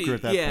of Joker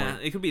at that point. Yeah,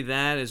 it could be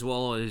that as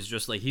well as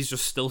just like he's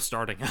just still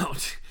starting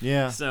out.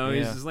 Yeah. So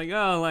he's just like,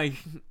 oh, like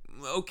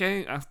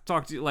okay, I've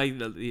talked to you, like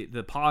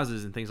the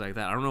pauses and things like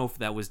that. I don't know if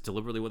that was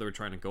deliberately what they were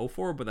trying to go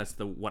for, but that's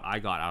what I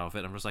got out of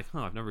it. I'm just like,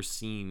 I've never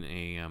seen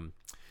a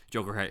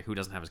Joker who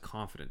doesn't have his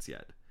confidence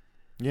yet.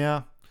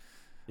 Yeah.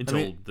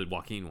 Until the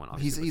Joaquin one,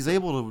 obviously. He's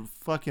able to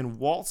fucking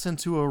waltz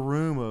into a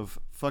room of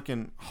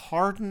fucking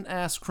hardened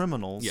ass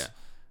criminals,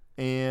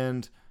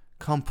 and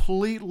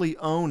completely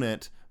own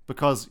it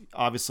because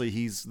obviously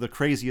he's the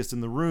craziest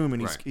in the room,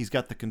 and he's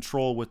got the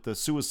control with the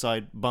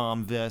suicide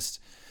bomb vest.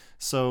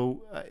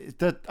 So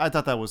I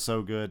thought that was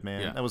so good,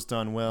 man. Yeah. That was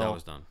done well. That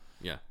was done.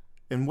 Yeah.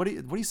 And what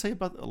do you say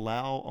about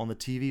Lau on the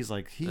TV? He's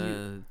like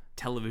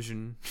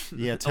television.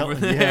 Yeah,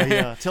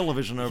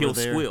 television over He'll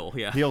there. Squeal.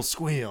 Yeah, he'll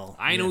squeal.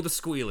 I know the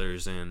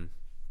squealers, and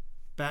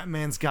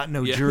Batman's got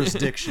no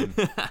jurisdiction.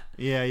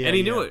 Yeah, and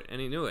he knew it,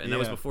 and that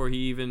was before he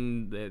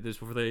even. This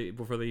before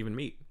they even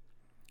meet.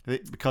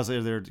 Because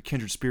they're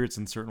kindred spirits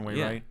in a certain way,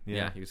 right?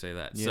 Yeah, you could say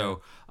that. Yeah.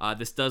 So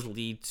this does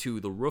lead to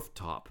the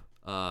rooftop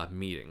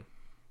meeting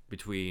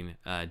between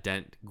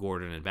Dent,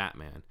 Gordon, and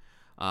Batman.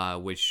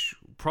 Which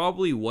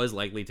probably was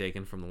likely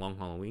taken from The Long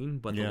Halloween,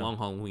 but The Long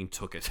Halloween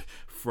took it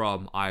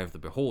from Eye of the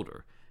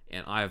Beholder,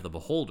 and Eye of the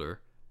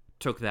Beholder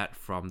took that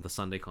from the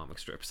Sunday comic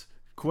strips.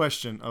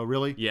 Question. Oh,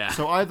 really? Yeah.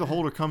 So Eye of the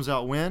Beholder comes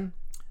out when?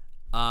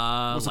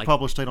 What's the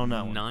published date on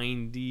that one?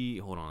 90.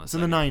 Hold on a it's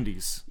second. In the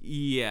 90s.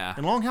 Yeah.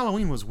 And Long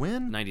Halloween was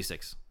when?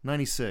 96.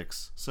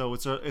 96. So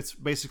it's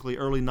basically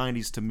early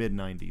 90s to mid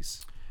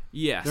 90s.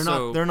 Yeah.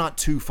 They're not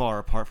too far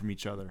apart from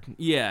each other.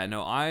 Yeah.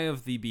 No. Eye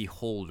of the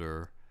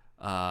Beholder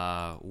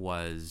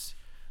was.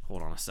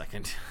 Hold on a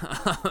second.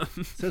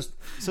 It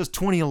says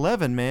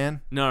 2011,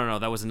 man. No.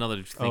 That was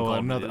another thing. Oh,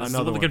 another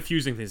one.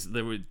 Confusing things.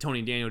 Tony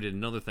and Daniel did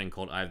another thing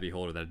called Eye of the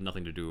Beholder that had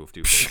nothing to do with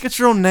Two-Face. Get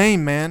your own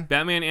name, man.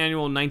 Batman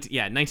Annual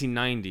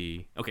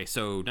 1990. Okay,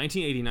 so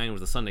 1989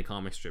 was the Sunday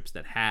comic strips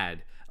that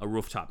had a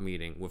rooftop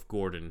meeting with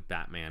Gordon,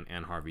 Batman,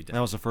 and Harvey Dent.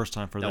 That was the first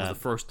time for that. That was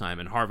the first time,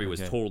 and Harvey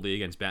was totally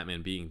against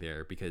Batman being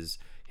there because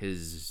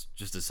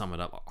just to sum it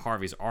up,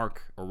 Harvey's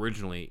arc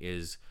originally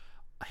is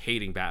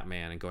hating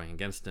Batman and going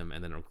against him,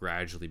 and then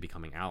gradually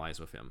becoming allies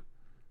with him.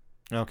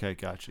 Okay,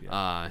 gotcha.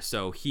 Yeah.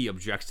 So he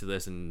objects to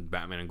this, and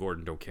Batman and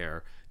Gordon don't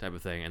care, type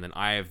of thing. And then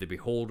Eye of the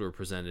Beholder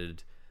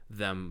presented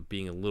them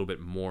being a little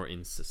bit more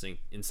in sync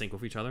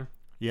with each other.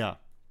 Yeah.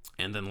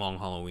 And then Long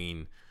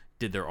Halloween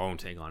did their own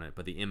take on it,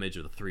 but the image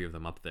of the three of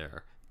them up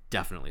there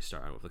definitely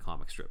started with the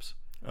comic strips.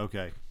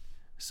 Okay.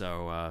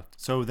 So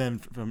then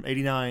from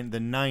 89,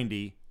 then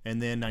 90, and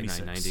then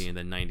 96. 90, and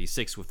then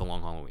 96 with the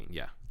Long Halloween,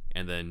 yeah.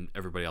 And then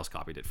everybody else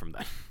copied it from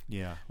that.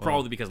 Yeah. Well,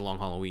 probably because of Long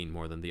Halloween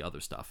more than the other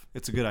stuff.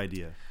 It's a good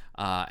idea.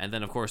 And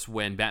then, of course,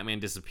 when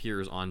Batman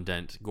disappears on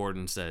Dent,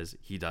 Gordon says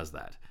he does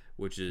that,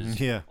 which is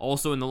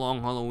also in the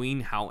Long Halloween.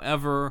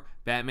 However,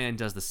 Batman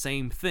does the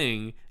same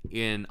thing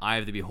in Eye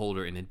of the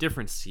Beholder in a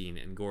different scene,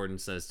 and Gordon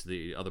says to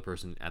the other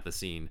person at the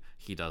scene,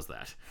 he does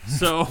that.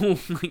 So,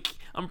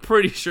 I'm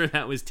pretty sure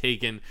that was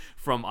taken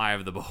from Eye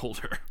of the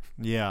Beholder.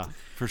 Yeah,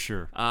 for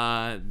sure.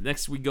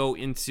 Next, we go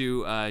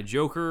into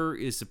Joker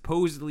is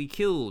supposedly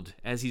killed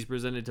as he's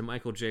presented to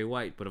Michael J.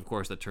 White, but of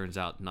course that turns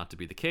out not to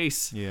be the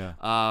case. Yeah.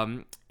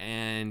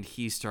 And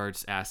he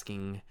starts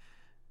asking,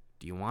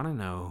 "Do you want to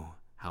know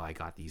how I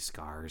got these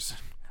scars?"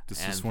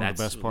 This and is one of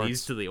the best parts.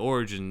 Leads to the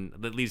origin.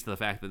 That leads to the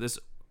fact that this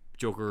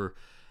Joker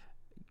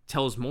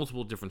tells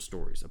multiple different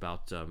stories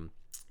about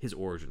his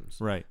origins.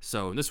 Right.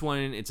 So in this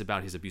one, it's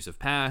about his abusive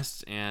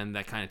past, and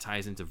that kind of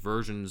ties into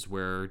versions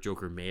where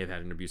Joker may have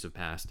had an abusive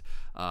past.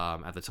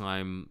 At the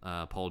time,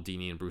 Paul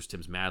Dini and Bruce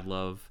Timm's Mad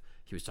Love,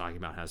 he was talking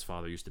about how his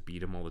father used to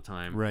beat him all the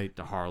time. Right.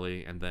 To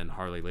Harley, and then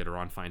Harley later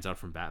on finds out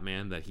from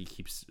Batman that he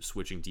keeps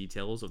switching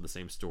details of the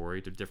same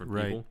story to different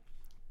people.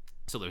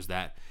 So there's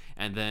that.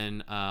 And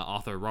then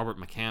author Robert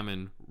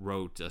McCammon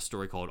wrote a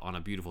story called On a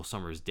Beautiful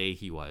Summer's Day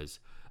He Was,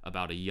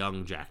 about a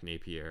young Jack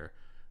Napier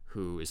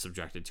who is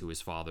subjected to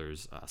his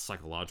father's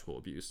psychological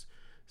abuse.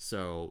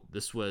 So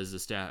this was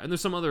and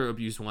there's some other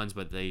abuse ones,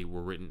 but they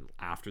were written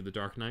after The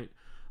Dark Knight.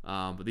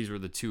 But these were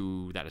the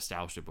two that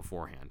established it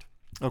beforehand.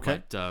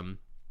 Okay. But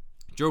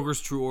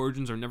Joker's true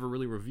origins are never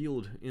really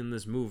revealed in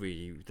this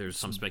movie. There's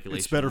some speculation.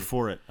 It's better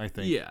for it, I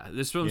think. Yeah,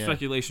 there's some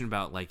speculation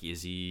about, like,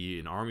 is he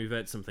an Army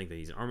vet? Some think that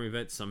he's an Army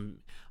vet.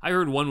 I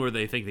heard one where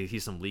they think that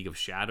he's some League of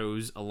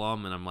Shadows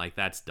alum, and I'm like,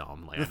 that's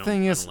dumb. Like, the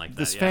thing is, like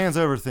this fan's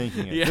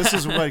overthinking it. Yeah. This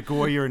is what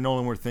Goyer and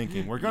Nolan were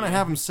thinking. We're going to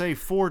have him say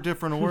 4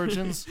 different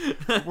origins.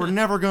 We're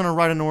never going to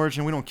write an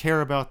origin. We don't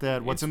care about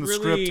that. What's in the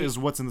script is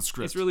what's in the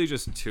script. It's really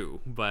just 2.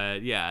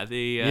 But,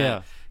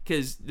 yeah,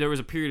 because there was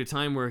a period of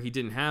time where he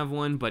didn't have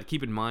one, but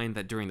keep in mind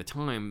that during the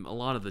time, a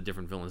lot of the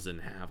different villains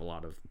didn't have a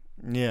lot of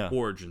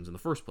origins in the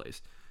first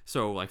place.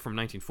 So, like, from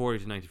 1940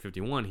 to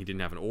 1951, he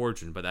didn't have an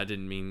origin, but that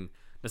didn't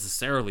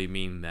necessarily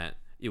mean that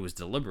it was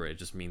deliberate. It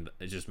just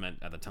meant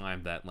at the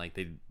time that, like,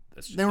 they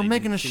were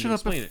making this shit up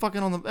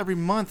fucking every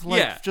month,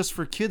 like, just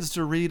for kids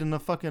to read in the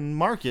fucking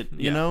market,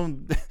 you know?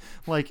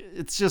 Like,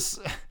 it's just...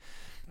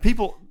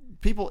 People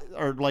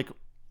are, like...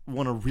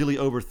 want to really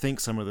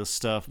overthink some of this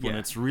stuff when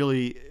it's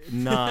really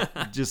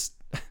not. Just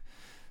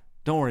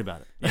don't worry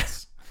about it.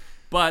 Yes.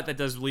 But that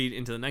does lead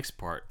into the next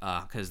part,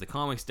 because the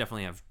comics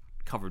definitely have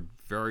covered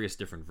various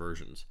different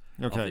versions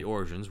of the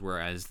origins,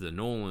 whereas the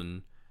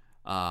Nolan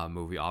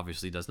movie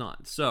obviously does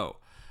not. So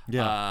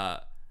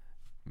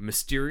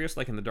mysterious,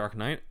 like in The Dark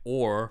Knight,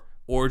 or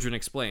origin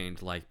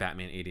explained, like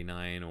Batman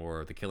 89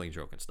 or The Killing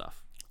Joke and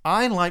stuff.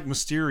 I like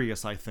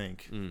mysterious. I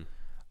think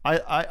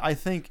I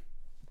think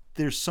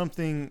there's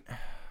something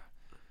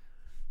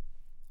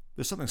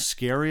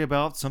scary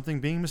about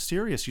something being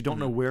mysterious. You don't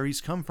know where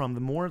he's come from.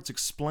 The more it's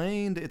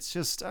explained, it's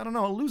just, I don't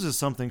know, it loses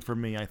something for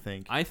me, I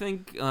think.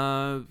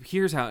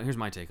 Here's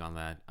my take on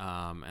that.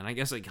 And I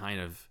guess I kind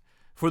of,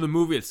 for the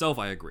movie itself,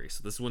 I agree.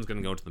 So this one's going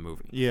to go to the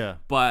movie. Yeah.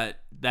 But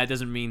that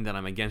doesn't mean that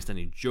I'm against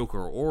any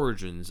Joker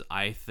origins.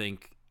 I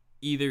think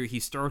either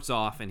he starts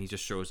off and he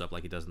just shows up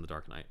like he does in The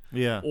Dark Knight.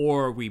 Yeah.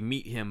 Or we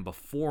meet him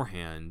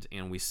beforehand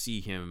and we see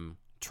him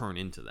turn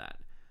into that.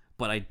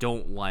 But I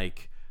don't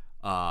like...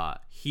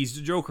 he's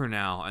the Joker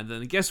now, and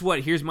then guess what?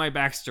 Here's my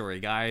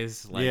backstory,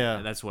 guys. Like,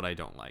 that's what I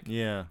don't like.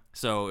 Yeah.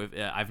 So if,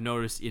 I've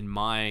noticed in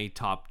my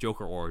top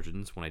Joker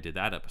origins when I did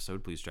that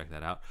episode, please check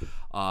that out.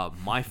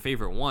 My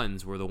favorite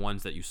ones were the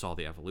ones that you saw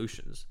the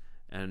evolutions,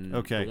 and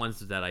the ones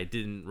that I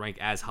didn't rank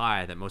as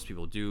high that most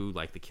people do,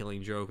 like the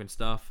Killing Joke and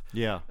stuff.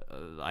 Yeah.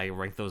 I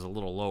rank those a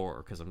little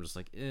lower because I'm just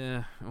like,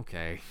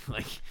 okay,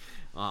 like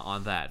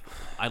on that.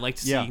 I liked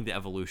seeing the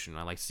evolution.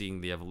 I like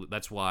seeing the evolution.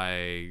 That's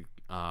why.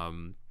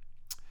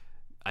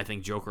 I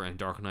think Joker and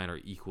Dark Knight are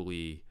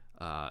equally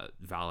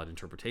valid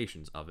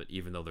interpretations of it,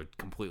 even though they're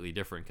completely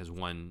different. Because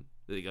one,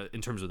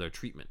 in terms of their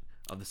treatment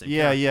of the same.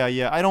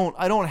 Yeah. I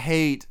don't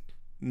hate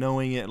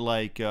knowing it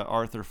like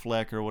Arthur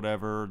Fleck or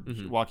whatever,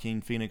 Joaquin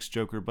Phoenix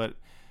Joker, but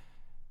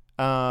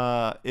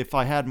if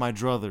I had my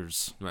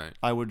druthers,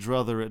 I would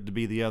druther it to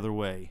be the other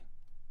way.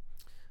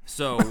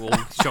 So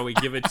shall we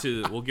give it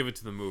to? We'll give it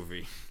to the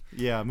movie.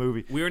 Yeah,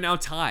 movie. We are now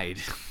tied.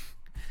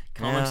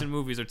 Comics and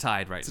movies are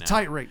tied right now. It's a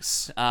tight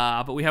race.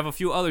 But we have a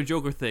few other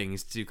Joker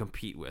things to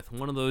compete with.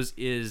 One of those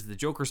is the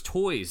Joker's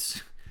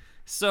toys.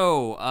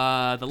 So,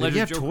 the Legend Did he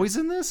have of Joker... toys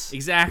in this?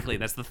 Exactly,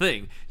 that's the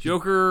thing.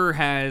 Joker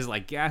has,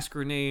 like, gas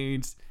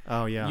grenades.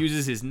 Oh, yeah.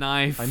 Uses his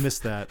knife. I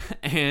missed that.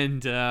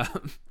 And,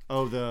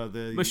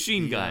 the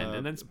machine gun.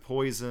 And that's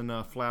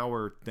poison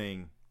flower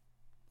thing.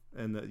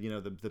 And,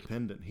 the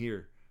pendant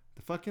here.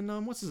 The fucking,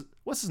 what's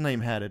his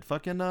name had it?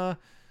 Fucking,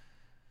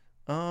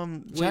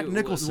 Jack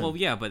Nicholson. Well,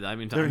 yeah, but I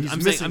mean,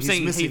 I'm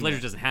saying Heath Ledger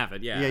doesn't have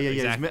it. Yeah.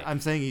 Exactly. I'm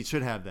saying he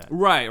should have that.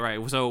 Right.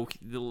 So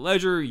the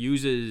Ledger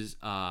uses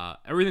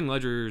everything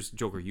Ledger's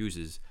Joker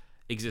uses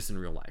exists in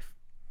real life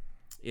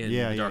in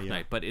The Dark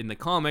Knight, but in the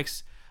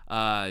comics,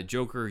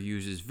 Joker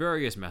uses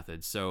various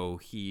methods. So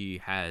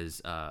he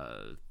has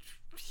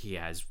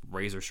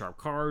razor sharp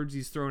cards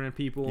he's throwing at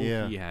people.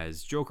 Yeah. He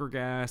has Joker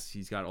gas.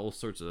 He's got all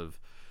sorts of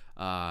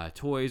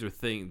toys or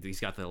things.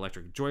 He's got the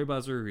electric joy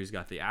buzzer. He's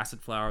got the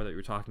acid flower that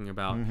you're talking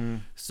about.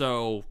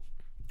 So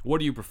what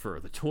do you prefer,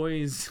 the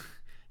toys,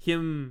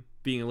 him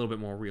being a little bit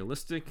more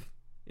realistic,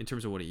 in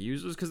terms of what he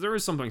uses, because there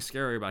is something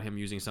scary about him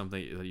using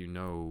something that you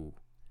know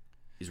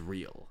is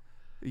real.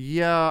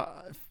 Yeah,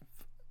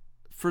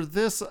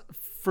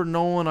 for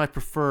Nolan, I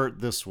prefer it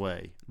this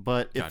way.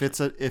 But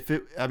Gotcha.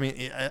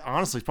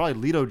 honestly, probably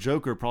Leto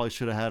Joker probably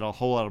should have had a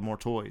whole lot of more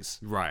toys.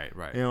 Right.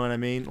 You know what I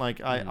mean?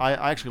 Like I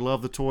actually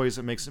love the toys.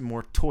 It makes it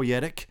more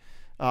toyetic.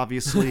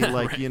 Obviously,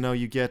 like Right.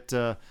 you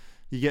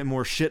get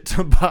more shit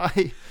to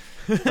buy.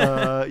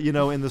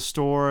 In the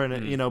store,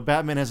 and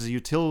Batman has a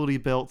utility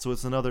belt, so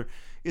it's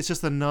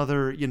just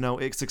another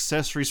it's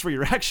accessories for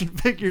your action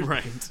figures.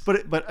 Right.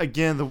 But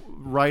again, the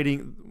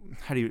writing,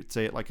 how do you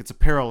say it? Like, it's a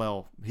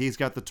parallel. He's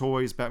got the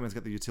toys, Batman's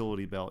got the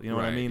utility belt. You know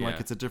what I Right, mean? Like,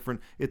 yeah.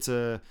 it's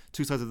a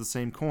two sides of the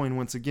same coin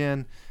once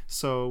again.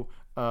 So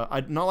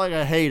I not like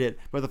I hate it,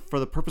 but for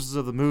the purposes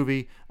of the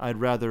movie, I'd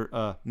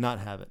rather not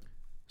have it.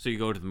 So you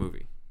go to the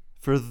movie.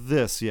 For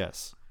this,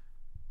 yes.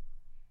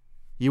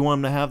 You want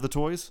him to have the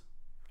toys?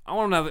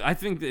 I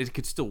think that it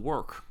could still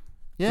work.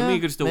 Yeah, To me, it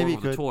could still maybe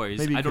work with the toys.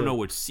 Maybe I don't could. know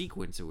what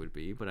sequence it would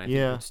be, but I think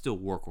Yeah. it would still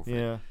work with it.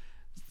 Yeah.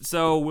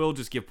 So we'll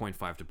just give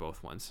 0.5 to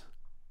both ones.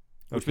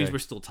 Which means Okay. we're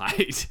still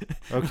tied.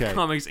 Okay.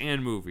 Comics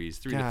and movies,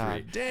 3 to 3.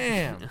 God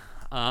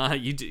damn.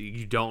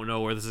 You don't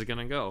know where this is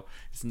gonna go.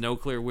 There's no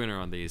clear winner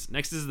on these.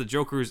 Next is the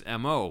Joker's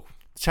MO.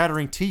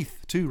 Chattering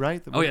teeth too,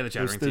 right? Oh yeah, the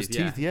chattering those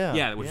teeth. Yeah.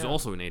 Yeah, which is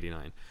also in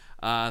 '89.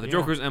 The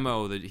Joker's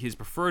MO, his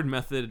preferred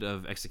method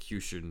of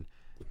execution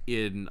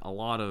in a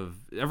lot of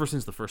ever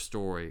since the first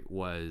story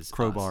was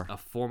Crowbar. a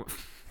form.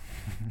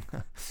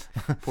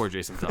 Poor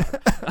Jason Todd.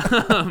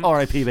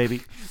 R.I.P.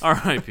 baby.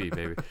 R.I.P.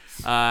 baby.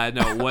 No,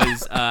 it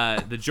was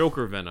the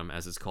Joker venom,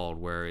 as it's called,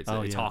 where it's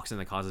a yeah. toxin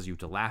that causes you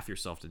to laugh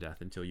yourself to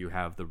death until you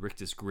have the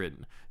rictus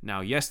grin.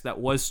 Now, yes, that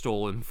was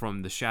stolen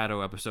from the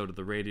Shadow episode of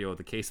the radio,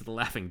 The Case of the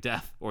Laughing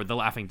Death, or The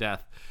Laughing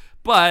Death,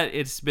 but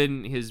it's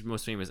been his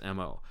most famous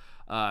MO.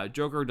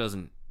 Joker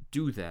doesn't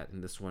do that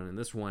in this one. In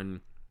this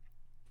one,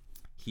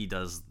 he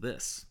does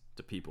this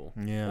to people,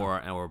 Yeah.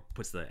 or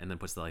puts the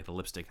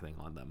lipstick thing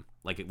on them,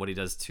 like what he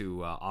does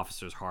to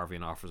officers Harvey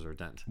and Officer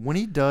Dent. When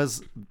he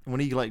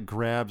like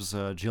grabs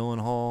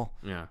Gyllenhaal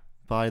Yeah.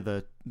 by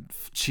the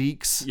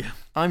cheeks, Yeah.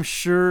 I'm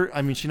sure.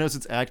 I mean, she knows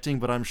it's acting,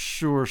 but I'm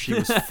sure she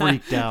was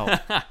freaked out.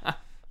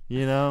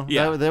 Yeah.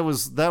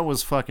 that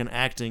was fucking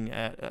acting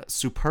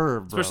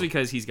superb, bro. Especially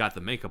because he's got the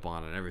makeup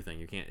on and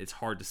everything. It's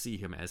hard to see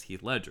him as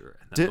Heath Ledger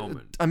at that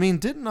moment. I mean,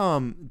 didn't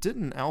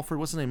Alfred,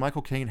 what's his name,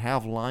 Michael Caine,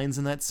 have lines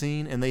in that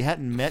scene, and they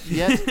hadn't met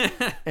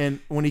yet? And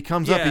when he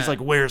comes up, Yeah. he's like,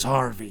 "Where's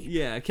Harvey?"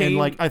 Yeah, and Caine-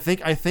 like I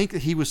think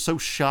that he was so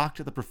shocked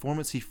at the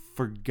performance, he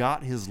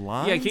forgot his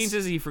lines. Yeah, Kane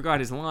says he forgot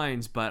his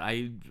lines, but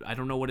I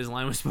don't know what his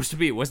line was supposed to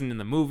be. It wasn't in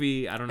the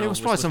movie. I don't know. It was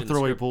if probably supposed some to be in the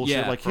throwaway script. bullshit,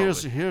 Yeah, like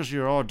probably. here's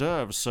your hors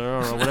d'oeuvre,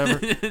 sir, or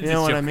whatever. You Just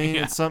know what I joking, mean?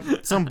 yeah.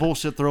 It's some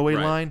bullshit throwaway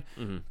Right.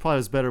 Mm-hmm. line. Probably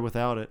was better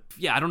without it.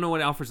 Yeah, I don't know what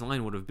Alfred's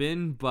line would have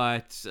been,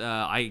 but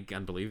I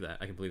can believe that.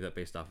 I can believe that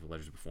based off of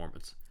Ledger's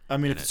performance. I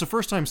mean, if it's the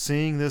first time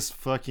seeing this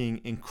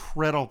fucking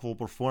incredible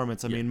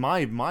performance, I mean,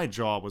 my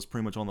jaw was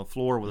pretty much on the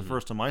floor Mm-hmm. the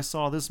first time I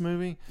saw this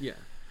movie. Yeah.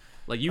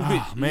 Like you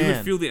could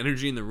man. feel the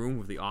energy in the room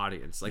with the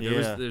audience. Like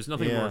Yeah, there's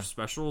nothing yeah. more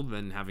special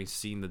than having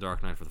seen The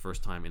Dark Knight for the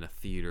first time in a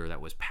theater that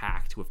was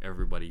packed with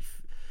everybody.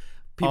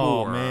 People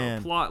Oh, were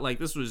man. like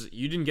this was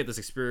you didn't get this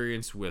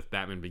experience with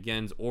Batman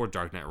Begins or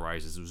Dark Knight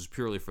Rises. It was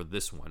purely for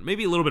this one.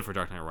 Maybe a little bit for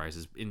Dark Knight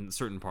Rises in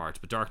certain parts,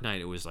 but Dark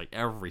Knight it was like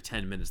every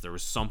 10 minutes there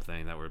was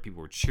something that where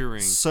people were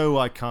cheering So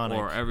iconic.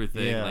 or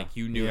everything. Yeah, Like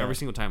you knew yeah. every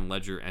single time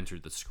Ledger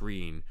entered the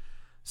screen,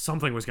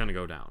 something was going to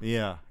go down.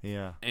 Yeah,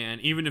 yeah.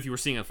 And even if you were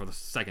seeing it for the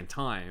second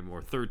time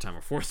or third time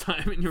or fourth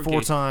time in your Four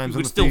case, times you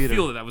in could the still theater.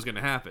 feel that was going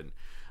to happen.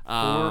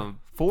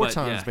 Four But,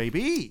 times, yeah,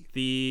 baby.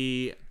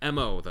 The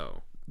MO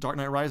though, Dark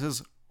Knight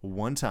Rises,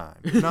 one time.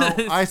 No,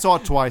 I saw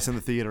it twice in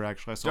the theater.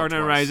 Actually, I saw Dark it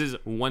Knight twice. Rises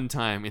one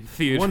time in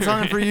theater. One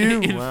time for you?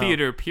 in Wow.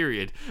 theater.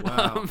 Period.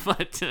 Wow.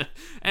 But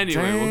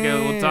anyway,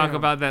 we'll talk Damn.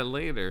 about that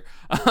later.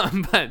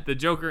 But the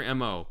Joker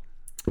MO.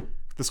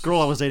 This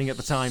girl I was dating at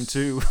the time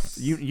too.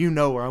 You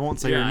know her. I won't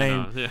say Yeah, her I name.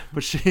 know, yeah.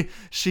 But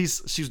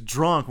she's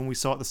drunk when we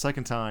saw it the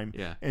second time.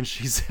 Yeah. And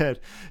she said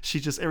she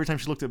just every time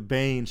she looked at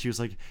Bane, she was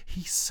like,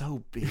 "He's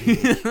so big.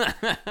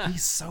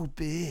 He's so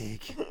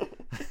big."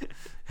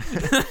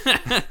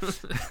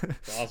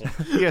 Awesome.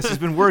 Yes, he's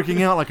been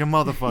working out like a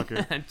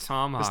motherfucker.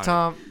 Tom Hardy. It's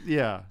Tom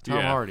Yeah.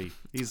 Hardy.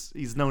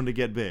 He's known to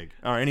get big.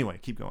 All right. Anyway,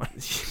 keep going.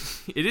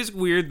 It is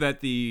weird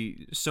that the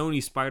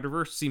Sony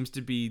Spider-Verse seems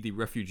to be the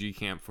refugee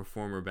camp for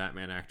former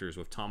Batman actors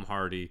with Tom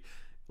Hardy,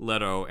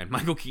 Leto, and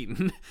Michael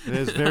Keaton. It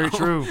is very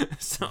true.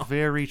 So,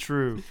 Very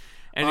true.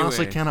 anyway,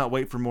 Honestly, cannot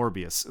wait for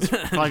Morbius. It's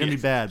probably gonna be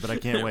bad, but I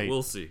can't wait.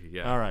 We'll see.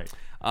 Yeah. All right.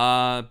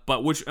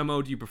 But which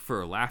MO do you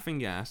prefer, Laughing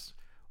Gas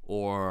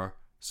or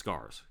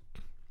Scars?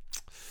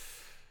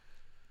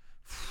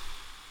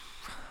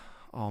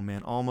 Oh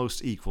man,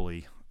 almost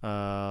equally.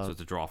 So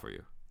it's a draw for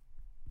you.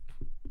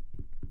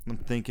 I'm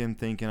thinking.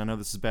 I know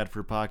this is bad for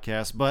a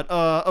podcast, but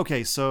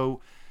okay.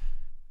 So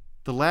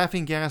the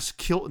laughing gas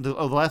the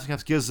laughing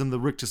gas gives them the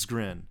rictus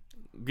grin.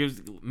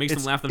 makes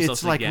them laugh themselves.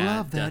 It's like to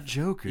love that death.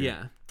 Joker.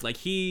 Yeah, like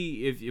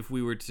if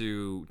we were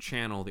to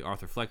channel the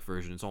Arthur Fleck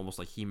version, it's almost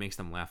like he makes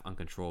them laugh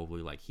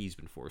uncontrollably, like he's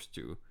been forced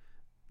to.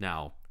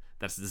 Now,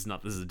 this is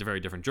a very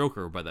different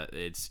Joker, but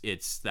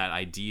it's that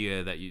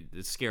idea that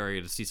it's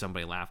scary to see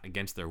somebody laugh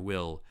against their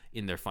will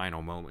in their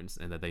final moments,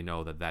 and that they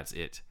know that that's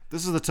it.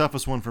 This is the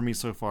toughest one for me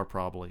so far,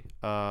 probably.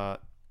 I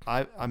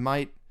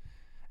might.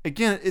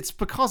 Again, it's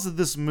because of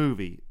this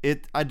movie.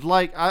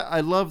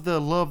 I love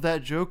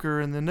that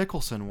Joker and the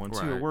Nicholson one too.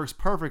 Right. It works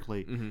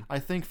perfectly. Mm-hmm. I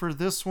think for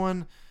this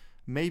one,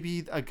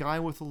 maybe a guy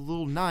with a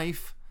little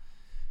knife.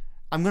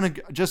 I'm gonna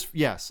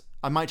yes.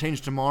 I might change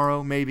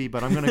tomorrow, maybe,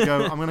 but I'm gonna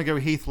go. I'm gonna go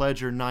Heath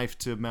Ledger knife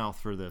to mouth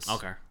for this.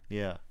 Okay.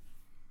 Yeah.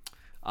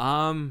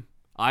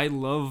 I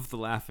love the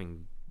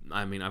laughing.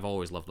 I mean, I've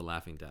always loved the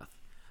laughing death.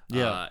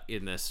 Yeah.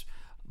 In this.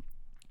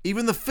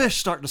 Even the fish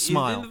start to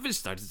smile. Even the fish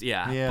starts,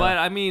 yeah. Yeah. But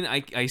I mean,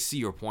 I see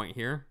your point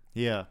here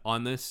Yeah.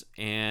 on this,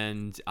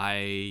 and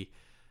I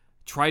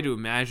try to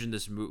imagine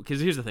this movie.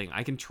 Because here's the thing: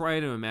 I can try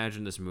to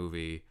imagine this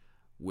movie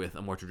with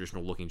a more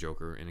traditional looking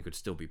Joker, and it could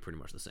still be pretty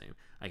much the same.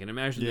 I can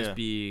imagine this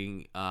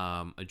being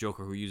a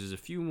Joker who uses a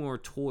few more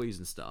toys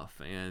and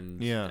stuff,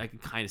 and I can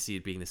kind of see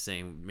it being the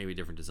same, maybe a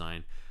different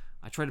design.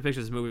 I try to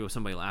picture this movie with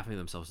somebody laughing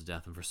themselves to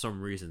death, and for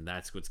some reason,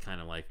 that's what's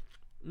kind of like,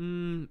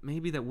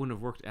 maybe that wouldn't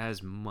have worked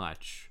as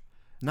much.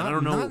 Not, I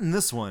don't know, not in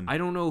this one. I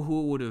don't know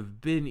who it would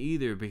have been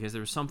either, because there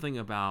was something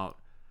about,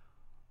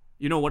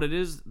 you know what it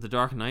is? The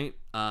Dark Knight,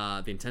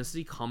 the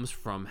intensity comes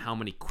from how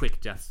many quick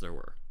deaths there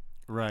were.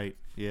 Right.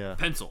 Yeah.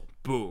 Pencil,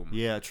 boom.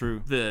 Yeah.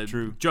 True.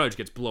 The judge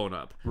gets blown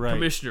up. Right.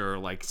 Commissioner,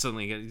 like,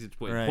 suddenly gets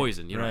Right.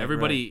 poisoned. You know, Right,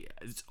 everybody,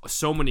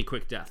 so many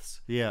quick deaths.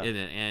 Yeah. In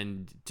it,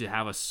 and to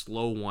have a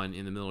slow one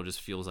in the middle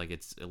just feels like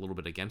it's a little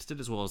bit against it,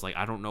 as well as, like,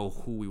 I don't know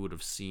who we would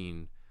have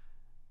seen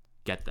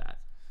get that.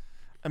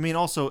 I mean,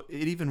 also,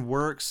 it even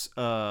works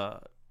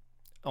on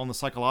the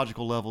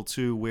psychological level,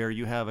 too, where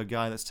you have a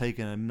guy that's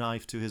taken a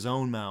knife to his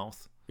own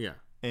mouth. Yeah.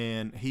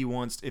 And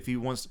if he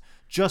wants,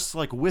 just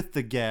like with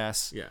the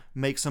gas,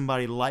 make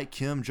somebody like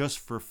him just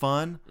for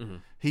fun,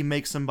 he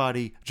makes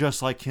somebody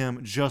just like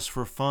him just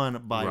for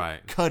fun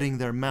by cutting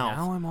their mouth.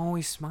 Now I'm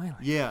always smiling.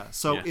 Yeah.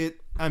 So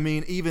I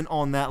mean, even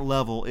on that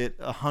level, it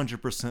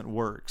 100%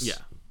 works. Yeah.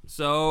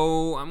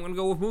 So I'm going to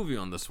go with movie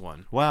on this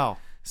one. Wow.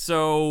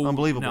 So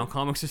unbelievable. Now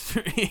comics is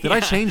Did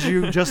I change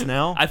you just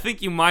now? I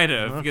think you might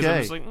have, because I'm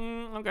just like,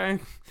 okay.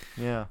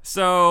 Yeah.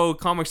 So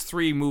comics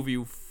 3,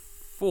 movie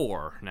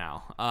 4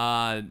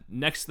 now.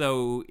 Next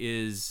though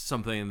is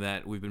something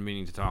that we've been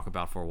meaning to talk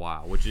about for a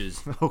while, which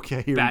is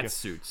bat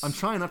suits. I'm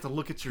trying not to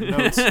look at your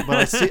notes, but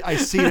I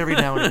see it every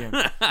now and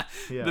again.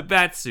 Yeah. The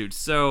bat suits.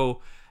 So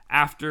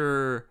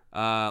after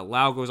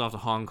Lau goes off to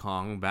Hong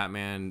Kong,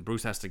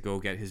 Bruce has to go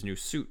get his new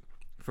suit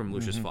from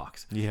Lucius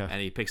Fox. Yeah.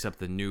 And he picks up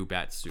the new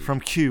bat suit. From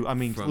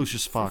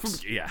Lucius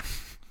Fox. Yeah.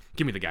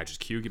 Give me the guy, just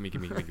Q. Give me.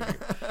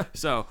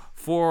 So,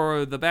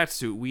 for the bat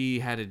suit, we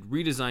had a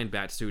redesigned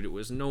bat suit. It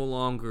was no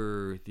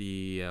longer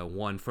the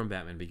one from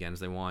Batman Begins.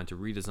 They wanted to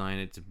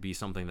redesign it to be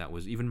something that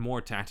was even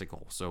more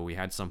tactical. So, we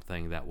had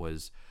something that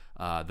was,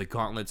 the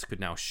gauntlets could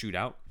now shoot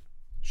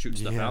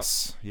stuff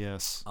out.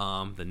 Yes.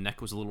 The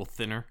neck was a little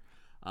thinner.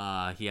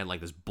 He had like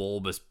this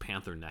bulbous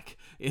panther neck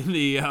in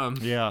the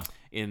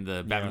in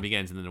the Batman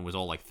Begins, and then it was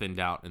all like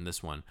thinned out in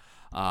this one.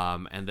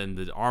 And then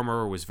the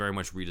armor was very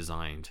much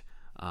redesigned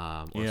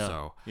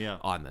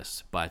on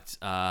this. But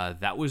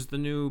that was the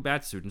new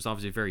Batsuit, and it's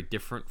obviously very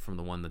different from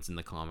the one that's in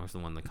the comics. The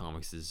one in the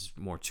comics is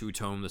more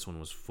two-tone. This one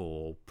was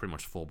pretty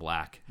much full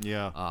black.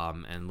 Yeah.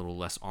 And a little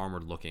less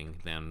armored looking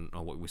than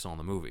what we saw in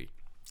the movie.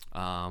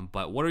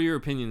 But what are your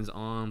opinions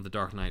on the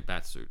Dark Knight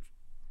Batsuit?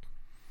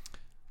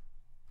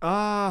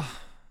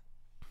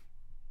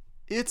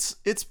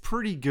 It's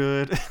pretty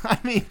good. I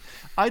mean,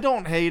 I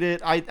don't hate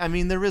it. I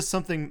mean, there is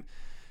something.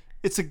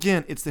 It's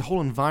the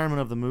whole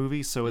environment of the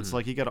movie. So it's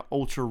like you got an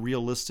ultra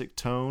realistic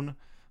tone.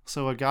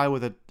 So a guy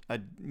with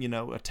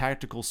a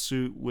tactical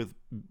suit with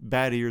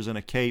bat ears and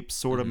a cape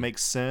sort of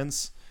makes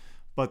sense.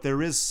 But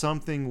there is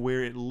something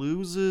where it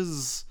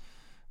loses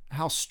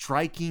how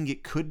striking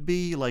it could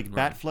be. Like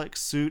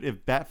Batfleck's suit,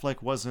 if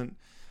Batfleck wasn't,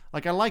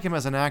 like, I like him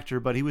as an actor,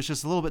 but he was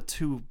just a little bit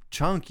too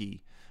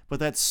chunky. But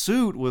that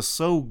suit was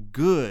so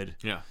good.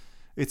 Yeah.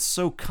 It's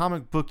so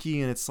comic booky,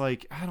 and it's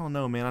like, I don't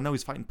know, man. I know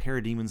he's fighting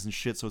parademons and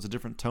shit, so it's a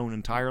different tone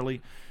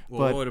entirely.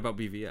 Well, but what about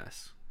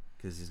BVS?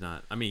 Because he's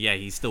not. I mean, yeah,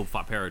 he still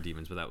fought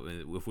parademons, but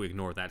if we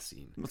ignore that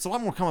scene, it's a lot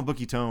more comic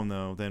booky tone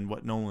though than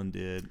what Nolan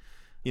did.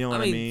 You know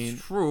what I mean?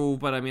 True,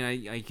 but I mean,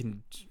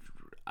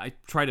 I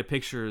try to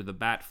picture the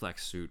Batfleck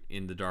suit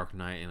in The Dark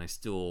Knight, and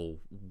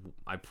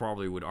I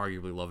probably would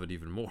arguably love it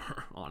even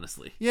more,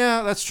 honestly.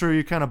 Yeah, that's true.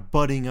 You're kind of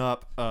butting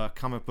up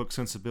comic book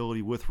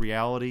sensibility with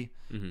reality,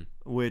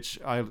 which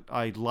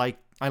I like.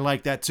 I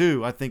like that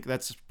too. I think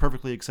that's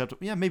perfectly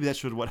acceptable. Yeah, maybe that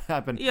should what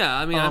happened. Yeah,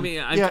 I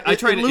mean,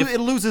 it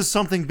loses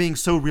something being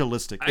so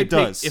realistic. It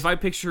does. If I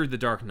picture The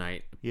Dark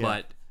Knight,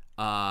 but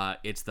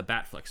it's the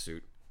Batfleck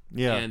suit,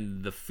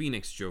 and the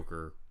Phoenix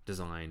Joker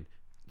design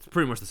it's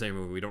pretty much the same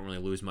movie. We don't really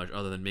lose much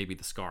other than maybe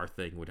the scar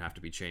thing would have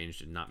to be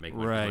changed and not make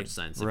much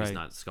sense if he's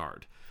not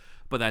scarred.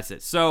 But that's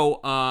it.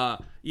 So,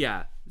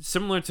 yeah,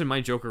 similar to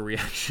my Joker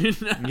reaction.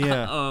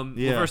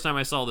 The first time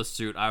I saw this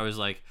suit, I was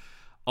like,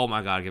 oh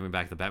my god, give me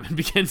back the Batman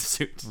Begins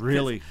suit.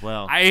 Really?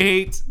 Wow. I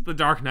hate the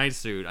Dark Knight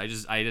suit. I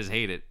just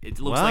hate it. It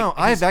looks like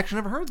I've actually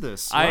never heard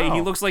this. Wow.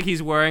 He looks like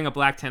he's wearing a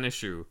black tennis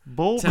shoe.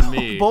 Bold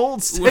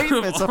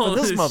statements up in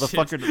this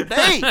motherfucker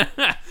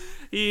today.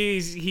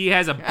 He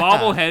has a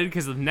bobblehead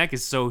because the neck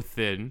is so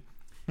thin.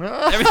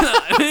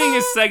 Everything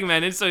is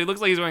segmented, so he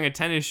looks like he's wearing a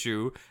tennis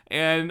shoe.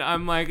 And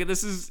I'm like,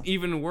 this is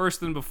even worse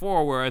than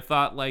before, where I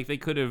thought like they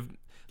could have.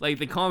 Like,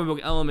 the comic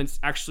book elements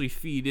actually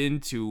feed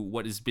into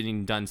what is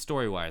being done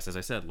story-wise. As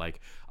I said,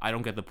 like, I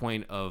don't get the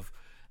point of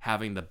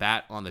having the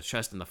bat on the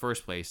chest in the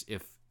first place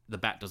if the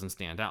bat doesn't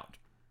stand out.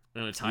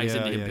 And it ties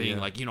into him being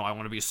like, I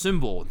want to be a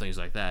symbol and things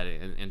like that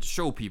and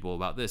show people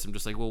about this. I'm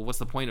just like, well, what's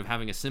the point of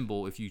having a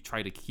symbol if you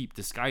try to keep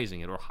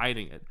disguising it or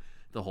hiding it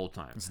the whole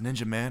time? It's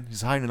Ninja Man.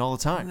 He's hiding it all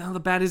the time. Now the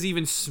bat is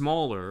even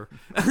smaller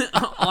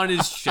on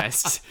his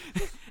chest.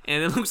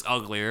 And it looks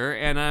uglier,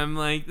 and I'm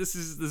like, this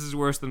is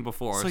worse than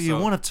before. So you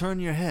want to turn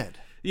your head?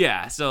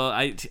 Yeah. So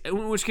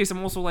in which case,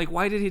 I'm also like,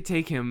 why did it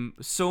take him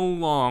so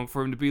long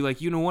for him to be like,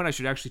 you know what? I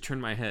should actually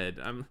turn my head.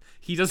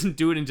 He doesn't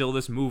do it until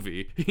this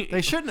movie.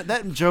 They shouldn't.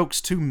 That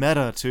joke's too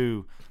meta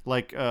to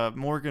like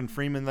Morgan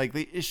Freeman. Like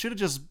it should have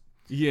just.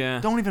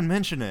 Yeah. Don't even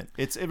mention it.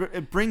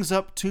 It brings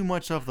up too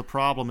much of the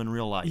problem in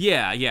real life.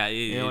 Yeah.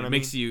 It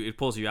makes you. It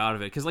pulls you out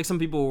of it because like some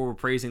people were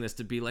praising this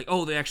to be like,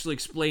 oh, they actually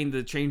explained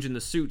the change in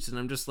the suits, and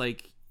I'm just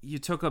like. You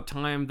took up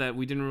time that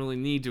we didn't really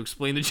need to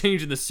explain the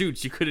change in the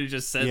suits. You could have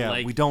just said,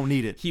 like... we don't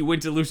need it. He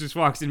went to Lucius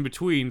Fox in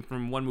between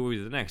from one movie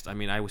to the next. I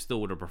mean, I still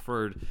would have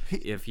preferred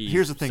if he...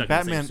 Here's the thing.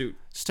 Batman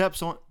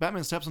steps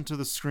onto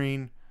the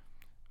screen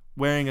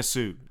wearing a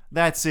suit.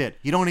 That's it.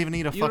 You don't even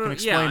need to fucking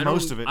explain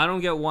most of it. I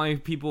don't get why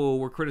people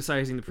were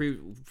criticizing the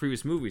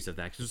previous movies of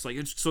that. Cause it's like,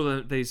 it's so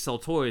that they sell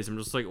toys. I'm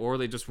just like, or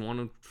they just want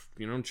to,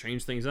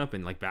 change things up.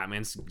 And like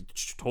Batman's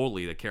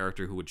totally the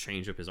character who would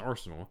change up his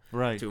arsenal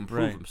to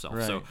improve himself.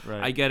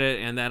 I get it.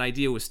 And that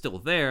idea was still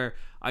there.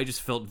 I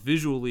just felt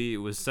visually it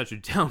was such a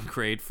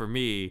downgrade for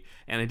me.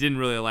 And I didn't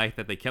really like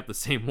that they kept the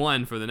same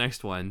one for the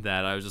next one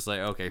that I was just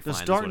like, okay, fine.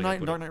 Does Dark Knight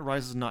and Dark Knight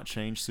Rises not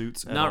change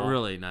suits at all? Not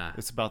really, nah.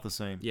 It's about the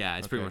same. Yeah,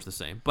 it's pretty much the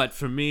same. But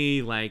for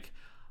me, like,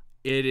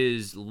 it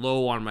is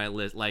low on my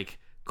list. Like,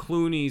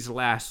 Clooney's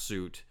last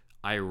suit,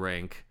 I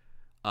rank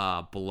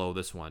below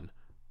this one,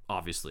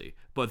 obviously.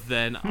 But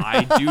then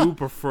I do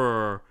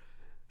prefer...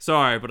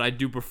 Sorry, but I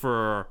do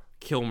prefer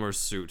Kilmer's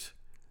suit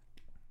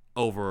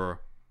over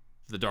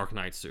the Dark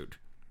Knight suit.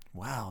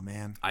 Wow,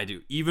 man. I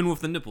do. Even with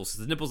the nipples.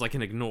 The nipples I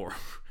can ignore.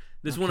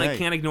 This one I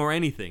can't ignore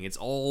anything. It's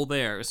all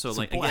there. So, it's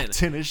like, a black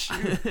tennis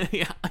shoe.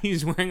 Yeah,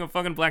 he's wearing a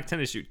fucking black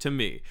tennis shoe to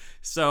me.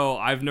 So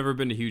I've never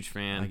been a huge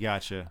fan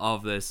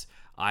of this.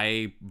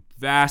 I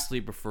vastly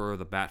prefer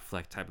the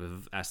Batfleck type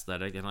of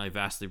aesthetic, and I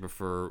vastly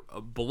prefer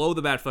below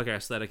the Batfleck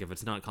aesthetic. If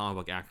it's not comic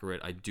book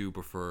accurate, I do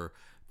prefer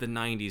the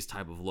 90s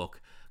type of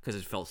look because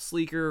it felt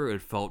sleeker.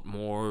 It felt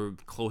more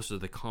closer to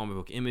the comic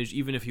book image,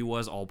 even if he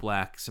was all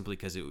black, simply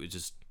because it was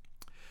just,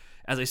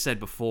 as I said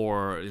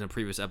before in a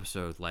previous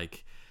episode,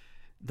 like,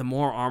 the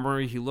more armor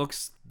he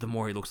looks, the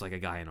more he looks like a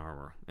guy in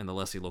armor, and the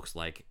less he looks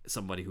like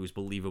somebody who's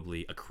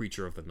believably a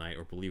creature of the night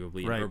or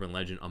believably an urban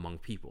legend among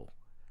people.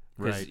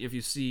 Because if you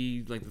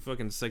see like the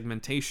fucking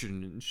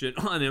segmentation and shit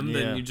on him,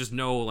 then you just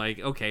know like,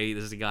 okay,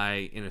 this is a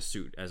guy in a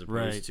suit, as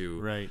opposed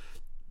to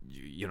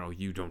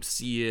you don't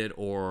see it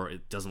or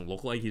it doesn't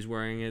look like he's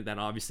wearing it that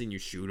obviously, and you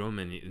shoot him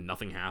and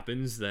nothing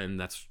happens, then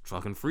that's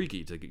fucking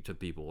freaky to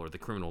people or the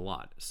criminal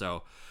lot.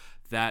 So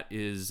that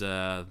is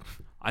I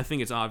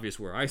think it's obvious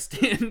where I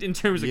stand in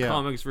terms of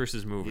comics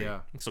versus movie.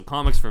 Yeah. So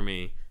comics for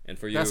me, and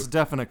for you. That's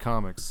definite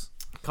comics.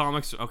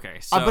 Comics, okay.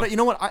 So, but you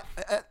know what?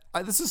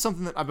 I this is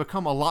something that I've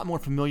become a lot more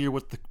familiar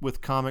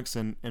with comics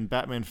and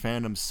Batman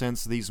fandom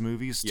since these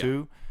movies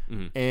too,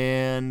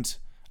 and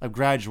I've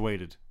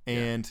graduated.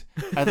 And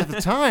at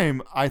the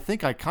time, I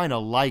think I kind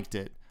of liked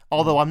it.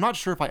 Although I'm not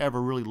sure if I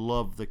ever really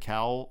loved the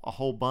cowl a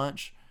whole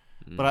bunch.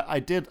 But I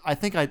did. I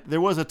think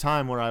there was a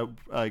time where I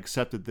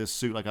accepted this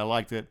suit. Like I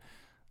liked it.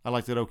 I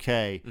liked it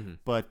okay.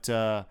 But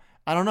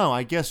I don't know.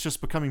 I guess just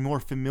becoming more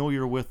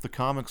familiar with the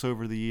comics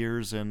over the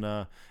years, and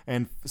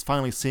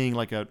finally seeing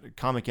like a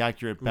comic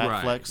accurate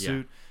Batfleck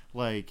suit,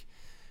 like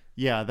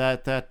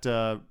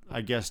that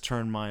I guess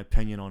turned my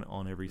opinion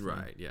on everything.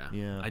 Right.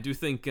 Yeah. I do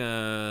think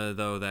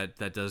though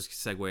that does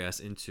segue us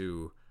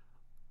into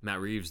Matt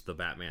Reeves' the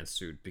Batman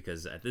suit,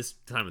 because at this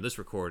time of this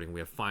recording, we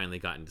have finally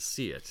gotten to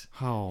see it.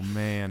 Oh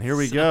man, here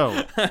we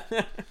go.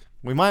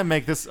 We might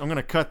make this. I'm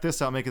gonna cut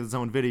this out, make it its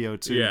own video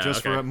too,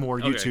 for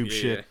more YouTube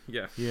shit.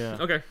 Yeah.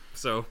 Okay,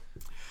 so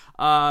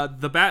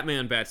the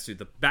Batman Batsuit,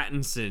 the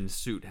Battinson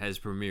suit, has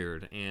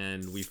premiered,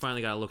 and we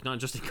finally got to look not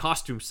just in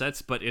costume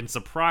sets, but in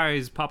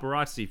surprise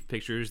paparazzi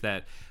pictures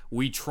that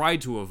we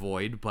tried to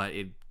avoid, but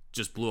it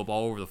just blew up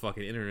all over the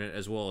fucking internet,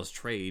 as well as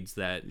trades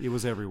that it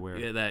was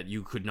everywhere, that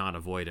you could not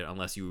avoid it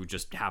unless you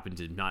just happened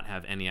to not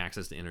have any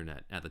access to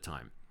internet at the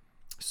time.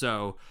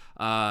 So,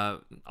 I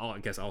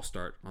guess I'll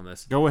start on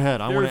this. Go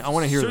ahead. I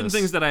want to hear certain this.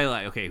 things that I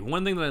like. Okay,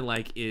 one thing that I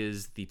like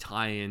is the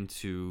tie-in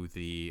to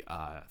the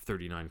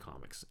 39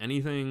 comics.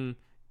 Anything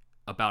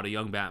about a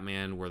young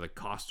Batman where the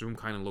costume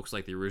kind of looks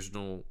like the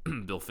original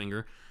Bill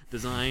Finger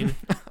design,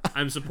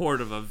 I'm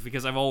supportive of,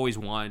 because I've always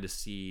wanted to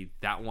see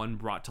that one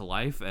brought to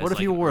life. As What if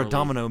like you wore a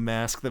domino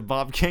mask that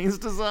Bob Kane's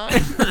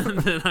designed?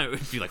 then I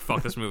would be like,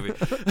 fuck this movie.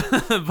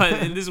 But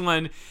in this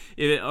one,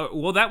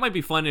 well, that might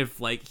be fun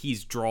if like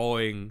he's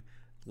drawing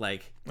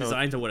like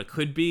designs of what it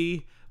could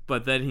be,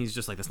 but then he's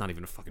just like, that's not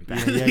even a fucking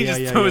bat. He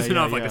just throws it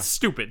off like it's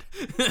stupid.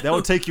 That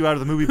would take you out of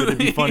the movie, but it'd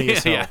be funny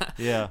as hell.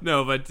 Yeah.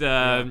 No, but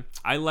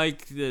I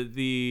like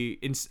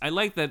I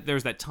like that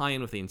there's that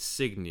tie-in with the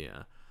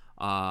insignia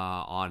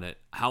on it.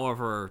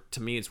 However,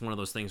 to me, it's one of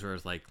those things where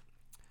it's like,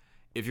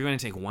 if you're gonna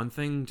take one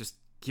thing, just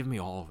give me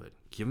all of it.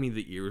 Give me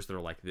the ears that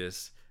are like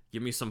this.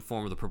 Give me some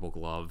form of the purple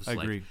gloves. I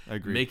agree.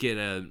 Make it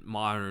a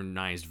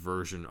modernized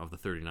version of the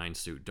 39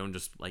 suit. Don't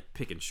just like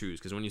pick and choose,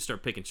 because when you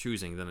start pick and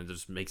choosing, then it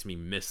just makes me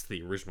miss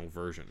the original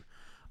version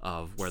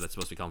of where that's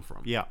supposed to come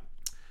from. Yeah.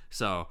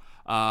 So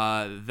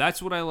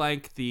that's what I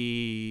like.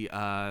 The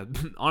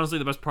honestly,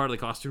 the best part of the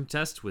costume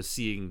test was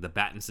seeing the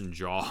Battinson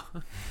jaw.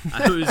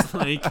 I was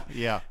like,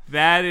 yeah,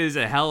 that is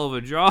a hell of a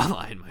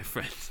jawline, my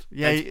friend.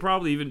 Yeah, that's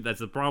probably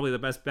the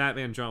best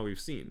Batman jaw we've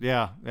seen.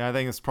 Yeah, I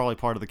think it's probably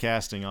part of the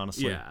casting,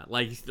 honestly. Yeah,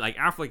 like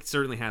Affleck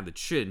certainly had the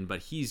chin,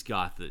 but he's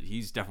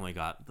definitely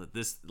got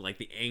this like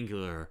the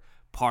angular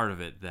part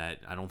of it that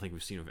I don't think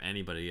we've seen of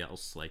anybody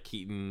else. Like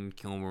Keaton,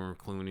 Kilmer,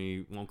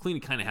 Clooney. Well,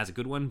 Clooney kind of has a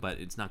good one, but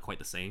it's not quite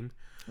the same.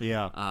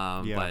 Yeah.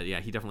 But yeah,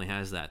 he definitely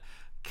has that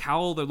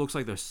cowl. There looks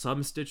like there's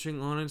some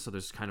stitching on it, so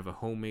there's kind of a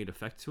homemade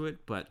effect to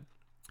it. But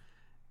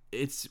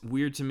it's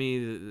weird to me.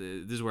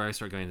 This is where I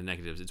start going to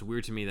negatives. It's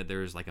weird to me that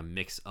there's like a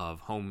mix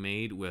of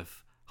homemade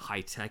with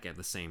high tech at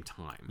the same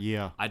time.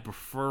 Yeah. I'd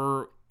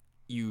prefer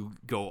you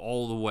go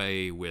all the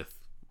way with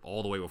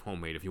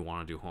homemade if you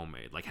want to do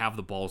homemade. Like, have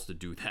the balls to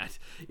do that.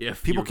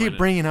 If people keep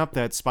bringing up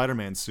that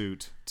Spider-Man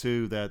suit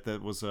too,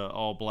 that was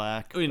all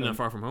black. Oh, in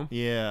Far From Home.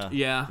 Yeah.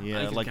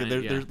 Like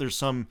there's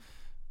some.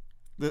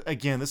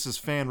 Again, this is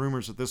fan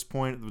rumors at this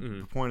point,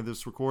 the point of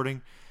this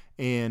recording,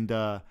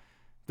 and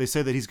they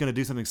say that he's going to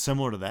do something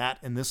similar to that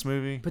in this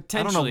movie.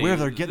 Potentially. I don't know where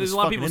they're getting There's this a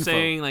lot of fucking people info.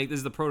 saying like this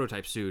is the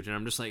prototype suit, and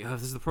I'm just like, oh,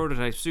 if this is the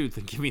prototype suit,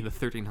 then give me the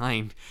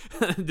 39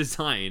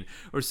 design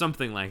or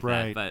something like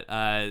Right. that.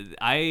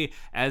 But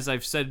as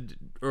I've said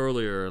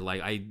earlier,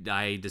 like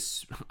I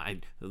despise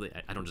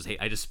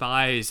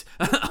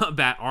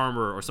bat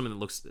armor or something that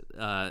looks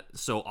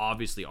so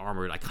obviously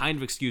armored. I kind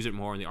of excuse it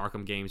more in the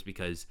Arkham games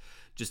because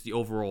just the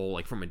overall,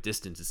 like from a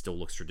distance, it still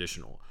looks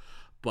traditional.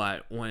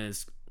 But when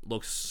it's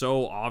looks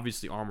so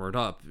obviously armored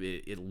up,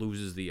 it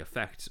loses the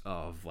effect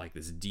of like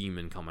this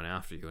demon coming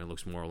after you, and it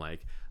looks more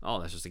like,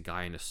 oh, that's just a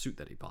guy in a suit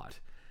that he bought,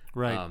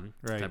 right,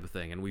 type of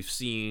thing. And we've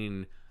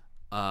seen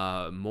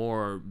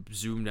more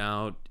zoomed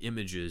out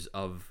images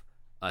of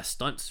a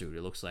stunt suit,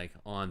 it looks like,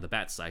 on the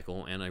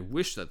Batcycle, and I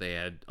wish that they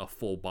had a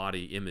full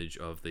body image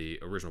of the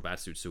original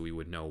Batsuit so we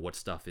would know what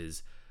stuff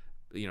is,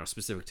 you know,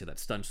 specific to that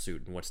stunt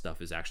suit and what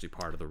stuff is actually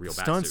part of the real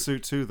stunt Batsuit.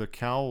 Suit too. The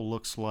cowl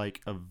looks like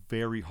a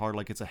very hard,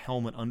 like it's a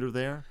helmet under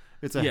there.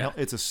 It's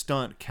a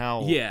stunt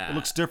cowl. Yeah, it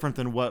looks different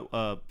than what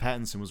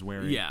Pattinson was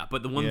wearing. Yeah,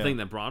 but the one thing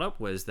that brought up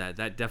was that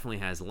definitely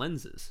has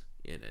lenses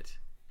in it,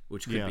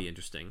 which could be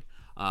interesting.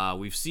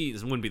 We've seen,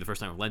 this wouldn't be the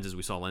first time with lenses.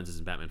 We saw lenses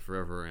in Batman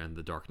Forever and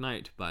The Dark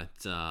Knight, but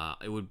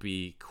it would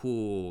be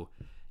cool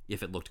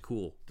if it looked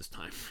cool this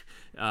time.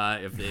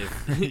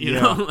 If you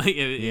know, like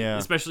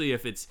especially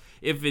if it's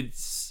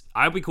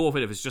I'd be cool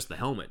if it's just the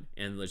helmet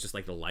and it's just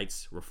like the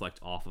lights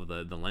reflect off of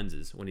the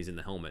lenses when he's in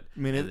the helmet. I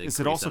mean, is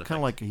it also kind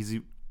of like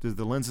does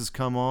the lenses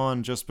come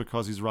on just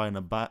because he's riding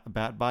a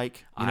bat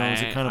bike? You know,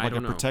 is it kind of like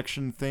a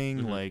protection thing?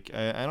 Mm-hmm. Like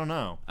I don't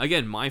know.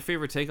 Again, my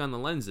favorite take on the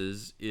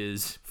lenses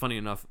is, funny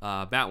enough,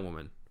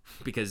 Batwoman,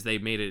 because they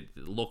made it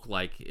look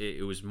like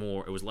it was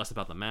less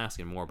about the mask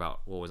and more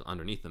about what was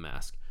underneath the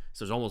mask.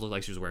 So it almost looked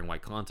like she was wearing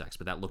white contacts,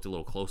 but that looked a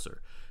little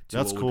closer to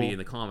what would be in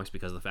the comics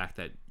because of the fact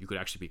that you could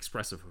actually be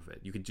expressive of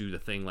it. You could do the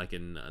thing like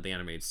in the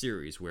animated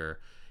series where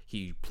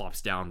he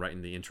plops down right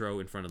in the intro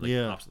in front of the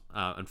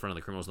in front of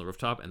the criminals on the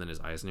rooftop, and then his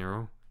eyes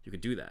narrow. You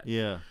could do that.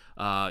 Yeah.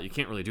 You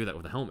can't really do that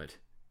with a helmet.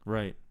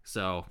 Right.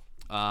 So,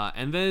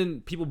 and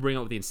then people bring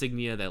up the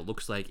insignia that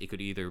looks like it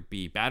could either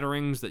be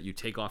batarangs that you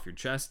take off your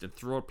chest and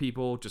throw at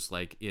people, just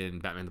like in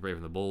Batman the Brave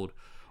and the Bold,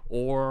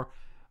 or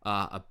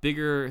a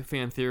bigger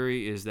fan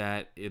theory is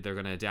that they're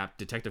going to adapt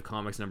Detective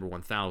Comics number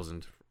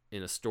 1000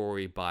 in a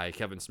story by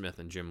Kevin Smith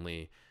and Jim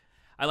Lee.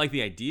 I like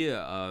the idea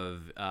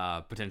of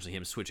potentially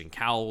him switching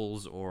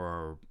cowls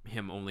or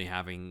him only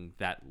having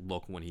that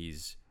look when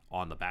he's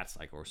on the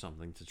Batcycle or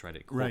something to try to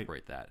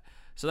incorporate that.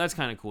 So that's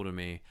kind of cool to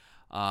me.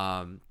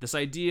 This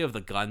idea of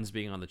the guns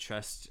being on the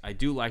chest, I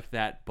do like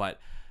that, but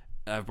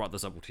I've brought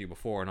this up to you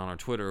before and on our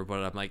Twitter, but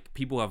I'm like,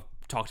 people have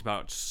talked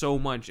about it so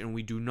much and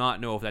we do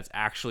not know if that's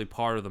actually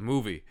part of the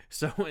movie.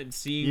 So it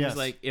seems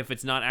like if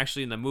it's not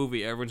actually in the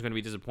movie, everyone's going to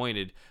be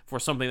disappointed for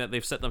something that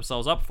they've set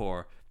themselves up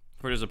for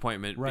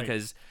disappointment,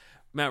 because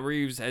Matt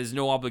Reeves has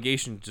no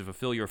obligation to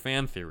fulfill your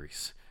fan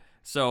theories.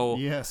 So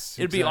yes,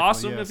 it'd be exactly,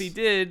 awesome yes. if he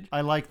did.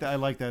 I like that. I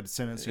like that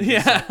sentence.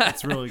 Yeah.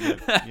 It's really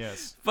good.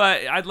 Yes.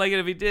 But I'd like it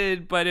if he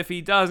did. But if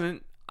he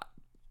doesn't,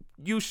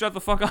 you shut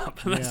the fuck up.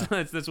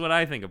 That's what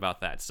I think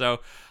about that. So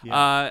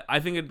I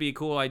think it'd be a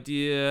cool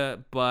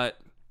idea, but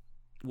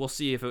we'll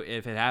see if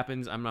it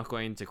happens. I'm not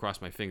going to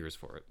cross my fingers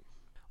for it.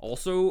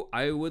 Also,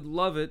 I would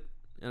love it,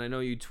 and I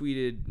know you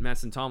tweeted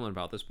Mattson Tomlin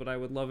about this, but I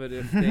would love it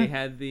if they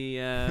had the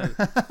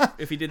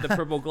if he did the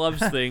purple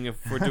gloves thing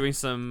if we're doing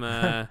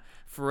some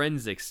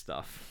forensic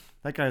stuff.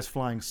 That guy's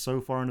flying so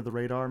far under the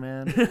radar,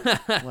 man.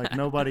 Like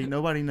nobody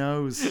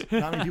knows.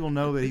 Not many people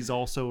know that he's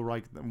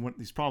also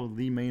he's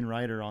probably the main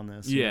writer on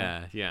this.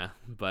 Yeah,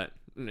 but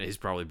he's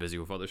probably busy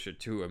with other shit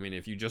too. I mean,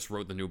 if you just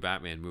wrote the new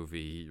Batman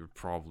movie, you're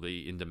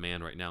probably in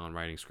demand right now and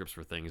writing scripts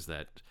for things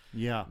that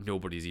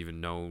nobody's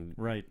even known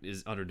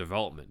is under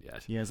development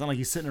yet. Yeah, it's not like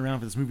he's sitting around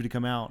for this movie to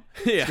come out.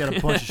 Yeah. He's got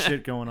a bunch of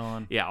shit going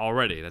on. Yeah,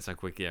 already. That's how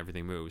quickly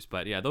everything moves.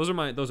 But yeah, those are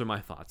my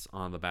thoughts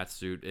on the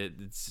Batsuit.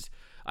 It's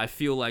I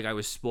feel like I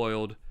was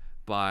spoiled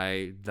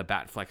by the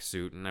Batfleck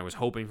suit, and I was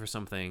hoping for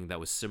something that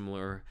was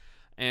similar.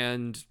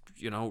 And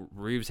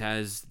Reeves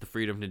has the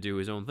freedom to do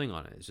his own thing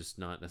on it. It's just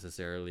not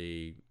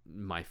necessarily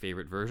my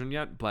favorite version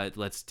yet. But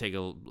let's take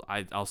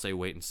I'll say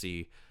wait and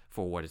see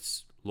for what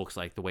it looks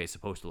like, the way it's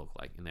supposed to look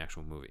like in the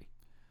actual movie.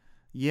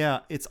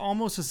 Yeah, it's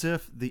almost as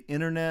if the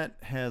internet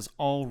has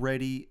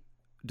already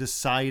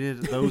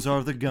decided those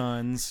are the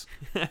guns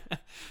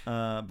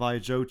by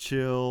Joe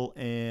Chill,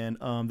 and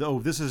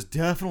this is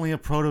definitely a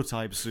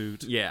prototype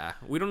suit. Yeah,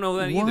 we don't know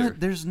that either.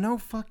 There's no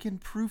fucking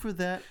proof of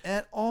that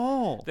at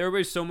all. There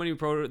were so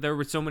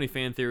many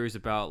fan theories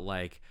about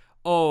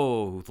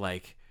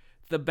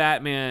the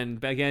Batman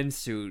Begins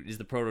suit is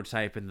the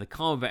prototype, and the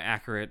combat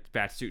accurate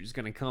bat suit is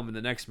going to come in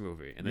the next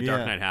movie, and the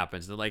Dark Knight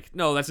happens. They're like,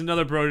 no, that's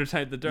another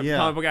prototype. The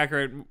comic book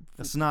accurate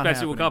bat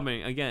suit will come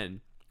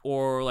again.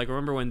 Or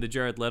remember when the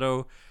Jared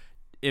Leto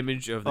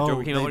image of the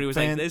Joker came out when he was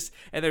like this,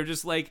 and they're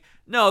just like,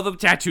 no, the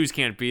tattoos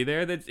can't be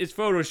there. It's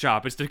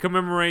Photoshop. It's to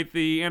commemorate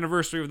the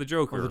anniversary of the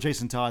Joker. Or the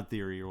Jason Todd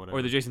theory or whatever.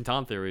 Or the Jason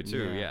Todd theory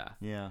too.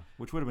 Yeah.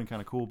 Which would have been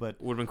kind of cool, but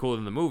would have been cooler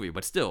than the movie.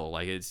 But still,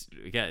 it's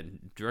again,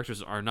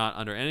 directors are not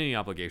under any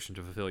obligation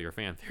to fulfill your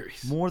fan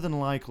theories. More than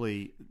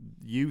likely,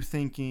 you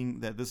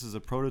thinking that this is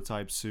a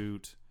prototype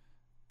suit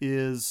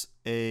is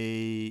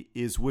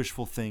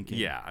wishful thinking.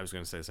 Yeah, I was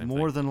going to say the same thing.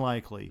 More thing. than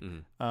likely.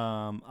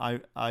 Mm-hmm.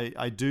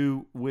 I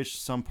do wish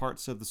some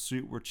parts of the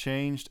suit were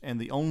changed, and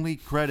the only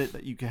credit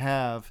that you can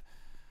have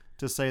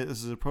to say that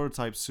this is a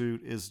prototype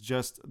suit is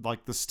just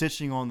like the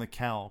stitching on the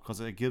cowl, because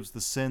it gives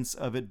the sense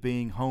of it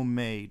being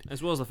homemade.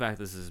 As well as the fact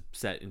this is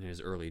set in his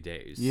early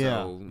days.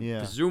 Yeah, so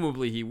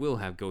presumably he will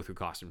have go through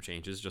costume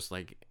changes just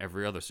like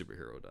every other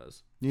superhero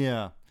does.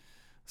 Yeah.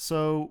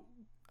 So,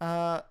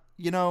 I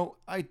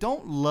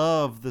don't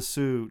love the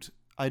suit.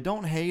 I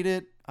don't hate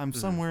it. I'm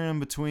somewhere in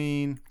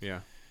between. Yeah.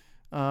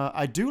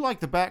 I do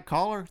like the back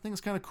collar. I think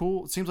it's kind of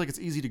cool. It seems like it's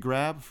easy to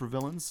grab for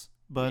villains.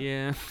 But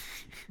yeah.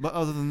 But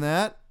other than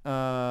that,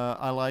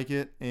 I like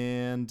it.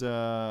 And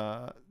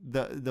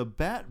the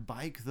bat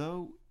bike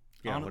though,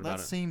 that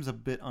seems a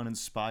bit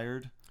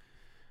uninspired.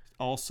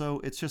 Also,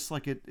 it's just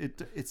like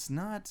it's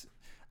not.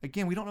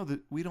 Again, we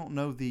don't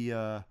know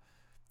the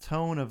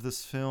tone of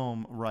this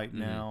film right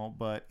now,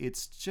 but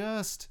it's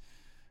just.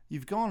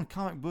 You've gone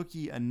comic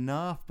booky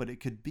enough, but it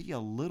could be a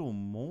little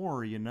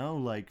more,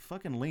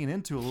 fucking lean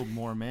into a little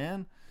more,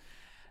 man.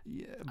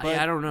 Yeah, but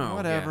I don't know.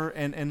 Whatever.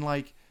 Yeah. And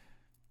I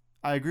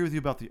agree with you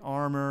about the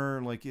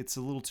armor. It's a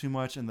little too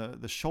much, and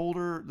the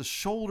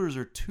shoulders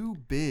are too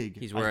big.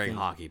 He's wearing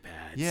hockey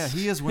pads. Yeah,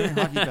 he is wearing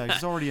hockey pads.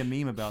 There's already a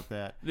meme about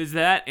that. There's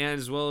that, and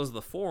as well as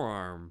the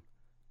forearm.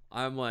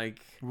 I'm like,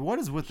 what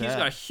is with that? He's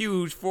got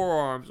huge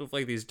forearms with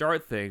these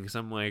dart things.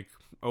 I'm like,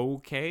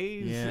 okay.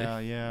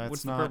 Yeah.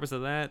 What's the purpose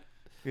of that?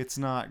 It's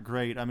not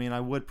great. I mean, I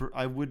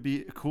would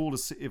be cool to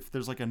see if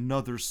there's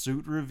another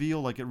suit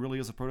reveal, it really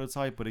is a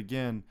prototype. But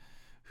again,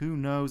 who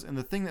knows? And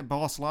the thing that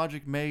Boss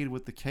Logic made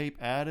with the cape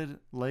added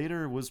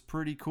later was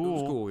pretty cool.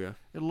 It was cool, yeah.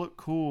 It looked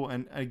cool,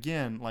 and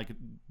again,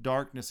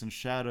 darkness and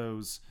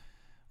shadows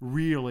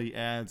really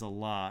adds a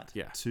lot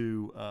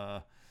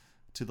to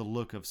the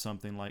look of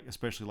something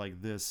especially like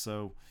this.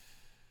 So,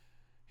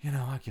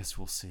 I guess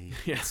we'll see.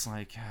 Yeah. It's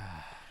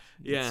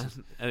yeah,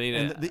 I mean,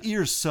 and the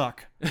ears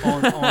suck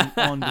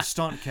on the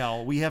stunt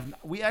cowl. We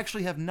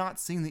actually have not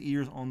seen the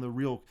ears on the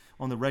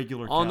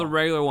regular cowl. On the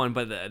regular one,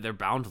 but they're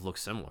bound to look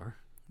similar.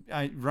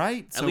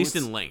 Right? At least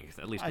in length.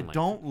 I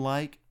don't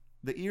like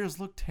the ears.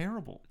 Look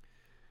terrible.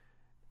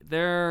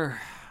 They're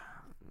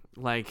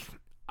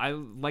I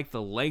like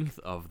the length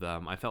of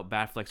them. I felt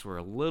Batfleck's were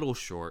a little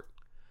short,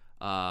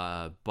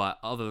 but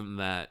other than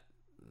that,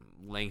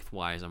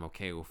 lengthwise, I'm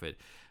okay with it.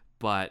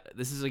 But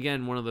this is,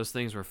 again, one of those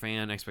things where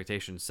fan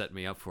expectations set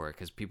me up for it,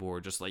 because people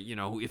were just like,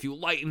 if you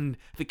lighten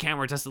the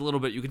camera just a little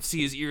bit, you can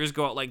see his ears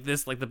go out like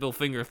this, like the Bill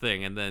Finger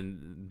thing, and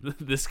then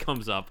this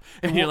comes up,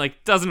 and you're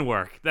like, doesn't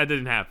work. That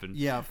didn't happen.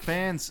 Yeah,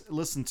 fans,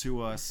 listen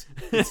to us.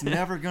 It's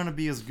never going to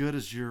be as good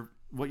as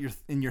what you're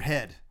in your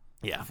head.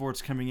 Yeah. before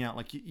it's coming out.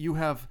 Like you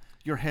have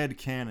your head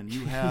canon.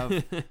 You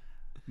have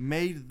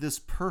made this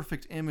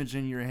perfect image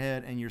in your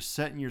head, and you're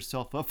setting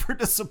yourself up for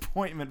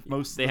disappointment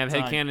most of the time. They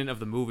have headcanon of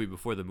the movie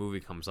before the movie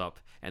comes up,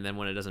 and then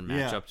when it doesn't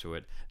match up to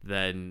it,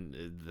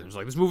 then there's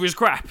like, this movie is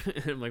crap.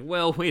 And I'm like,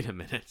 well, wait a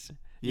minute.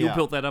 You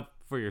built that up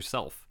for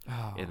yourself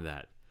in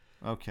that.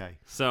 Okay.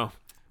 So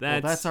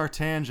that's our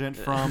tangent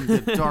from the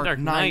Dark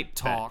Knight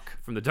talk.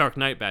 From the Dark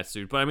Knight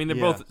Batsuit. But I mean, they're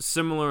both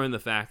similar in the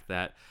fact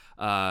that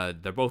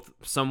they're both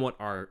somewhat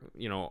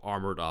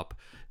armored up.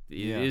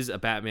 He is a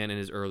Batman in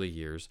his early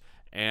years.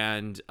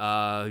 And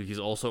he's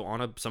also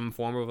on some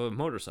form of a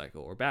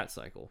motorcycle or bat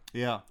cycle.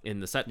 Yeah. In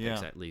the set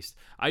pics, at least.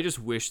 I just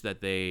wish that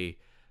they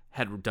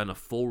had done a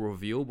full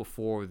reveal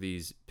before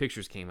these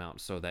pictures came out,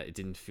 so that it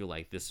didn't feel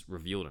like this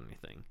revealed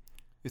anything.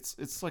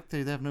 It's like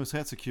they have no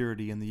set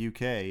security in the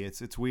UK.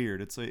 It's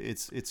weird.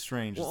 It's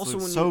strange. Well, also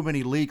there's so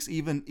many leaks.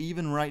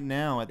 Even right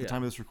now at the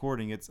time of this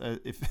recording, it's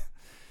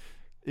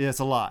it's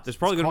a lot. There's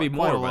probably going to be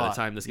more by the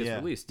time this gets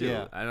released too.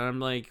 Yeah. And I'm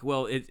like,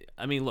 well,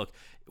 I mean, look,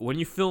 when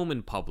you film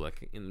in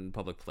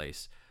public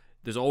place,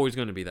 there's always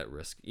going to be that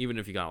risk, even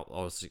if you got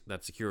all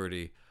that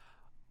security.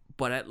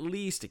 But at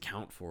least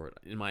account for it,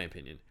 in my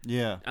opinion.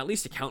 Yeah. At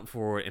least account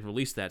for it and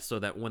release that so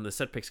that when the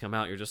set pics come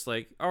out, you're just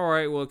like, all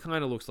right, well, it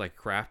kind of looks like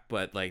crap,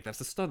 but like that's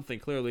the stunt thing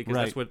clearly,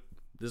 because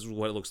this is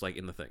what it looks like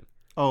in the thing.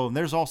 Oh, and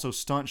there's also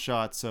stunt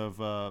shots of,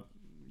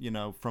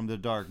 from the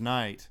Dark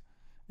Knight,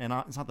 and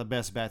it's not the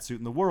best Batsuit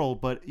in the world,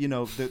 but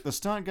the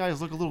stunt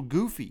guys look a little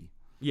goofy.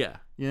 Yeah.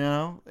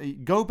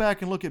 Go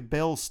back and look at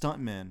Bale's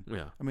stuntmen.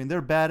 Yeah. I mean,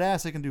 they're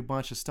badass. They can do a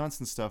bunch of stunts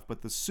and stuff,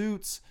 but the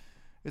suits,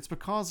 it's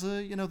because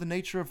of, the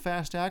nature of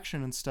fast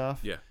action and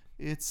stuff. Yeah.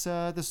 It's,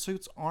 the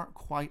suits aren't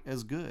quite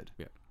as good.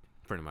 Yeah,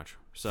 pretty much.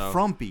 So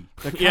frumpy.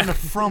 They're kind of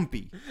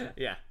frumpy.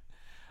 Yeah.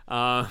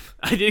 I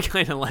did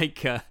kind of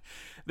like,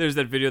 there's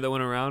that video that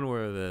went around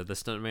where the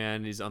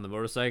stuntman, he's on the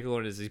motorcycle,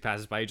 and as he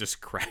passes by, he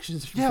just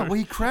crashes. Yeah, well,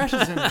 he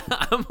crashes in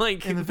I'm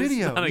like, in the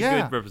video. Not a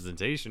good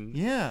representation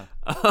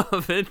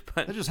of it.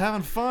 But they're just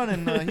having fun,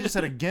 and he just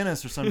had a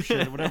Guinness or some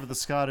shit, whatever the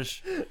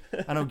Scottish.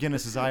 I know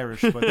Guinness is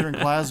Irish, but they're in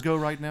Glasgow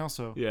right now,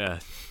 so. Yeah.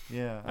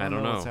 I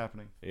don't know what's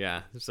happening.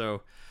 Yeah,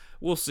 so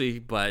we'll see,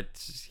 but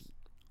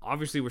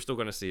obviously we're still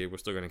going to see it. We're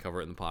still going to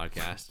cover it in the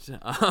podcast.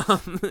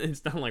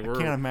 It's not like I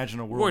can't imagine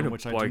a world in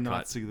which I do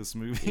not see this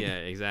movie. Yeah,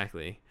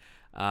 exactly.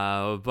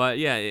 But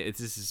yeah,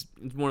 it's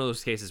one of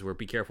those cases where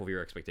be careful of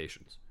your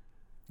expectations.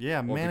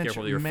 Yeah,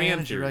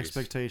 manage your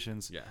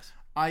expectations. Yes.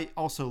 I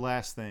also,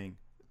 last thing,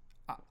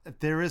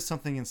 there is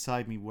something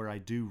inside me where I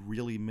do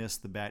really miss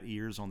the bat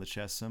ears on the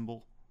chest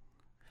symbol.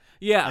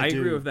 Yeah, I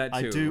agree with that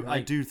too. I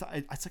do.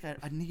 It's like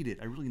I need it.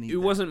 I really need it. It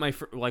wasn't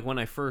like when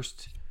I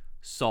first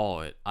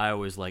saw it, I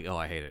was like, oh,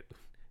 I hate it.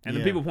 And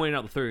then people pointed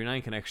out the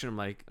 39 connection. I'm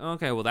like,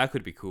 okay, well, that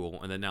could be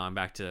cool. And then now I'm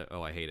back to,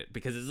 oh, I hate it.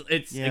 Because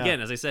it's again,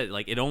 as I said,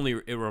 like it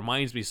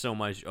reminds me so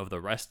much of the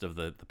rest of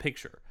the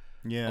picture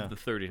of the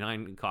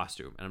 39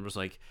 costume. And I'm just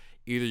like,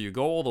 either you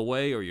go all the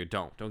way or you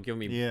don't. Don't give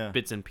me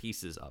bits and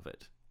pieces of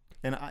it.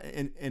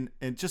 And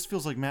it just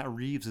feels like Matt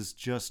Reeves is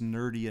just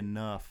nerdy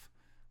enough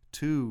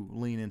to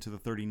lean into the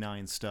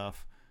 39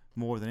 stuff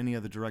more than any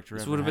other director ever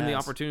has. This would have been the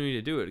opportunity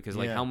to do it, because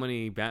how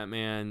many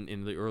Batman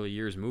in the early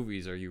years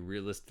movies are you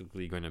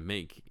realistically going to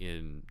make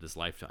in this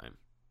lifetime?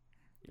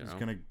 He's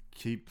going to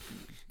keep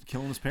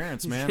killing his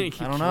parents, man. I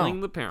don't know. Killing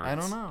the parents. I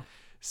don't know.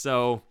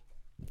 So,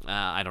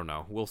 I don't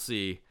know. We'll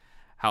see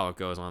how it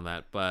goes on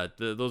that, but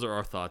those are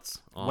our thoughts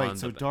on. Wait,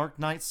 so Dark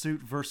Knight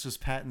suit versus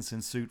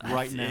Pattinson suit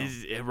right now?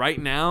 Right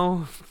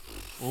now?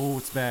 Oh,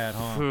 it's bad,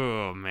 huh?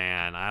 Oh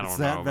man, I don't know.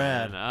 That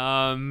bad?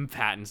 Man.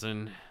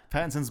 Pattinson.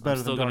 Pattinson's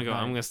better than Dark Knight.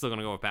 I'm still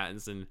gonna go with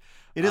Pattinson.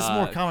 It is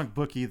more comic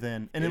booky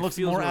and it looks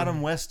more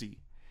Adam Westy.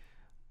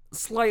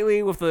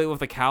 Slightly with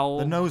the cowl.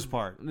 The nose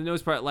part.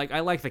 Like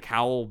I like the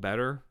cowl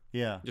better.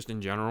 Yeah. Just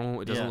in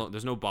general, it doesn't look.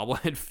 There's no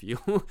bobblehead feel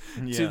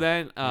to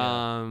that.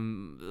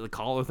 The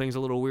collar thing's a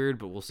little weird,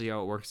 but we'll see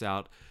how it works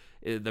out.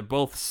 They're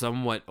both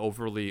somewhat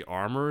overly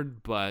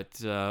armored, but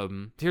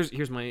here's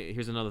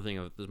another thing.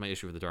 This is my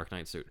issue with the Dark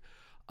Knight suit.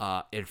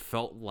 It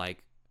felt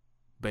like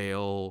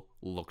Bale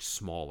looked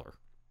smaller.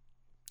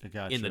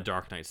 Gotcha. In the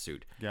Dark Knight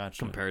suit,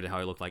 compared to how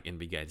he looked like in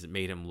Begins. It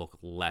made him look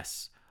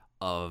less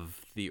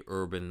of the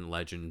urban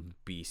legend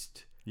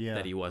beast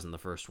that he was in the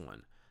first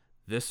one.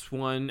 This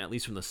one, at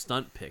least from the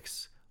stunt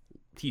pics,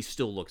 he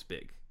still looks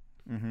big.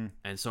 Mm-hmm.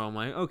 And so I'm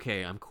like,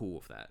 okay, I'm cool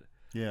with that.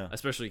 Yeah.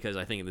 Especially because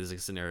I think this is a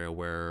scenario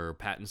where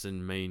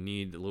Pattinson may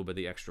need a little bit of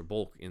the extra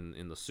bulk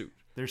in the suit.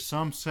 There's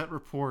some set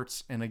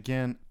reports, and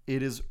again,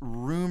 it is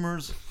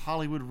rumors,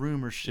 Hollywood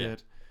rumor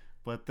shit.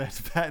 But that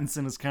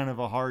Pattinson is kind of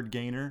a hard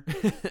gainer.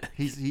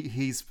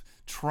 He's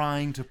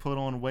trying to put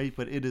on weight,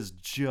 but it is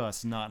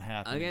just not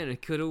happening. Again,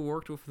 it could have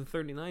worked with the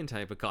 39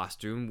 type of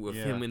costume with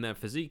him in that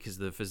physique, because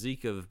the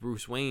physique of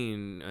Bruce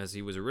Wayne, as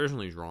he was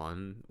originally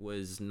drawn,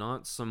 was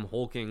not some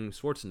hulking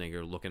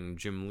Schwarzenegger-looking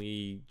Jim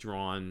Lee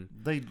drawn.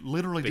 They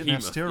literally didn't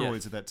have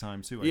steroids at that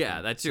time, too. I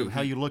think. That too. So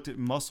how you looked at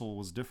muscle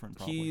was different,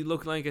 probably. He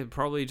looked like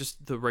probably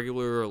just the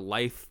regular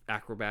lithe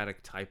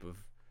acrobatic type of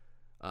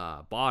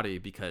body,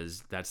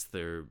 because that's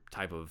their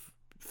type of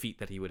feat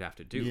that he would have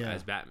to do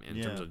as Batman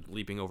in terms of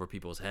leaping over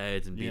people's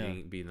heads and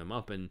beating them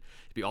up. And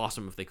it'd be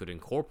awesome if they could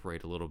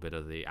incorporate a little bit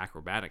of the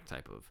acrobatic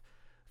type of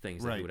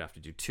things that he would have to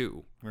do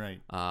too. Right.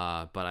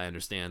 But I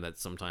understand that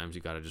sometimes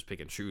you got to just pick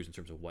and choose in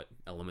terms of what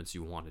elements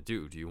you want to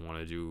do. Do you want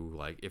to do,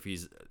 like, if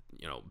he's,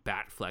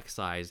 Batfleck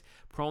size,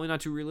 probably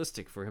not too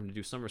realistic for him to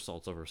do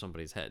somersaults over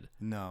somebody's head.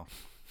 No.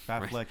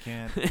 Batfleck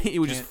can't. He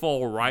would just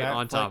fall right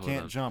on top of them.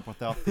 Can't jump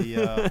without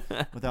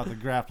the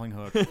grappling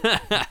hook.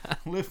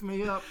 Lift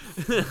me up.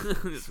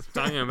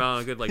 Talking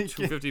about a good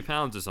 250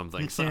 pounds or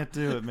something. He can't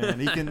do it, man.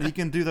 He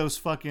can do those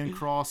fucking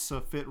cross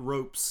fit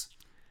ropes.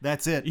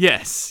 That's it.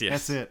 Yes.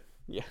 That's it.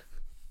 Yeah.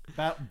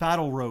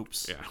 Battle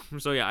ropes. Yeah.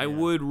 So I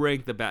would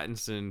rank the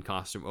Battinson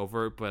costume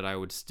over it, but I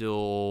would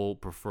still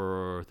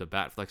prefer the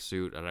Batfleck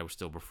suit, and I would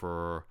still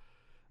prefer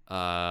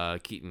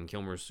Keaton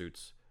Kilmer's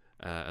suits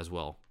as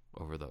well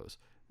over those.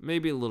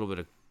 Maybe a little bit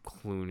of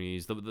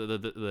Clooney's.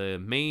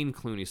 The main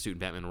Clooney suit in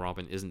Batman and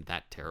Robin isn't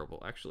that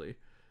terrible, actually.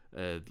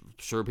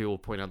 Sure, people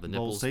point out the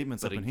nipples. Bold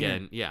statements but up in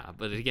again, here. Yeah,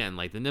 but again,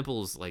 like the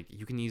nipples, like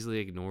you can easily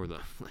ignore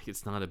them. Like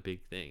it's not a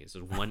big thing. It's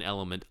just one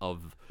element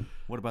of.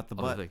 What about the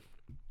butt?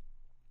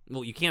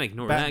 Well, you can't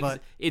ignore Bat that.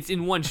 butt. It's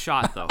in one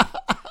shot, though.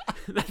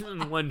 That's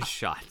in one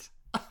shot.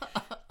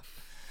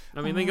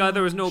 I mean, thank God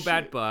there was no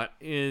bat butt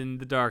in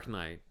The Dark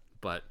Knight,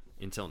 but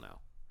until now.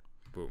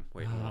 Boom.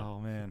 Wait, hold on. Oh,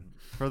 man.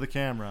 For the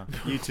camera.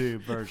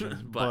 YouTube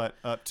version. But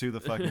up to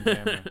the fucking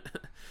camera.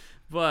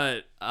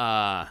 But,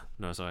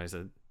 no, sorry, I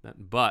said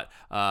that. But,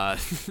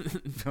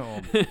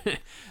 luckily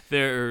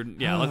there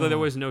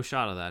was no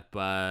shot of that.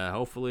 But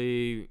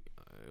hopefully,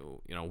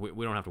 we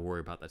don't have to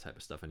worry about that type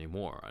of stuff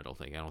anymore. I don't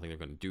think they're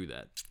going to do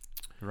that.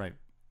 Right.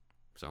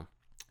 So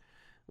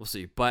we'll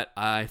see. But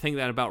I think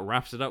that about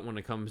wraps it up when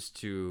it comes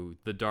to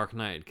The Dark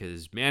Knight,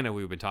 because, man,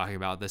 we've been talking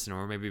about this and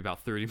we're maybe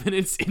about 30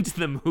 minutes into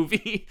the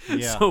movie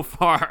so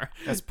far.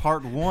 That's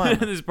part one.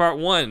 This is part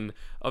one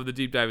of the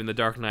deep dive in The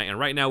Dark Knight. And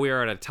right now we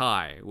are at a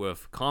tie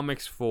with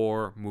Comics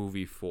 4,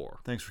 Movie 4.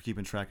 Thanks for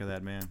keeping track of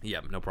that, man.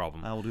 Yeah, no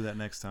problem. I will do that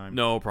next time.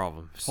 No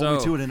problem. Hold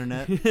me to it,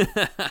 Internet.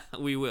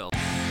 We will.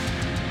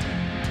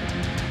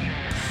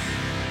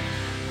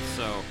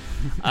 So,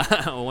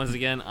 once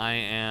again, I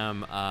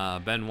am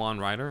Ben Juan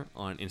Ryder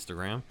on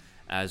Instagram,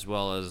 as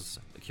well as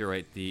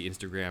curate the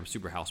Instagram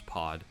Superhouse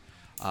Pod,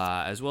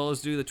 as well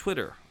as do the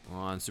Twitter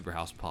on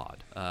Superhouse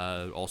Pod.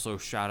 Also,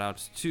 shout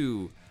outs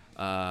to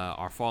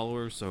our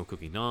followers, so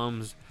Cookie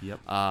Noms,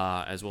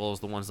 as well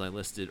as the ones I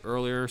listed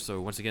earlier.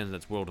 So, once again,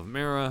 that's World of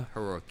Mara,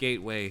 Heroic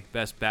Gateway,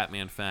 Best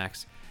Batman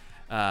Facts,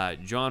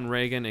 John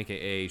Reagan,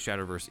 aka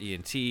Shadowverse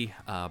ENT,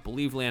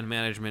 Believe Land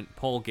Management,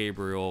 Paul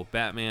Gabriel,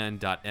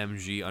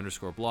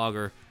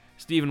 Batman.mg_blogger,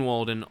 Stephen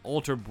Walden,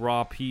 Ultra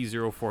Bra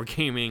P04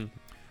 Gaming,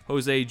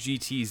 Jose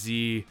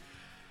GTZ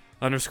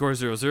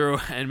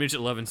 _00, and Midget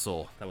Levin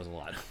Soul. That was a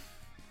lot.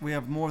 We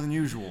have more than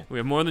usual. We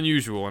have more than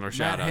usual on our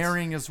Matt shoutouts.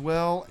 Herring as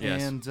well,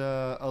 Yes. and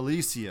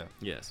Alicia.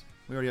 Yes.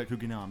 We already got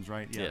Cookie Noms,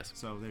 right? Yeah. Yes.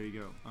 So there you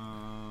go.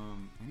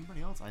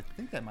 Anybody else? I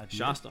think that might be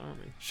Shasta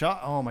Army.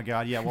 Oh my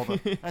God, yeah. Well,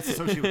 that's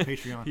associated with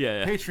Patreon.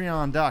 Yeah.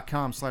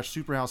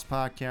 Patreon.com/Superhouse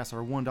Podcast,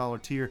 our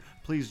 $1 tier.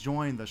 Please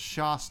join the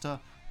Shasta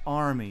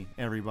Army,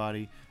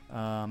 everybody.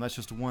 That's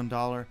just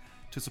 $1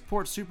 to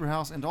support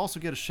Superhouse and to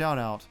also get a shout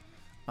out,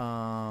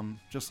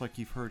 just like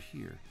you've heard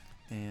here,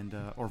 and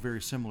or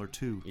very similar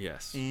to.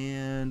 Yes.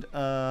 And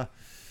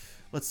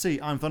let's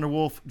see. I'm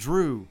Thunderwolf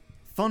Drew.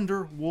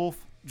 Thunderwolf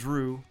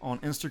Drew on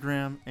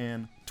Instagram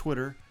and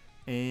Twitter,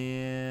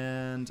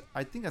 and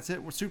I think that's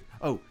it.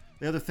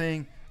 The other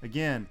thing,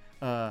 again,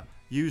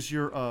 use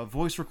your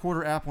voice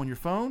recorder app on your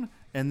phone,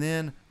 and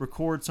then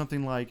record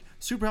something like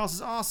 "Superhouse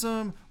is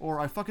awesome," or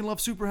 "I fucking love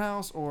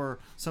Superhouse," or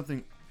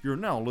something. You're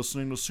now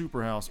listening to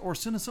Superhouse, or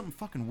send us something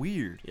fucking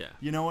weird. Yeah.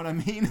 You know what I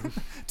mean?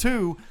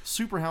 To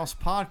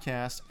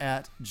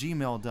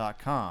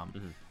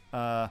superhousepodcast@gmail.com.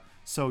 Mm-hmm.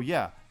 So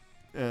yeah.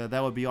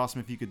 That would be awesome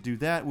if you could do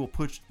that. We'll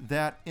put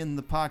that in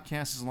the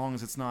podcast as long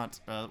as it's not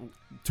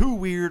too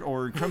weird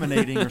or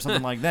incriminating or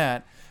something like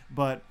that.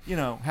 But,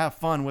 have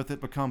fun with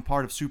it. Become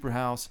part of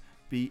Superhouse.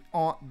 Be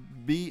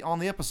on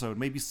the episode,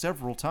 maybe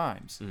several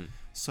times. Mm-hmm.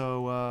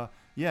 So,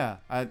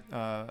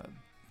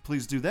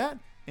 please do that.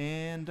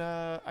 And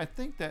I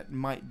think that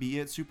might be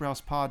it.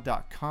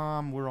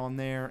 Superhousepod.com. We're on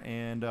there.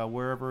 And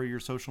wherever your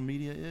social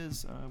media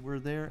is, we're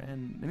there.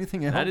 And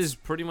anything else? That is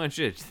pretty much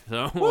it.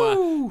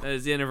 So that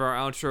is the end of our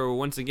outro.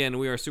 Once again,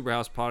 we are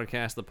Superhouse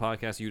Podcast, the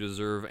podcast you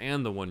deserve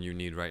and the one you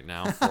need right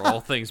now for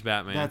all things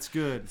Batman. That's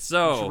good.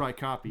 So you should write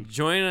copy.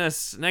 Join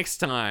us next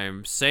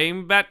time.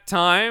 Same bat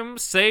time,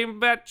 same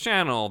bat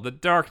channel. The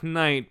Dark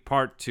Knight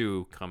Part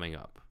 2 coming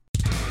up.